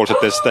kõikidest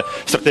vasakpoolsetest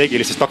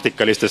strateegilistest,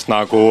 taktikalistest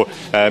nagu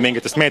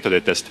mingitest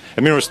meetoditest.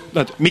 Ja minu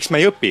arust, miks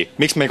me ei õpi,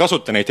 miks me ei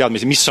kasuta neid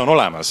teadmisi, mis on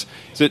olemas?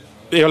 See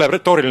ei ole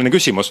retooriline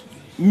küsimus.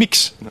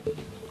 Miks?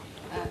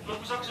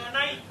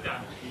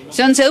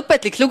 See on see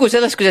õpetlik lugu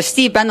sellest, kuidas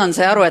Steve Bannon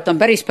sai aru, et on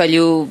päris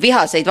palju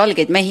vihaseid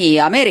valgeid mehi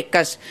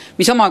Ameerikas,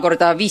 mis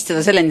omakorda viis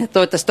teda selleni, et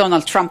toetas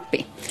Donald Trumpi.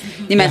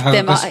 Nimelt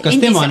kas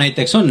tema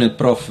näiteks on nüüd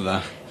prof või?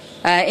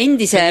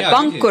 Endise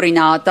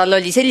pankurina tal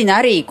oli selline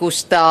äri,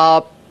 kus ta,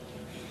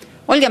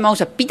 olgem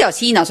ausad,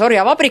 pidas Hiinas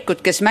orjavabrikut,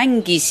 kes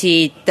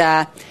mängisid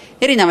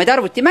erinevaid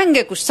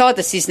arvutimänge, kus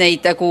saades siis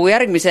neid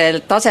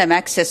järgmisel taseme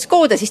access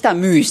koode, siis ta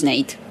müüs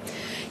neid.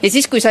 Ja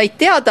siis, kui said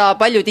teada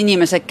paljud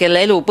inimesed,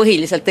 kelle elu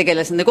põhiliselt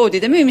tegeles nende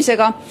koodide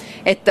müümisega,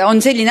 et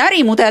on selline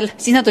ärimudel,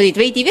 siis nad olid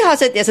veidi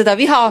vihased ja seda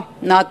viha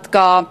nad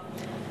ka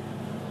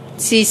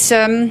siis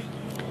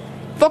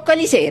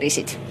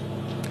vokaliseerisid.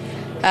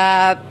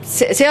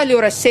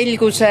 Sealjuures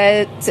selgus,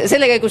 et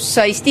selle käigus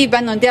sai Steve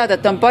Bannon teada,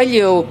 et on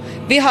palju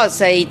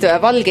vihaseid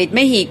valgeid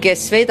mehi,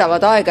 kes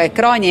veedavad aega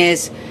ekraani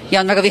ees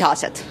ja on väga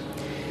vihased.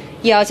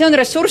 Ja see on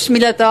ressurss,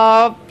 mille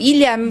ta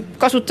hiljem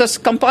kasutas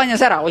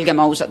kampaanias ära, olgem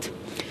ausad.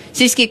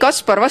 Siiski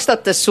Kaspar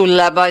vastates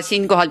sulle,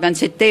 siinkohal pean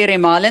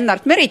tsiteerima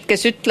Lennart Merit,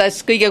 kes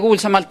ütles kõige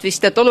kuulsamalt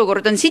vist, et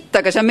olukord on sitt,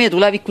 aga see on meie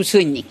tuleviku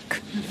sõnnik.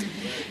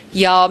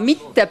 Ja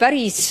mitte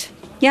päris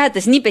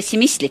jäädes nii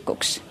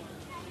pessimistlikuks.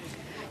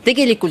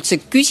 Tegelikult see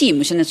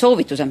küsimus ja need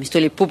soovitused, mis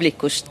tulid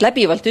publikust,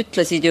 läbivalt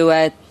ütlesid ju,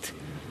 et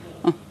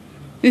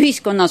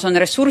ühiskonnas on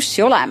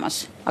ressurssi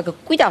olemas, aga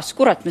kuidas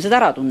kurat me seda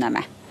ära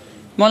tunneme?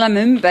 Me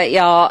oleme ümber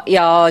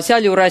ja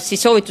sealjuures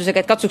siis soovitusega,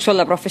 et katsuks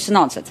olla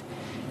professionaalsed.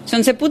 See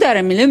on see puder,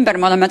 mille ümber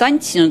me oleme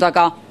tantsinud,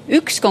 aga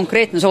üks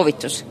konkreetne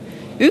soovitus.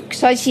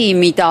 Üks asi,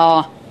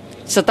 mida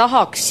sa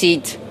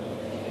tahaksid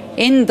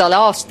endale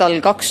aastal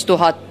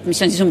 2000,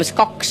 mis on siis umbes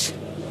 2.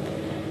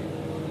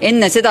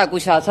 Enne seda,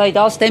 kui sa said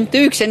aasta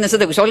MTÜ-ks, enne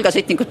seda, kui sa Olga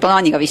Setnikut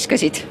banaaniga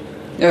viskasid,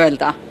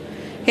 öelda.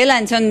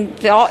 Helen, see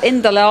on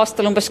endale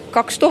aastal umbes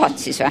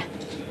 2000 siis või?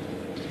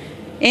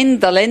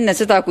 Endale enne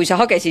seda, kui sa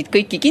hagesid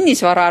kõiki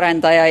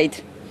kinnisvaraarendajaid.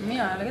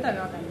 Mina ei ole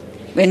kedagi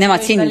hagenud. või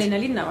nemad sind. Tallinna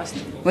linna vastu.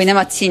 Või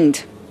nemad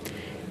sind.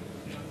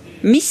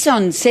 Mis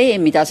on see,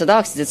 mida sa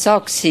tahaksid, et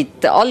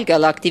saaksid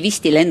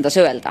algajale-aktivistile endas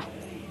öelda?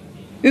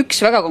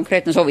 Üks väga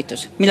konkreetne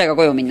soovitus, millega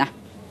koju minna?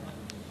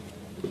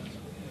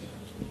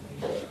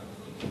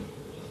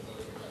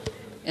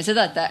 Ja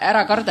seda, et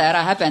ära karda,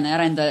 ära häbene,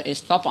 ära enda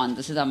eest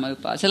vabanda, seda ma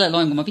juba, selle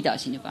loengu ma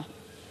pidasin juba.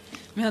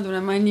 Mina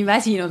tunnen, ma olen nii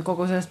väsinud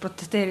kogu sellest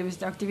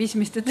protesteerimist ja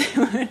aktivismist, et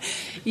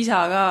isa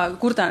ka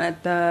kurdan,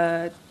 et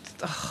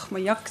ma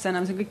ei jaksa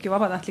enam, see on kõik ju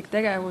vabatahtlik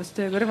tegevus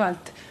töö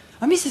kõrvalt.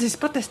 Aga mis sa siis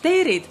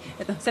protesteerid?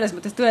 Et selles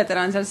mõttes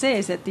tõetera on seal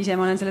sees, et ise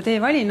ma olen selle tee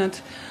valinud,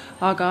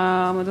 aga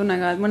ma tunnen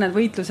ka, et mõned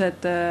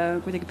võitlused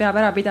kuidagi peab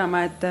ära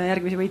pidama, et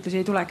järgmisi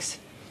võitlusi ei tuleks.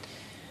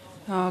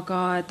 Aga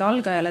et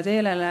algajale,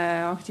 teelele,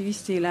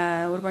 aktivistile,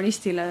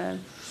 urbanistile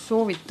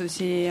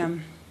soovitusi ja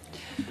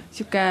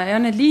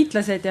need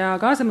liitlased ja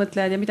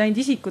kaasamõtlejad ja mida ainult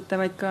isikute,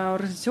 vaid ka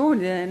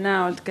organisatsioonide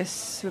näolt, kes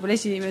võib-olla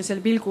esimesel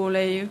pilgul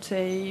üldse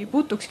ei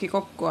puutukski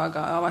kokku,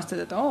 aga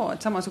avastad, et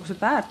et samasugused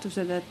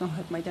väärtused, et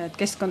et ma ei tea, et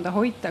keskkonda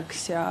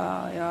hoitaks ja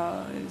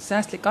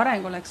säästlik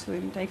areng oleks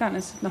või mida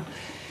iganes, et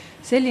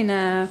selline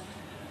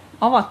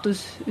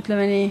avatus,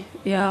 ütleme nii,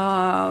 ja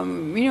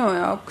minu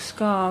jaoks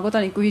ka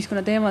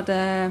kodanikuühiskonna teemade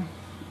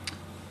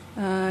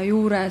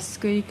juures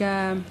kõige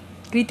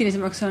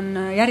kriitilisemaks on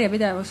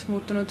järjepidevus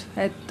muutunud,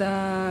 et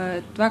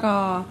väga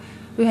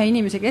ühe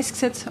inimese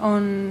kesksed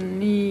on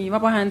nii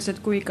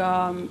vabaühendused kui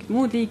ka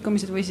muud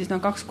liikumised või siis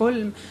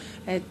 2-3,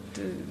 et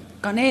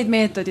ka need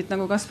meetodid,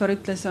 nagu Kaspar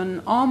ütles,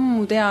 on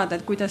ammu teada,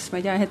 et kuidas, ma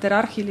ei tea,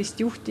 heterarhilist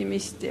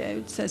juhtimist ja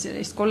üldse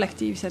sellist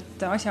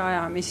kollektiivset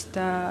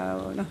asjaajamist,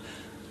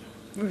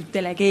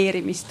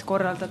 delegeerimist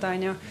korraldada,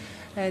 on ju.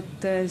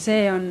 Et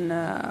see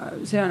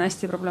on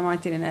hästi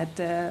problemaatiline, et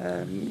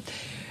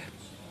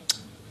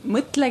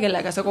mõtle,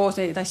 kellega sa koos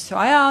neid asju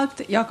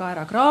ajad, jaga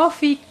ära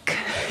graafik.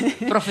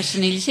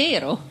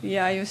 Professionaliseeru.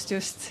 Ja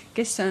just,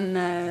 kes on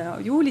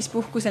juulis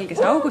puhkusel,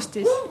 kes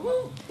augustis.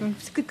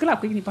 See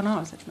kõlab kõik nii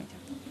banaalselt, ma ei tea.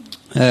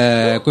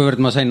 Kuivõrd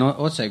ma sain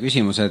otse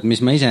küsimuse, et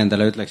mis ma ise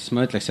endale ütleks, siis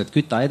ma ütleks, et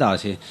küta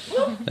edasi.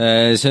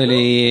 See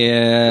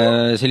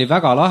oli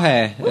väga lahe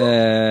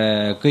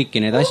kõiki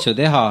neid asju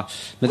teha.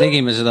 Me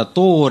tegime seda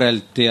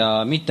toorelt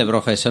ja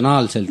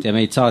mitteprofessionaalselt ja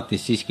meid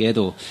saatis siiski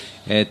edu.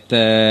 Et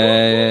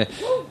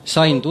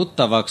sain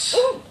tuttavaks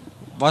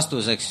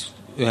vastuseks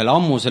ühele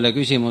ammusele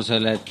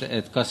küsimusele,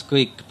 et kas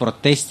kõik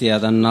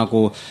protestijad on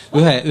nagu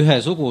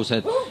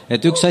ühesugused.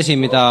 Et üks asi,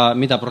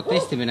 mida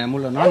protestimine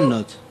mul on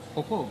andnud,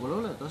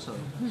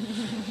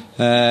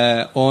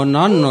 on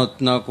andnud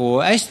nagu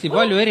hästi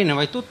palju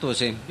erinevaid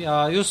tutvusi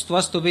ja just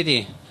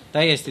vastupidi,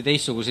 täiesti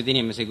teistsuguseid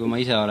inimesi, kui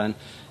ma ise olen.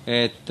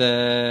 Et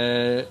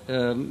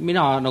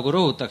mina nagu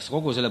rõhutaks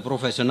kogu selle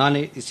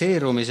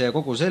professionaliseerumise ja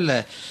kogu selle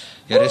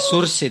ja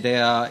ressursside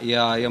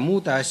ja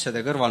muude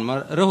asjade kõrval, ma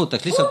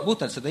rõhutaks lihtsalt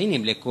puhtalt seda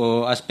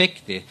inimlikku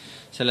aspekti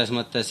selles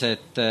mõttes,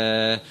 et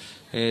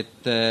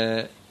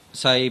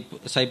sa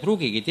ei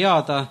pruugigi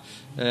teada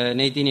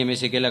neid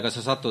inimesi, kellega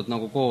sa satud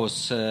nagu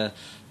koos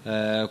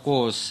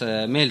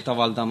meelt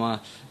avaldama.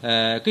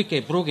 Kõik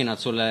ei pruugi nad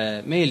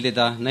sulle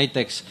meeldida,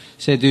 näiteks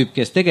see tüüp,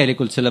 kes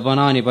tegelikult selle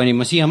banaani pani,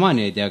 ma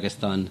siiamaani ei tea, kes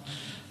ta on.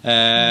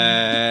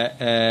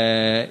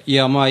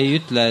 Ja ma ei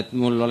ütle, et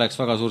mul oleks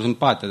väga suur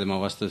sümpaatia tema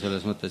vastu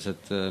selles mõttes,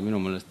 et minu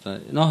meelest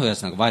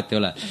ühesõnaga vahet ei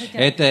ole.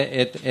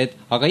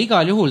 Aga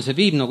igal juhul see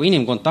viib nagu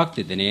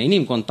inimkontaktideni ja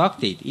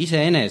inimkontaktid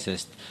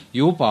iseenesest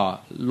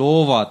juba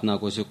loovad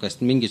nagu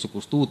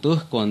mingisugust uut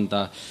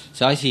õhkkonda.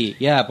 See asi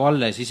jääb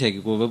alles,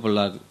 isegi kui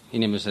võib-olla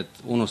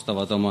inimesed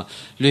unustavad oma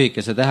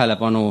lühikese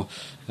tähelepanu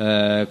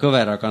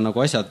kõveraga nagu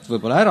asjad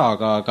võib-olla ära,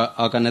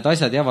 aga need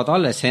asjad jäävad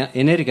alles,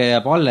 energia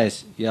jääb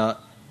alles ja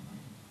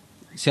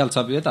sealt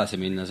saab ju edasi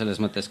minna selles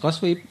mõttes, kas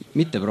või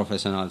mitte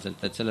professionaalselt,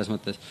 et selles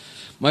mõttes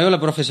ma ei ole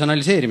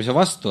professionaliseerimise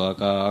vastu,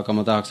 aga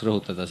ma tahaks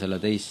rõhutada selle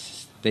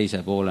teise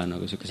poole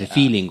nagu sellise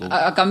feelingu.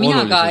 Aga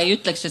mina ka ei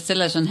ütleks, et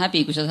selles on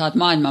häbi, kui sa saad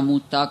maailma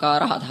muuta, aga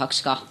raha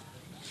tahaks ka.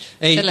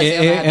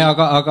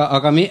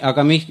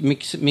 Aga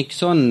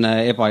miks on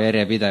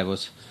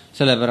ebajärjepidevus?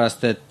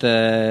 Sellepärast, et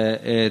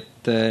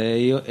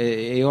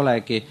ei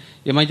olegi,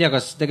 ja ma ei tea,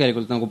 kas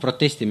tegelikult nagu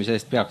protestimise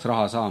eest peaks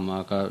raha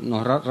saama, aga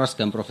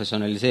raske on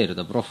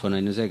professionaliseeruda. Prof on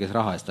ju see, kes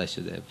raha eest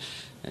asju teeb.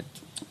 Et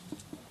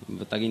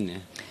võta kinni.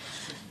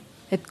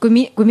 Et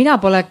kui mina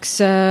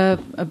poleks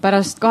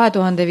pärast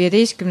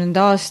 2015.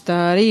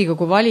 aasta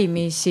Riigikogu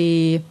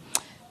valimisi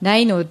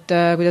näinud,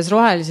 kuidas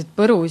rohelised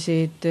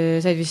põrusid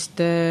said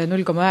vist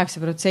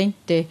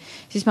 0,9%,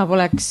 siis ma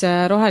poleks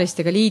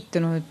rohelistega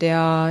liitunud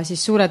ja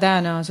siis suure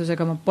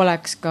tõenäosusega ma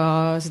poleks ka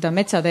seda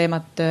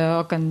metsateemat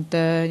hakanud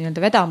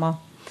nii-öelda vedama.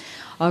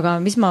 Aga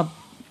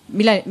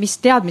mis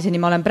teadmiseni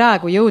ma olen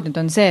praegu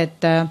jõudnud on see, et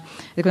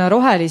kuna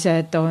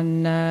rohelised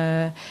on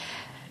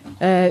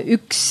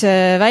üks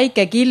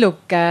väike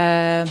killuke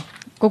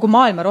kogu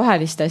maailma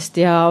rohelistest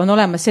ja on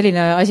olemas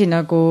selline asi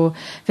nagu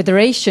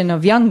Federation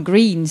of Young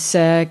Greens,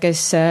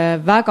 kes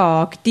väga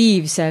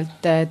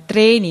aktiivselt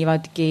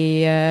treenivadki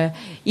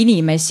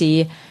inimesi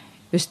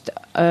just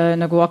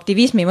nagu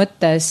aktivismi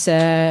mõttes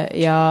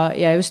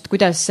ja just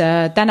kuidas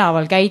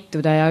tänaval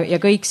käituda ja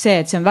kõik see,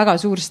 et see on väga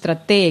suur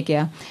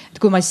strateegia. Et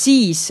kui ma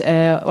siis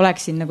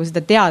oleksin nagu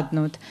seda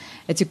teadnud,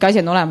 et siuke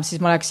asi on olemas,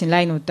 siis ma oleksin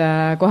läinud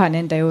kohe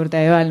nende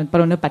juurde ja öelnud,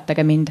 palun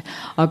õpetage mind.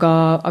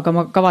 Aga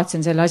ma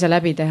kavatsen selle asja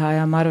läbi teha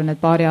ja ma arvan, et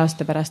paari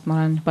aasta pärast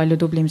ma olen palju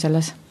tublim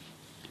selles.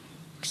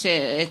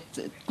 See, et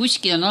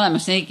kuskil on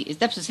olemas,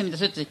 täpselt see, mida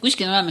sa ütlesid,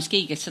 kuskil on olemas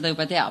keegi, kes seda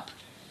juba teab.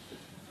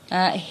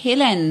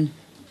 Helen,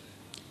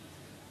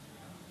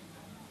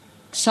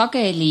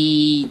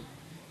 sageli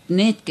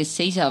need, kes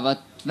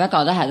seisavad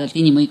väga lähedalt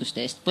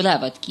inimõiguste eest,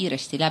 põlevad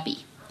kiiresti läbi.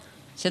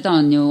 Seda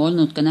on ju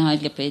olnud ka näha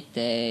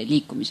LGBT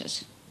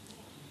liikumises.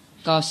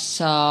 Kas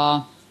sa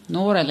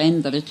noorele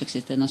endale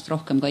ütleksid ennast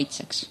rohkem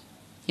kaitseks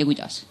ja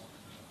kuidas?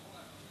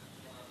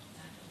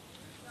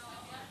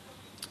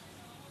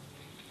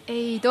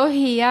 Ei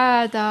tohi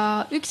jääda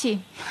üksi.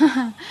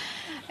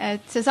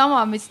 Et see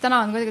sama, mis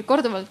täna on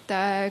korduvalt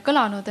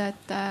kõlanud,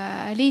 et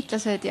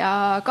liitlased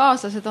ja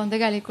kaaslased on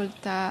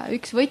tegelikult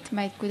üks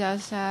võtmeid,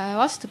 kuidas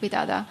vastu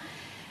pidada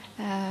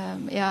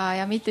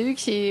ja mitte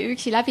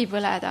üksi läbi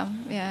põleda,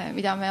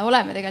 mida me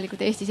oleme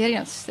tegelikult Eestis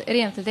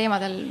erinevatel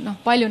teemadel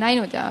palju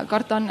näinud ja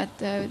karta on,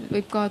 et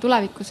võib ka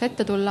tulevikus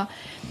ette tulla.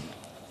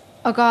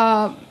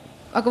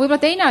 Aga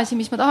võib-olla teine asi,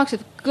 mis ma tahaks,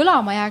 et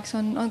kõlama jääks,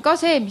 on ka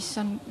see, mis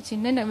on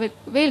siin enne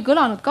veel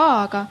kõlanud ka,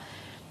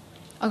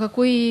 aga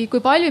kui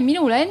palju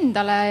minule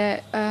endale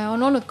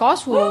on olnud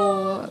kasu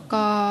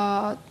ka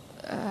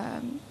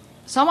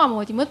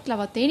samamoodi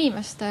mõtlevate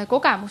inimeste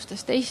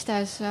kogemustest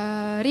teistes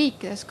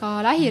riikides,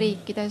 ka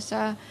lähiriikides,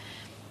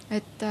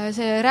 et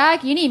see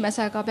räägi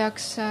inimesega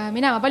peaks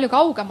minema palju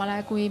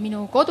kaugemale kui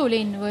minu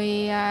kodulinn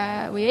või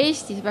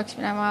Eesti, see peaks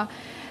minema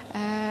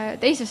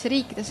teistesse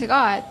riikidesse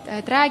ka,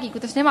 et räägi,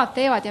 kuidas nemad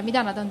teevad ja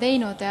mida nad on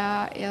teinud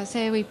ja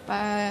see võib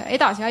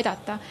edasi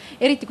aidata.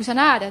 Eriti kui sa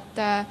näed,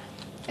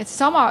 et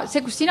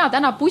see, kus sina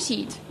täna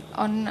pusid,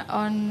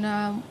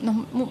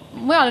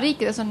 mujal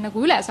riikides on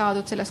nagu üle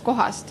saadud sellest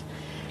kohast,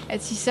 et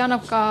siis see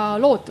annab ka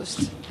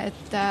lootust,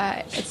 et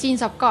siin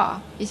saab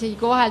ka, isegi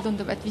kui vahel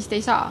tundub, et vist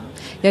ei saa.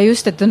 Ja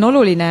just, et on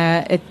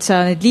oluline, et sa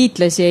neid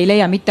liitlasi ei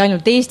leia mitte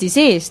ainult Eesti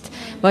seest,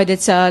 vaid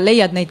et sa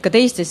leiad neid ka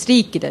teistes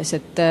riikides,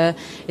 et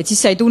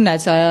siis sa ei tunne,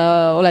 et sa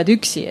oled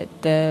üksi,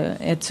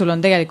 et sul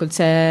on tegelikult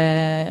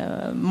see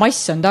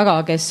mass on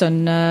taga, kes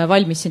on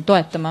valmis sind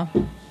toetama.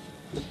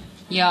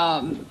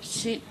 Ja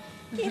see...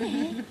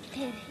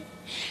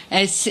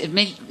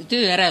 Meil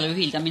töö järele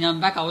ühildamine on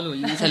väga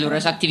oluline selle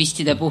juures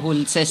aktivistide puhul,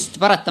 sest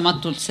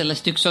paratamatult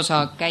sellest üks osa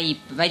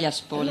käib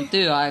väljaspool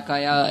tööaega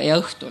ja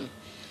õhtul.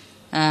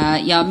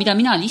 Ja mida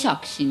mina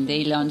lisaksin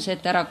teile on see,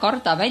 et ära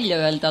karda välja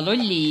öelda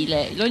lolli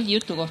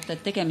jutu kohta,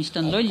 et tegemist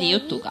on lolli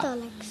jutuga.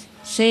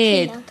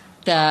 See,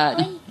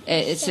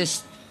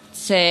 sest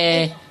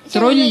see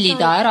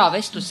trollida ära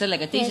vestlus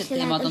sellega, et teised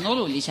teemad on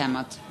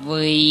olulisemad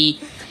või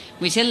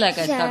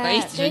sellega, et aga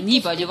Eestis on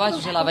nii palju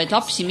vaesus elavaid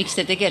lapsi, miks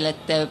te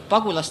tegelete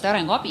pagulaste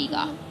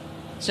arenguabiga.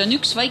 See on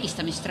üks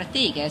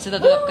vaigistamisstrateegia ja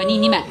seda tuleb ka nii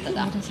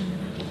nimetada.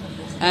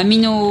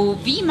 Minu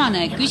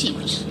viimane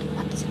küsimus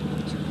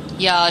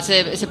ja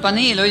see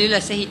paneel oli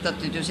üles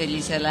ehitatud ju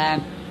sellisele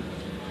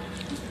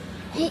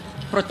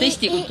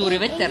protestikultuuri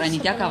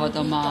veteranid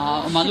jagavad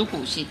oma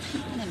lugusid.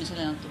 Paneme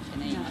selle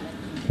natukene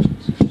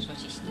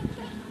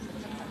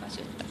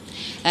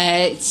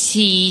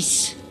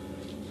siis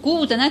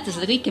kuhu te näete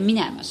seda kõike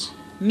minemas?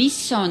 Mis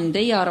on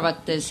teie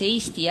arvates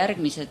Eesti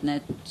järgmised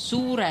need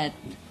suured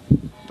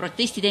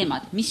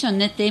protestiteemad? Mis on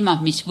need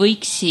teemad, mis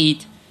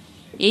võiksid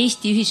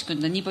Eesti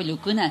ühiskonda nii palju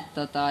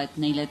kõnetada, et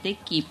neile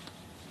tekib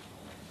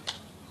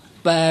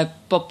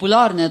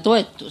populaarne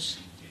toetus?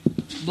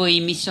 Või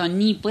mis on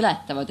nii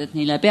põletavad, et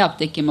neile peab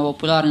tekkima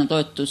populaarne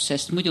toetus,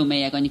 sest muidu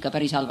meiega on ikka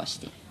päris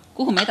halvasti?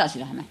 Kuhu me edasi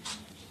läheme?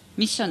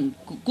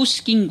 Kus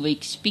king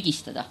võiks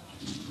pigistada?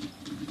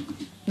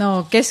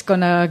 No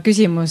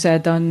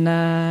keskkonnaküsimused on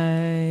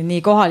nii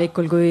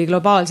kohalikul kui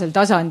globaalsel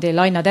tasandil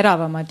aina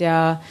teravamad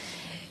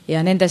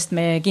ja nendest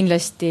me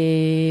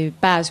kindlasti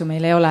pääsu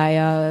meil ei ole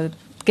ja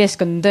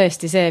keskkond on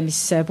tõesti see, mis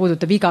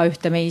puudutab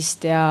igaühte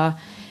meist ja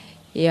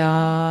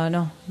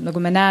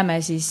nagu me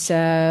näeme, siis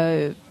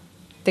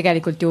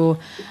tegelikult ju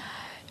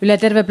üle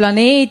terve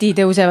planeedi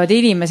tõusevad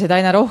inimesed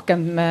aina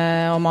rohkem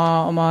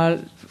oma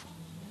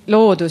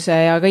looduse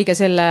ja kõige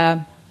selle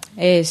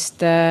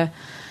eest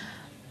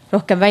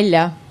rohkem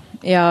välja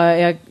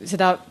ja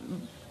seda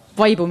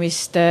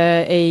vaibumist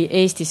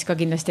Eestis ka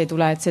kindlasti ei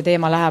tule, et see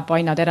teema läheb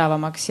aina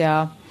teravamaks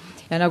ja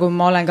nagu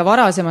ma olen ka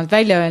varasemalt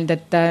välja öelnud,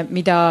 et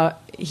mida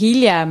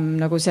hiljem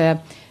nagu see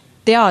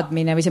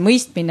teadmine või see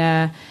mõistmine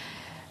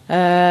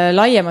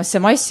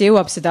laiemasse massi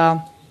jõuab,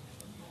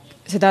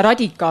 seda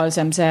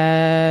radikaalsem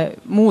see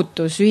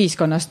muutus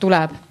ühiskonnas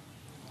tuleb.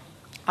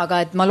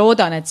 Aga et ma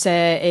loodan, et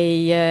see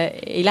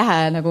ei lähe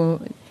nagu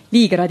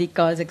liiga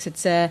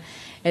radikaalseks,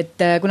 et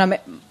kuna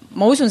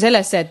ma usun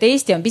sellesse, et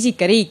Eesti on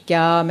pisike riik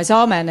ja me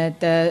saame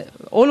need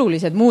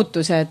olulised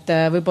muutused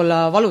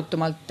võib-olla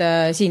valutumalt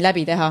siin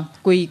läbi teha,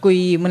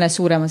 kui mõnes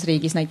suuremas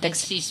riigis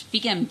näiteks. Et siis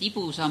pigem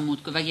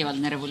tibusammud kui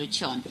vägivaldne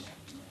revolutsioon.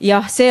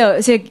 jah,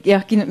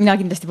 mina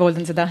kindlasti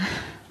pooldan seda.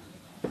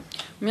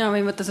 Mina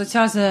võin võtta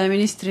sotsiaalse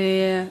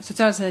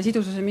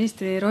sidususe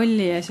ministri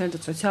rolli ja siis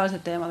öeldud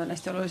sotsiaalsed teemad on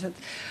hästi olulised,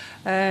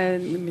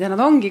 mida nad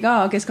ongi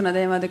ka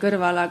keskkonnateemade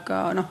kõrval,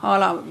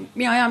 aga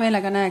mina hea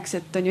meelega näeks,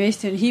 et on ju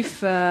Eesti on HIV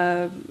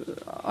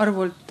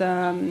arvult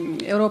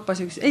Euroopas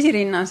üks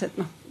esirinnas, et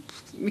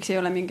miks ei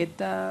ole mingit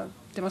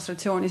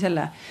demonstratsiooni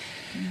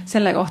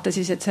selle kohta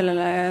siis, et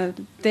sellele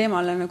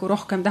teemale nagu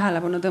rohkem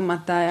tähelepanu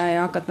tõmmata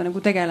ja hakata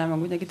nagu tegelema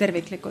kuidagi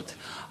terviklikult.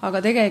 Aga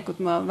tegelikult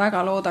ma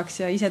väga loodaks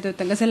ja ise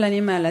töötan ka selle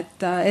nimel,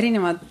 et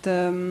erinevad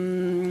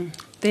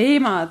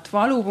teemad,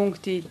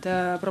 valupunktid,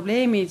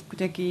 probleemid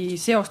kuidagi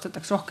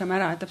seostataks rohkem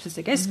ära, et täpselt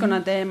see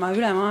keskkonnateema,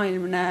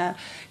 ülemaailmne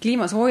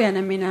kliima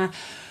soojenemine,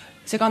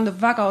 see kandub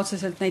väga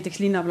otseselt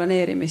näiteks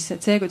linnaplaneerimisse,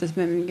 et see, kuidas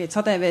me mingeid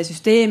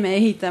sadeveesüsteeme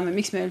ehitame,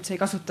 miks me üldse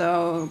ei kasuta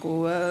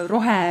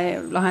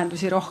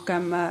rohelahendusi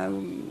rohkem,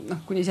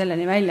 kuni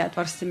selleni välja, et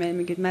varsti meil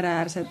mingid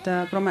mereäärsed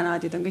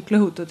promenaadid on kõik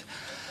lõhutud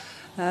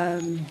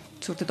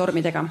suurte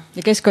tormidega.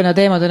 Ja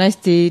keskkonnateemad on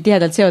hästi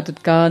tihedalt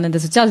seotud ka nende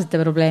sotsiaalsete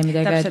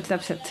probleemidega.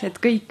 Täpselt, et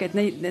kõik,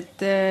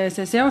 et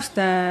see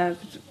seoste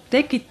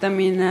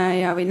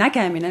tekitamine või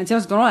nägemine, need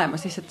seosed on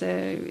olemas, lihtsalt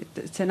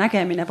see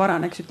nägemine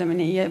paraneks, ütleme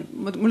nii. Ja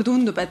mulle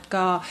tundub, et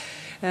ka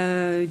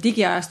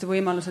digiajastu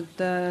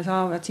võimalused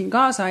saavad siin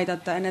kaasa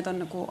aidata ja need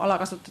on nagu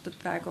alakasutatud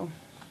praegu.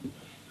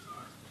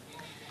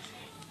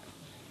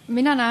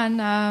 Mina näen,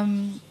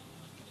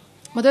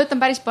 ma töötan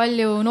päris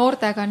palju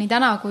noortega nii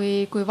täna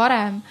kui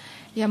varem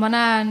ja ma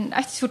näen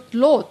hästi suurt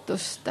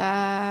lootust,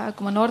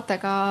 kui ma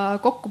noortega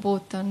kokku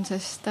puutun,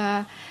 sest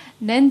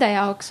nende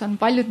jaoks on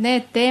paljud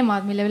need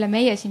teemad, mille üle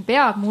meie siin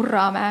pead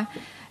murrame,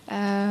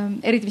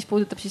 eriti mis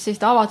puudutab siis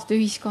sellist avatud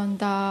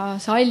ühiskonda,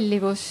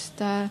 sallivust.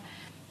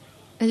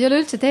 Need ei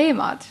ole üldse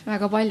teemad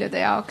väga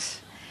paljude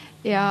jaoks.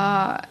 Ja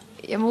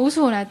ma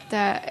usun, et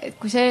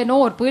kui see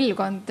noor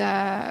põlvkond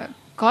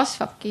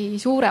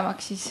kasvabki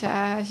suuremaks,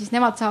 siis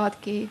nemad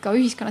saavadki ka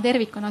ühiskonna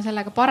tervikuna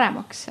sellega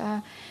paremaks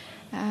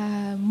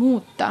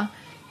muuta.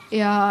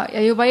 Ja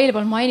juba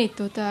eelpool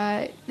mainitud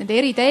nende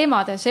eri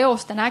teemade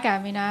seoste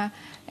nägemine,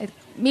 et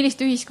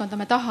millist ühiskonda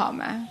me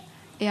tahame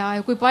ja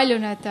kui palju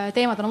need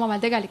teemad on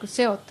omavahel tegelikult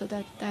seotud,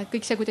 et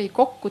kõik see kuidagi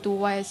kokku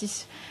tuua ja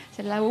siis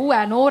selle uue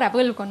noore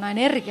põlvkonna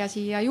energia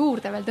siia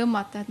juurde veel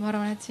tõmmata, et ma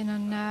arvan, et siin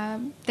on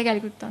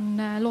tegelikult on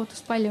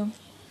lootust palju.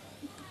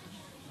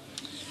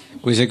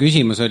 Kui see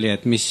küsimus oli,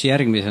 et mis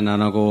järgmisena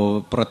nagu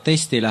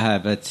protesti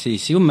läheb, et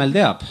siis jummel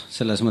teab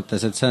selles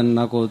mõttes, et see on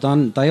nagu,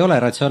 ta ei ole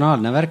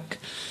ratsionaalne värk.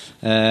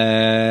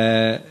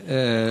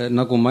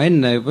 Nagu ma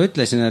enne juba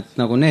ütlesin, et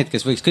nagu need,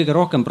 kes võiks kõige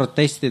rohkem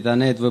protestida,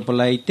 need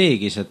võib-olla ei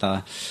teegi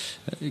seda.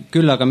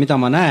 Küll aga mida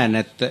ma näen,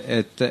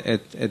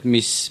 et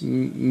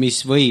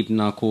mis võib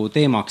nagu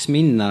teemaks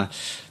minna,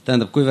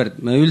 tähendab, kuivõrd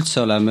me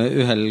üldse oleme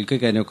ühel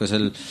kõige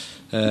niisugusel,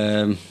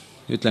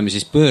 ütleme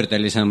siis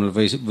pöördelisemal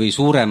või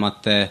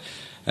suuremate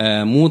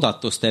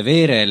muudatuste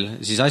veerel,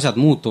 siis asjad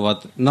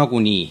muutuvad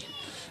nagunii.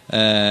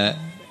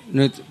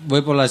 Nüüd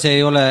võib-olla see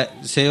ei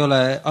ole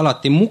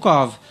alati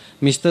mugav,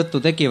 mis tõttu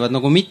tekivad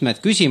nagu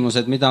mitmed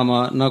küsimused, mida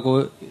ma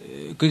nagu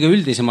kõige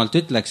üldisemalt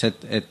ütleks,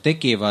 et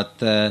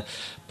tekivad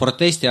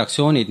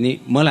protestiaktsioonid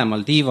nii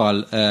mõlemal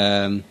tiival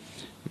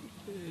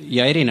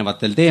ja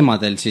erinevatel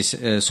teemadel, siis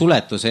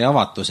suletuse ja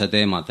avatuse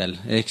teemadel.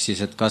 Ehk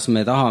siis, et kas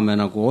me tahame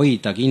nagu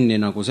hoida kinni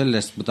nagu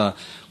sellest,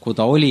 kui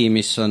ta oli,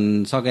 mis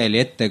on sageli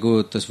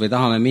ettekujutus või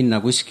tahame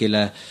minna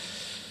kuskile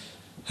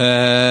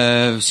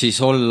siis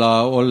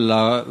olla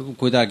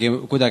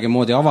kuidagi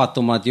moodi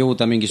avatumad,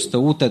 jõuda mingisuguste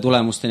uute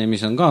tulemusteni,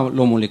 mis on ka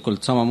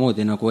loomulikult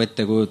samamoodi nagu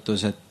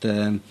ettekujutus, et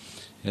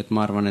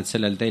ma arvan, et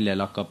sellel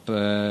teljel hakkab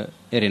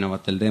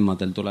erinevatel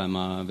teemadel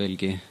tulema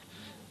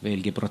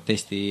veelgi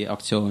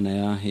protestiaktsioone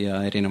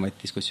ja erinevaid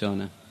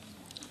diskussioone.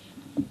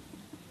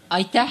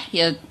 Aitäh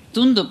ja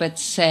tundub, et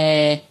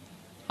see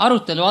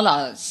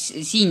aruteluala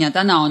siin ja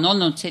täna on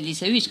olnud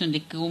sellise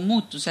ühiskondliku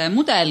muutuse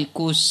mudel,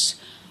 kus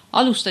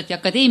alustati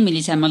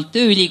akadeemilisemalt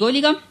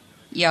tööülikooliga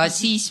ja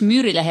siis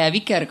Müürilehe ja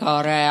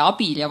Vikerkaare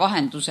abil ja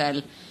vahendusel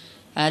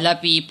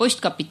läbi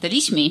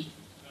postkapitalismi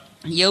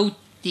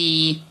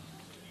jõuti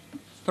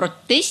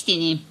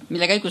protestini,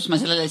 mille käigus ma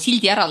sellele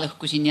sildi ära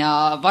lõhkusin ja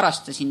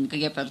varastasin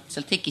kõigepealt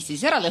sealt tekist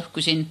siis ära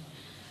lõhkusin.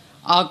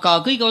 Aga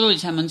kõige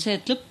olulisem on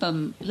see, et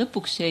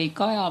lõpuks jäi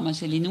kajama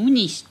selline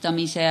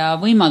unistamise ja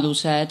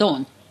võimaluse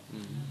toon.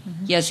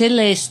 Ja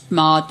selle eest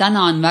ma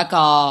tänan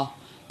väga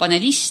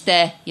paneliste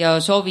ja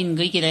soovin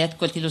kõigile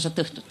jätkuvalt ilusat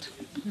õhtut.